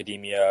within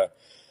academia.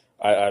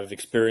 I've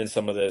experienced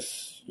some of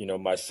this,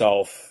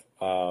 myself.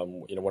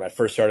 When I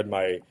first started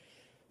my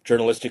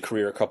journalistic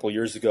career a couple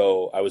years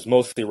ago, I was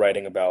mostly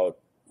writing about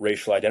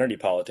racial identity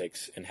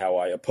politics and how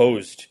I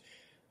opposed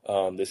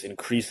this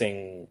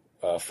increasing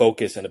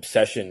focus and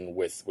obsession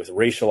with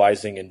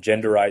racializing and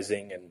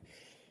genderizing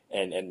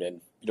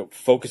and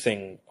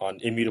focusing on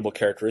immutable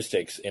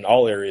characteristics in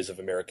all areas of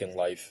American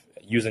life,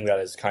 using that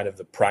as kind of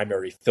the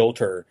primary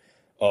filter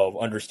of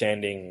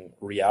understanding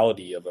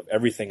reality of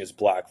everything is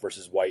black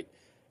versus white,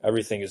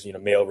 everything is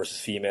male versus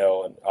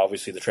female, and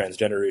obviously the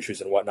transgender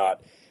issues and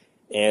whatnot.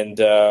 And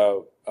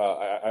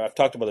I've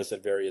talked about this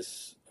at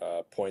various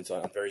points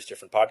on various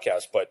different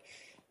podcasts, but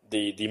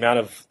the amount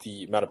of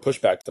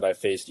pushback that I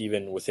faced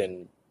even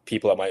within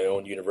people at my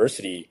own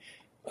university,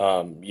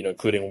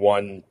 including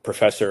one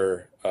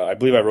professor. I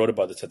believe I wrote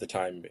about this at the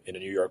time in a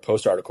New York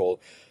Post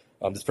article.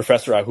 This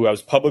professor who I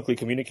was publicly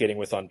communicating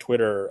with on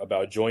Twitter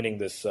about joining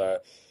this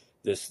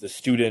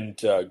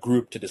student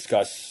group to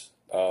discuss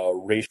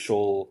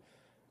racial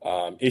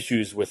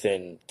issues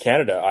within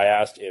Canada. I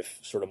asked if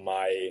sort of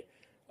my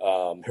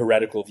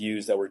heretical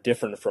views that were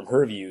different from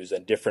her views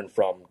and different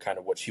from kind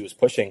of what she was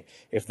pushing,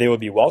 if they would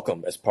be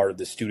welcome as part of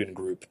the student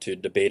group to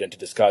debate and to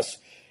discuss.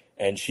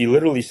 And she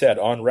literally said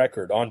on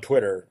record, on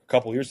Twitter, a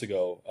couple years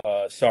ago,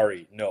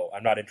 sorry, no,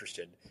 I'm not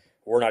interested.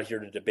 We're not here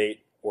to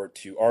debate or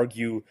to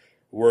argue.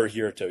 We're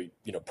here to,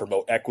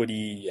 promote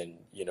equity and,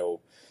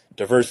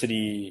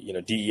 diversity,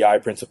 DEI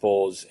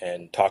principles,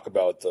 and talk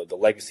about the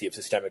legacy of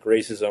systemic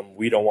racism.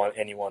 We don't want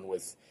anyone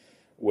with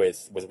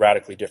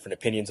radically different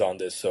opinions on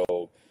this.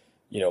 So,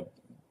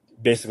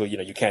 basically,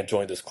 you can't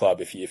join this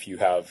club if you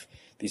have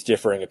these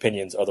differing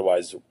opinions.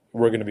 Otherwise,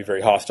 we're going to be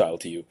very hostile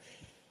to you.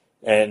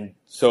 And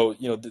so,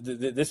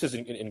 this is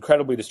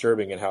incredibly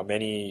disturbing in how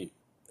many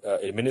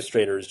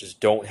administrators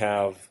just don't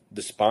have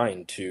the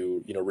spine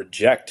to,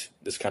 reject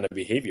this kind of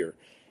behavior,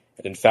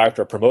 and in fact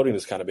are promoting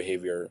this kind of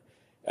behavior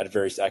at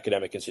various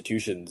academic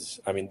institutions.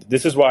 I mean,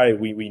 this is why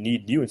we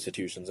need new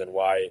institutions, and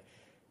why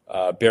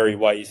Barry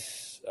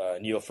Weiss,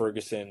 Neil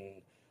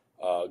Ferguson,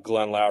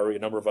 Glenn Lowry, a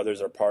number of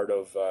others are part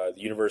of the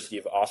University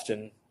of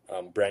Austin,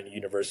 brand new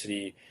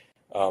university.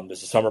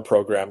 There's a summer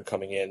program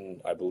coming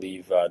in, I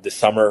believe, this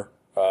summer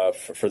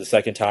for the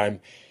second time.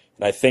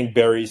 And I think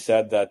Barry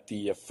said that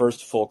the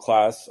first full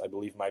class, I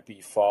believe, might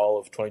be fall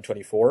of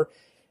 2024.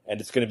 And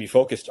it's going to be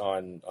focused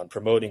on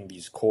promoting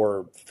these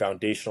core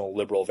foundational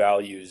liberal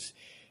values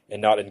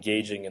and not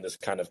engaging in this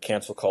kind of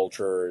cancel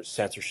culture,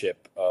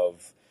 censorship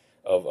of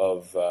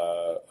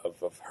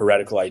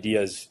heretical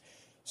ideas.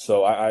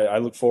 So I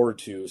look forward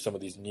to some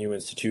of these new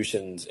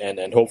institutions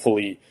and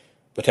hopefully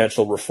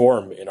potential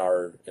reform in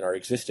our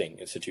existing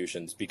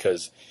institutions,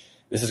 because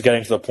this is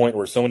getting to the point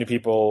where so many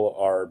people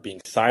are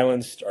being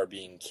silenced, are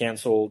being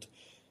canceled,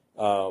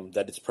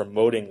 that it's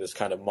promoting this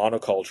kind of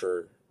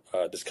monoculture,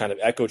 this kind of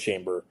echo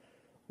chamber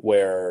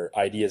where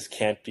ideas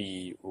can't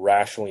be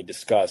rationally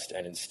discussed,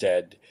 and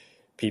instead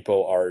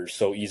people are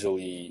so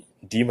easily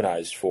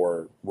demonized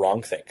for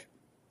wrongthink.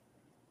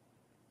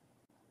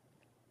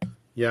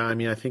 Yeah, I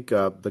mean, I think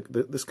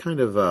this kind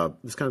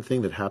of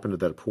thing that happened to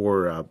that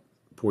poor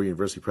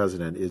university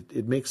president,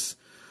 it makes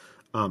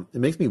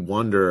me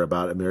wonder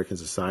about American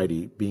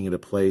society being in a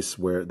place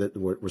where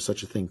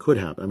such a thing could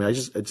happen. I mean,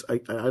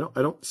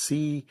 I don't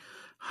see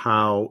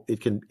how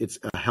it's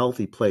a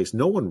healthy place.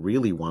 No one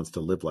really wants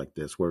to live like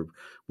this, where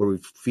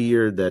we've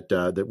feared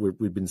that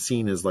we've been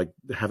seen as like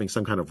having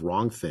some kind of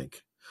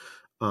wrongthink.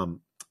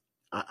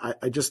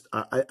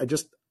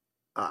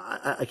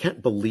 I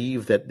can't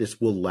believe that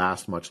this will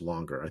last much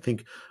longer. I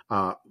think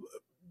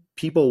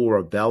people will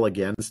rebel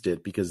against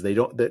it because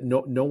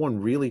no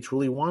one really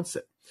truly wants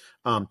it.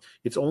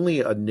 It's only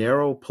a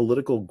narrow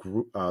political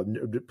group,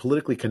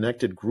 politically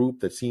connected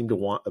group that seem to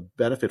want a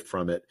benefit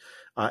from it,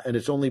 and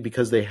it's only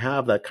because they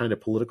have that kind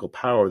of political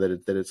power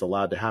that it's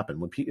allowed to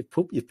happen.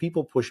 If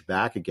people push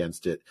back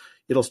against it,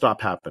 it'll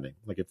stop happening.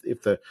 Like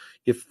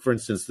if for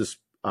instance this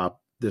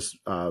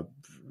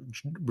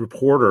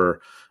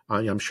reporter,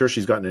 I'm sure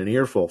she's gotten an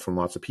earful from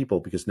lots of people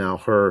because now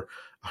her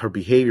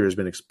behavior has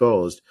been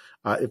exposed.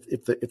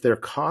 If there are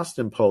costs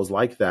imposed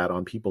like that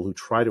on people who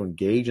try to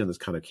engage in this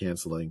kind of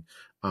canceling,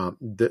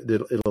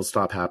 it'll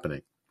stop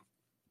happening.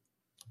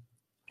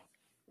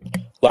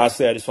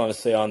 Lastly, I just want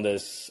to say on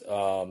this,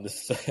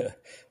 this is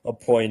a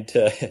point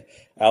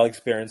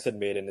Alex Berenson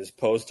made in his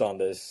post on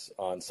this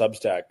on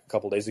Substack a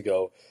couple days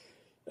ago.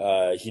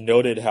 He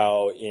noted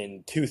how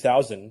in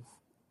 2000,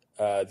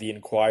 the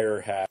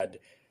Inquirer had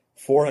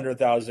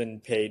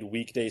 400,000 paid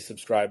weekday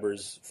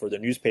subscribers for the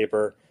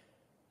newspaper,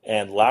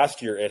 and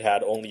last year it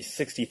had only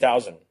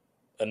 60,000,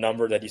 a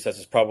number that he says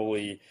is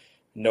probably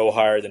no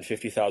higher than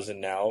 50,000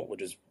 now,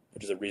 which is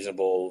a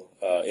reasonable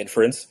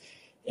inference,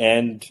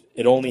 and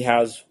it only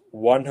has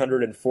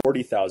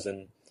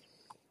 140,000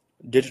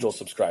 digital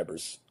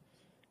subscribers.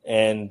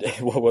 And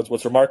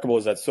what's remarkable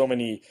is that so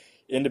many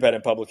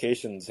independent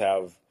publications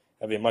have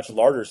a much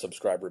larger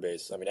subscriber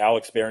base. I mean,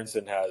 Alex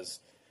Berenson has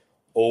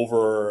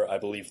over, I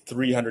believe,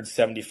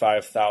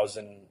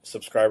 375,000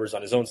 subscribers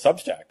on his own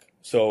Substack.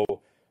 So,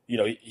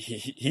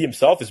 he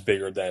himself is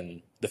bigger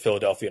than the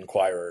Philadelphia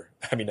Inquirer.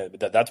 I mean,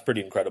 that's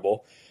pretty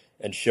incredible,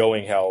 and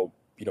showing how,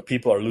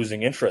 people are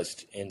losing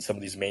interest in some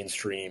of these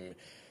mainstream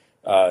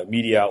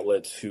media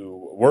outlets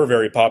who were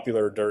very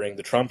popular during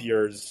the Trump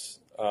years,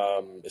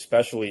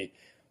 especially,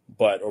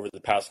 but over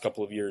the past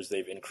couple of years,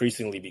 they've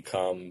increasingly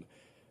become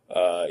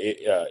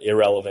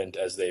irrelevant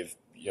as they've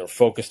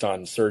focused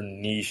on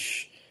certain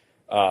niche,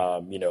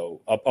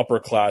 upper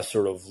class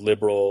sort of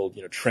liberal,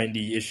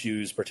 trendy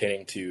issues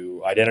pertaining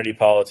to identity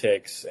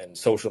politics and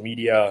social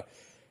media,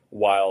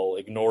 while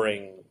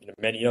ignoring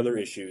many other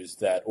issues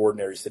that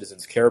ordinary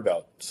citizens care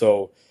about.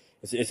 So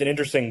it's an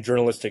interesting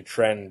journalistic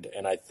trend,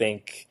 and I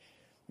think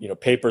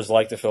papers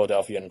like the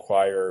Philadelphia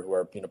Inquirer, who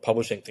are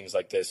publishing things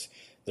like this,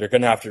 they're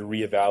going to have to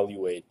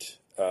reevaluate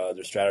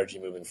their strategy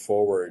moving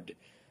forward,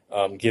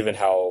 given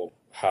how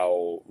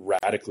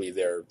radically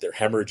they're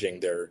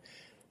hemorrhaging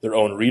their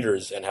own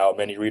readers, and how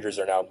many readers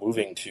are now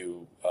moving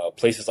to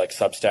places like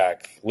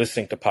Substack,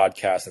 listening to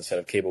podcasts instead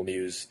of cable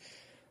news.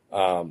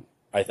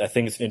 I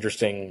think it's an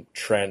interesting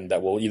trend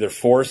that will either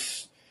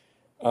force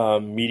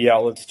media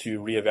outlets to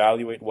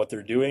reevaluate what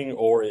they're doing,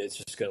 or it's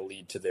just going to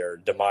lead to their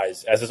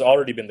demise, as has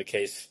already been the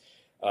case.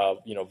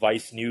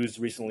 Vice News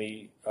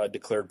recently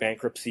declared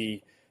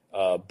bankruptcy.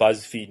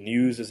 BuzzFeed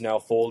News is now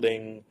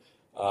folding.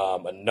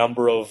 A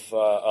number of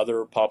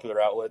other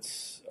popular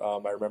outlets.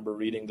 I remember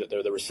reading that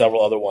there were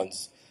several other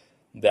ones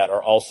that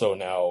are also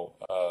now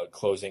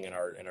closing and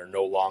are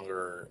no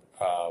longer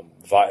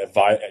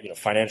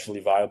financially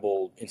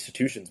viable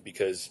institutions,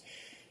 because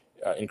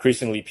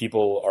increasingly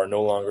people are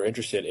no longer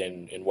interested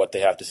in what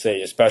they have to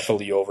say,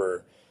 especially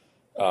over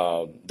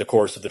the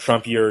course of the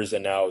Trump years,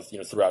 and now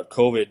throughout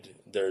COVID.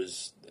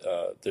 There's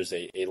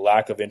a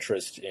lack of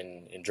interest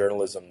in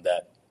journalism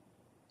that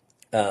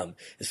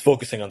is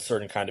focusing on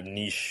certain kind of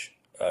niche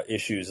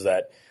issues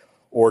that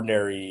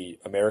ordinary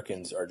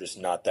Americans are just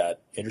not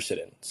that interested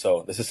in.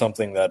 So this is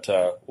something that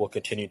we'll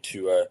continue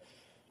to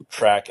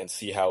track and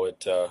see how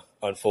it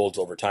unfolds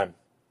over time.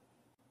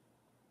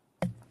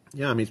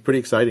 Yeah, I mean, it's pretty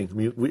exciting. I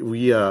mean,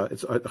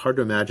 it's hard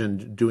to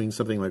imagine doing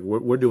something like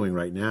what we're doing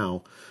right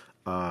now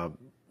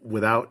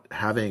without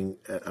having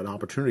an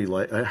opportunity,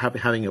 like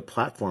having a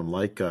platform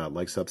like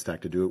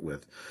Substack to do it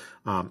with.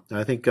 And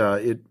I think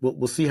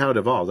we'll see how it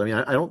evolves. I mean,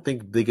 I don't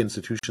think big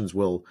institutions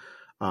will,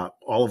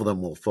 all of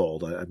them will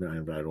fold. I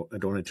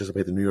don't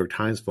anticipate the New York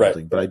Times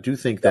folding, but I do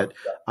think that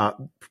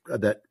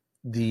that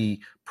the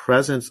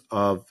presence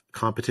of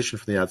competition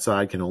from the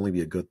outside can only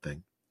be a good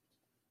thing.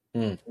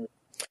 Mm.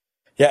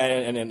 Yeah,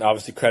 and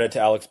obviously credit to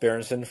Alex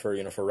Berenson for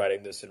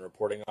writing this and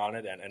reporting on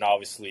it, and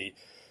obviously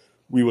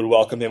we would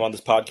welcome him on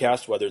this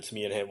podcast, whether it's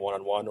me and him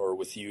one-on-one or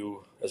with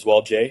you as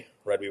well, Jay.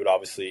 Right? We would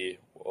obviously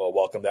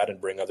welcome that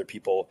and bring other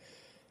people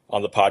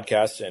on the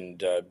podcast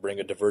and bring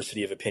a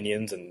diversity of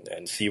opinions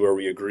and see where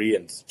we agree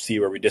and see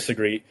where we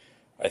disagree.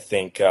 I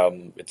think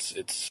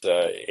it's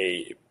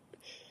a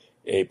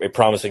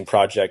promising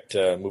project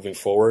moving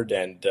forward,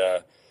 and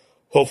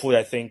hopefully,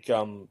 I think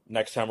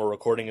next time we're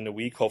recording in a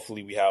week,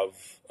 hopefully we have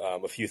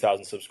a few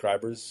thousand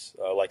subscribers.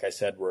 Like I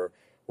said, we're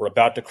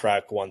about to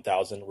crack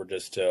 1,000. We're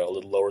just a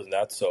little lower than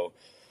that. So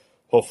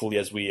hopefully,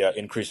 as we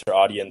increase our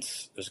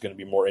audience, there's going to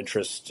be more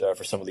interest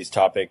for some of these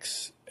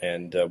topics,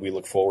 and we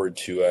look forward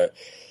to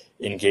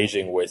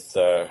engaging with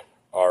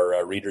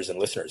our readers and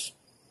listeners.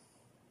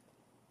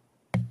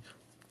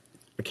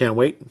 I can't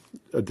wait.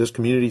 This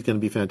community is going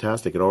to be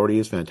fantastic. It already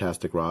is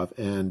fantastic, Rob,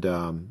 and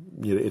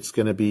it's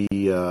going to be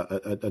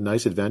a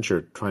nice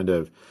adventure trying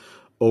to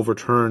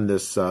overturn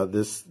this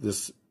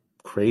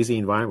crazy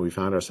environment we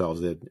found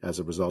ourselves in as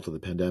a result of the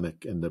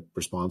pandemic and the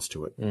response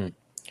to it. Mm.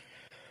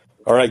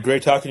 All right,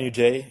 great talking to you,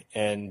 Jay,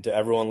 and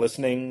everyone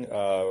listening.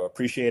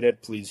 Appreciate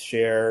it. Please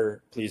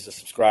share. Please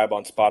subscribe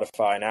on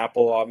Spotify and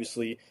Apple,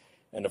 obviously,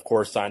 and of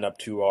course, sign up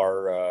to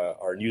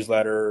our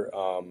newsletter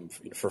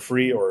for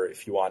free, or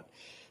if you want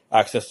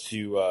access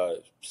to a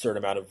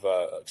certain amount of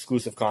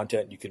exclusive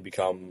content, you can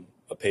become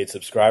a paid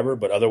subscriber.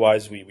 But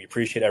otherwise, we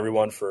appreciate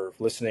everyone for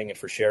listening and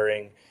for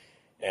sharing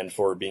and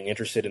for being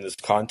interested in this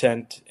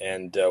content.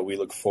 And we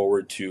look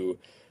forward to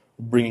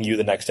bringing you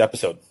the next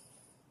episode.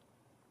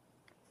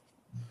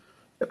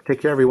 Yep,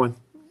 take care, everyone.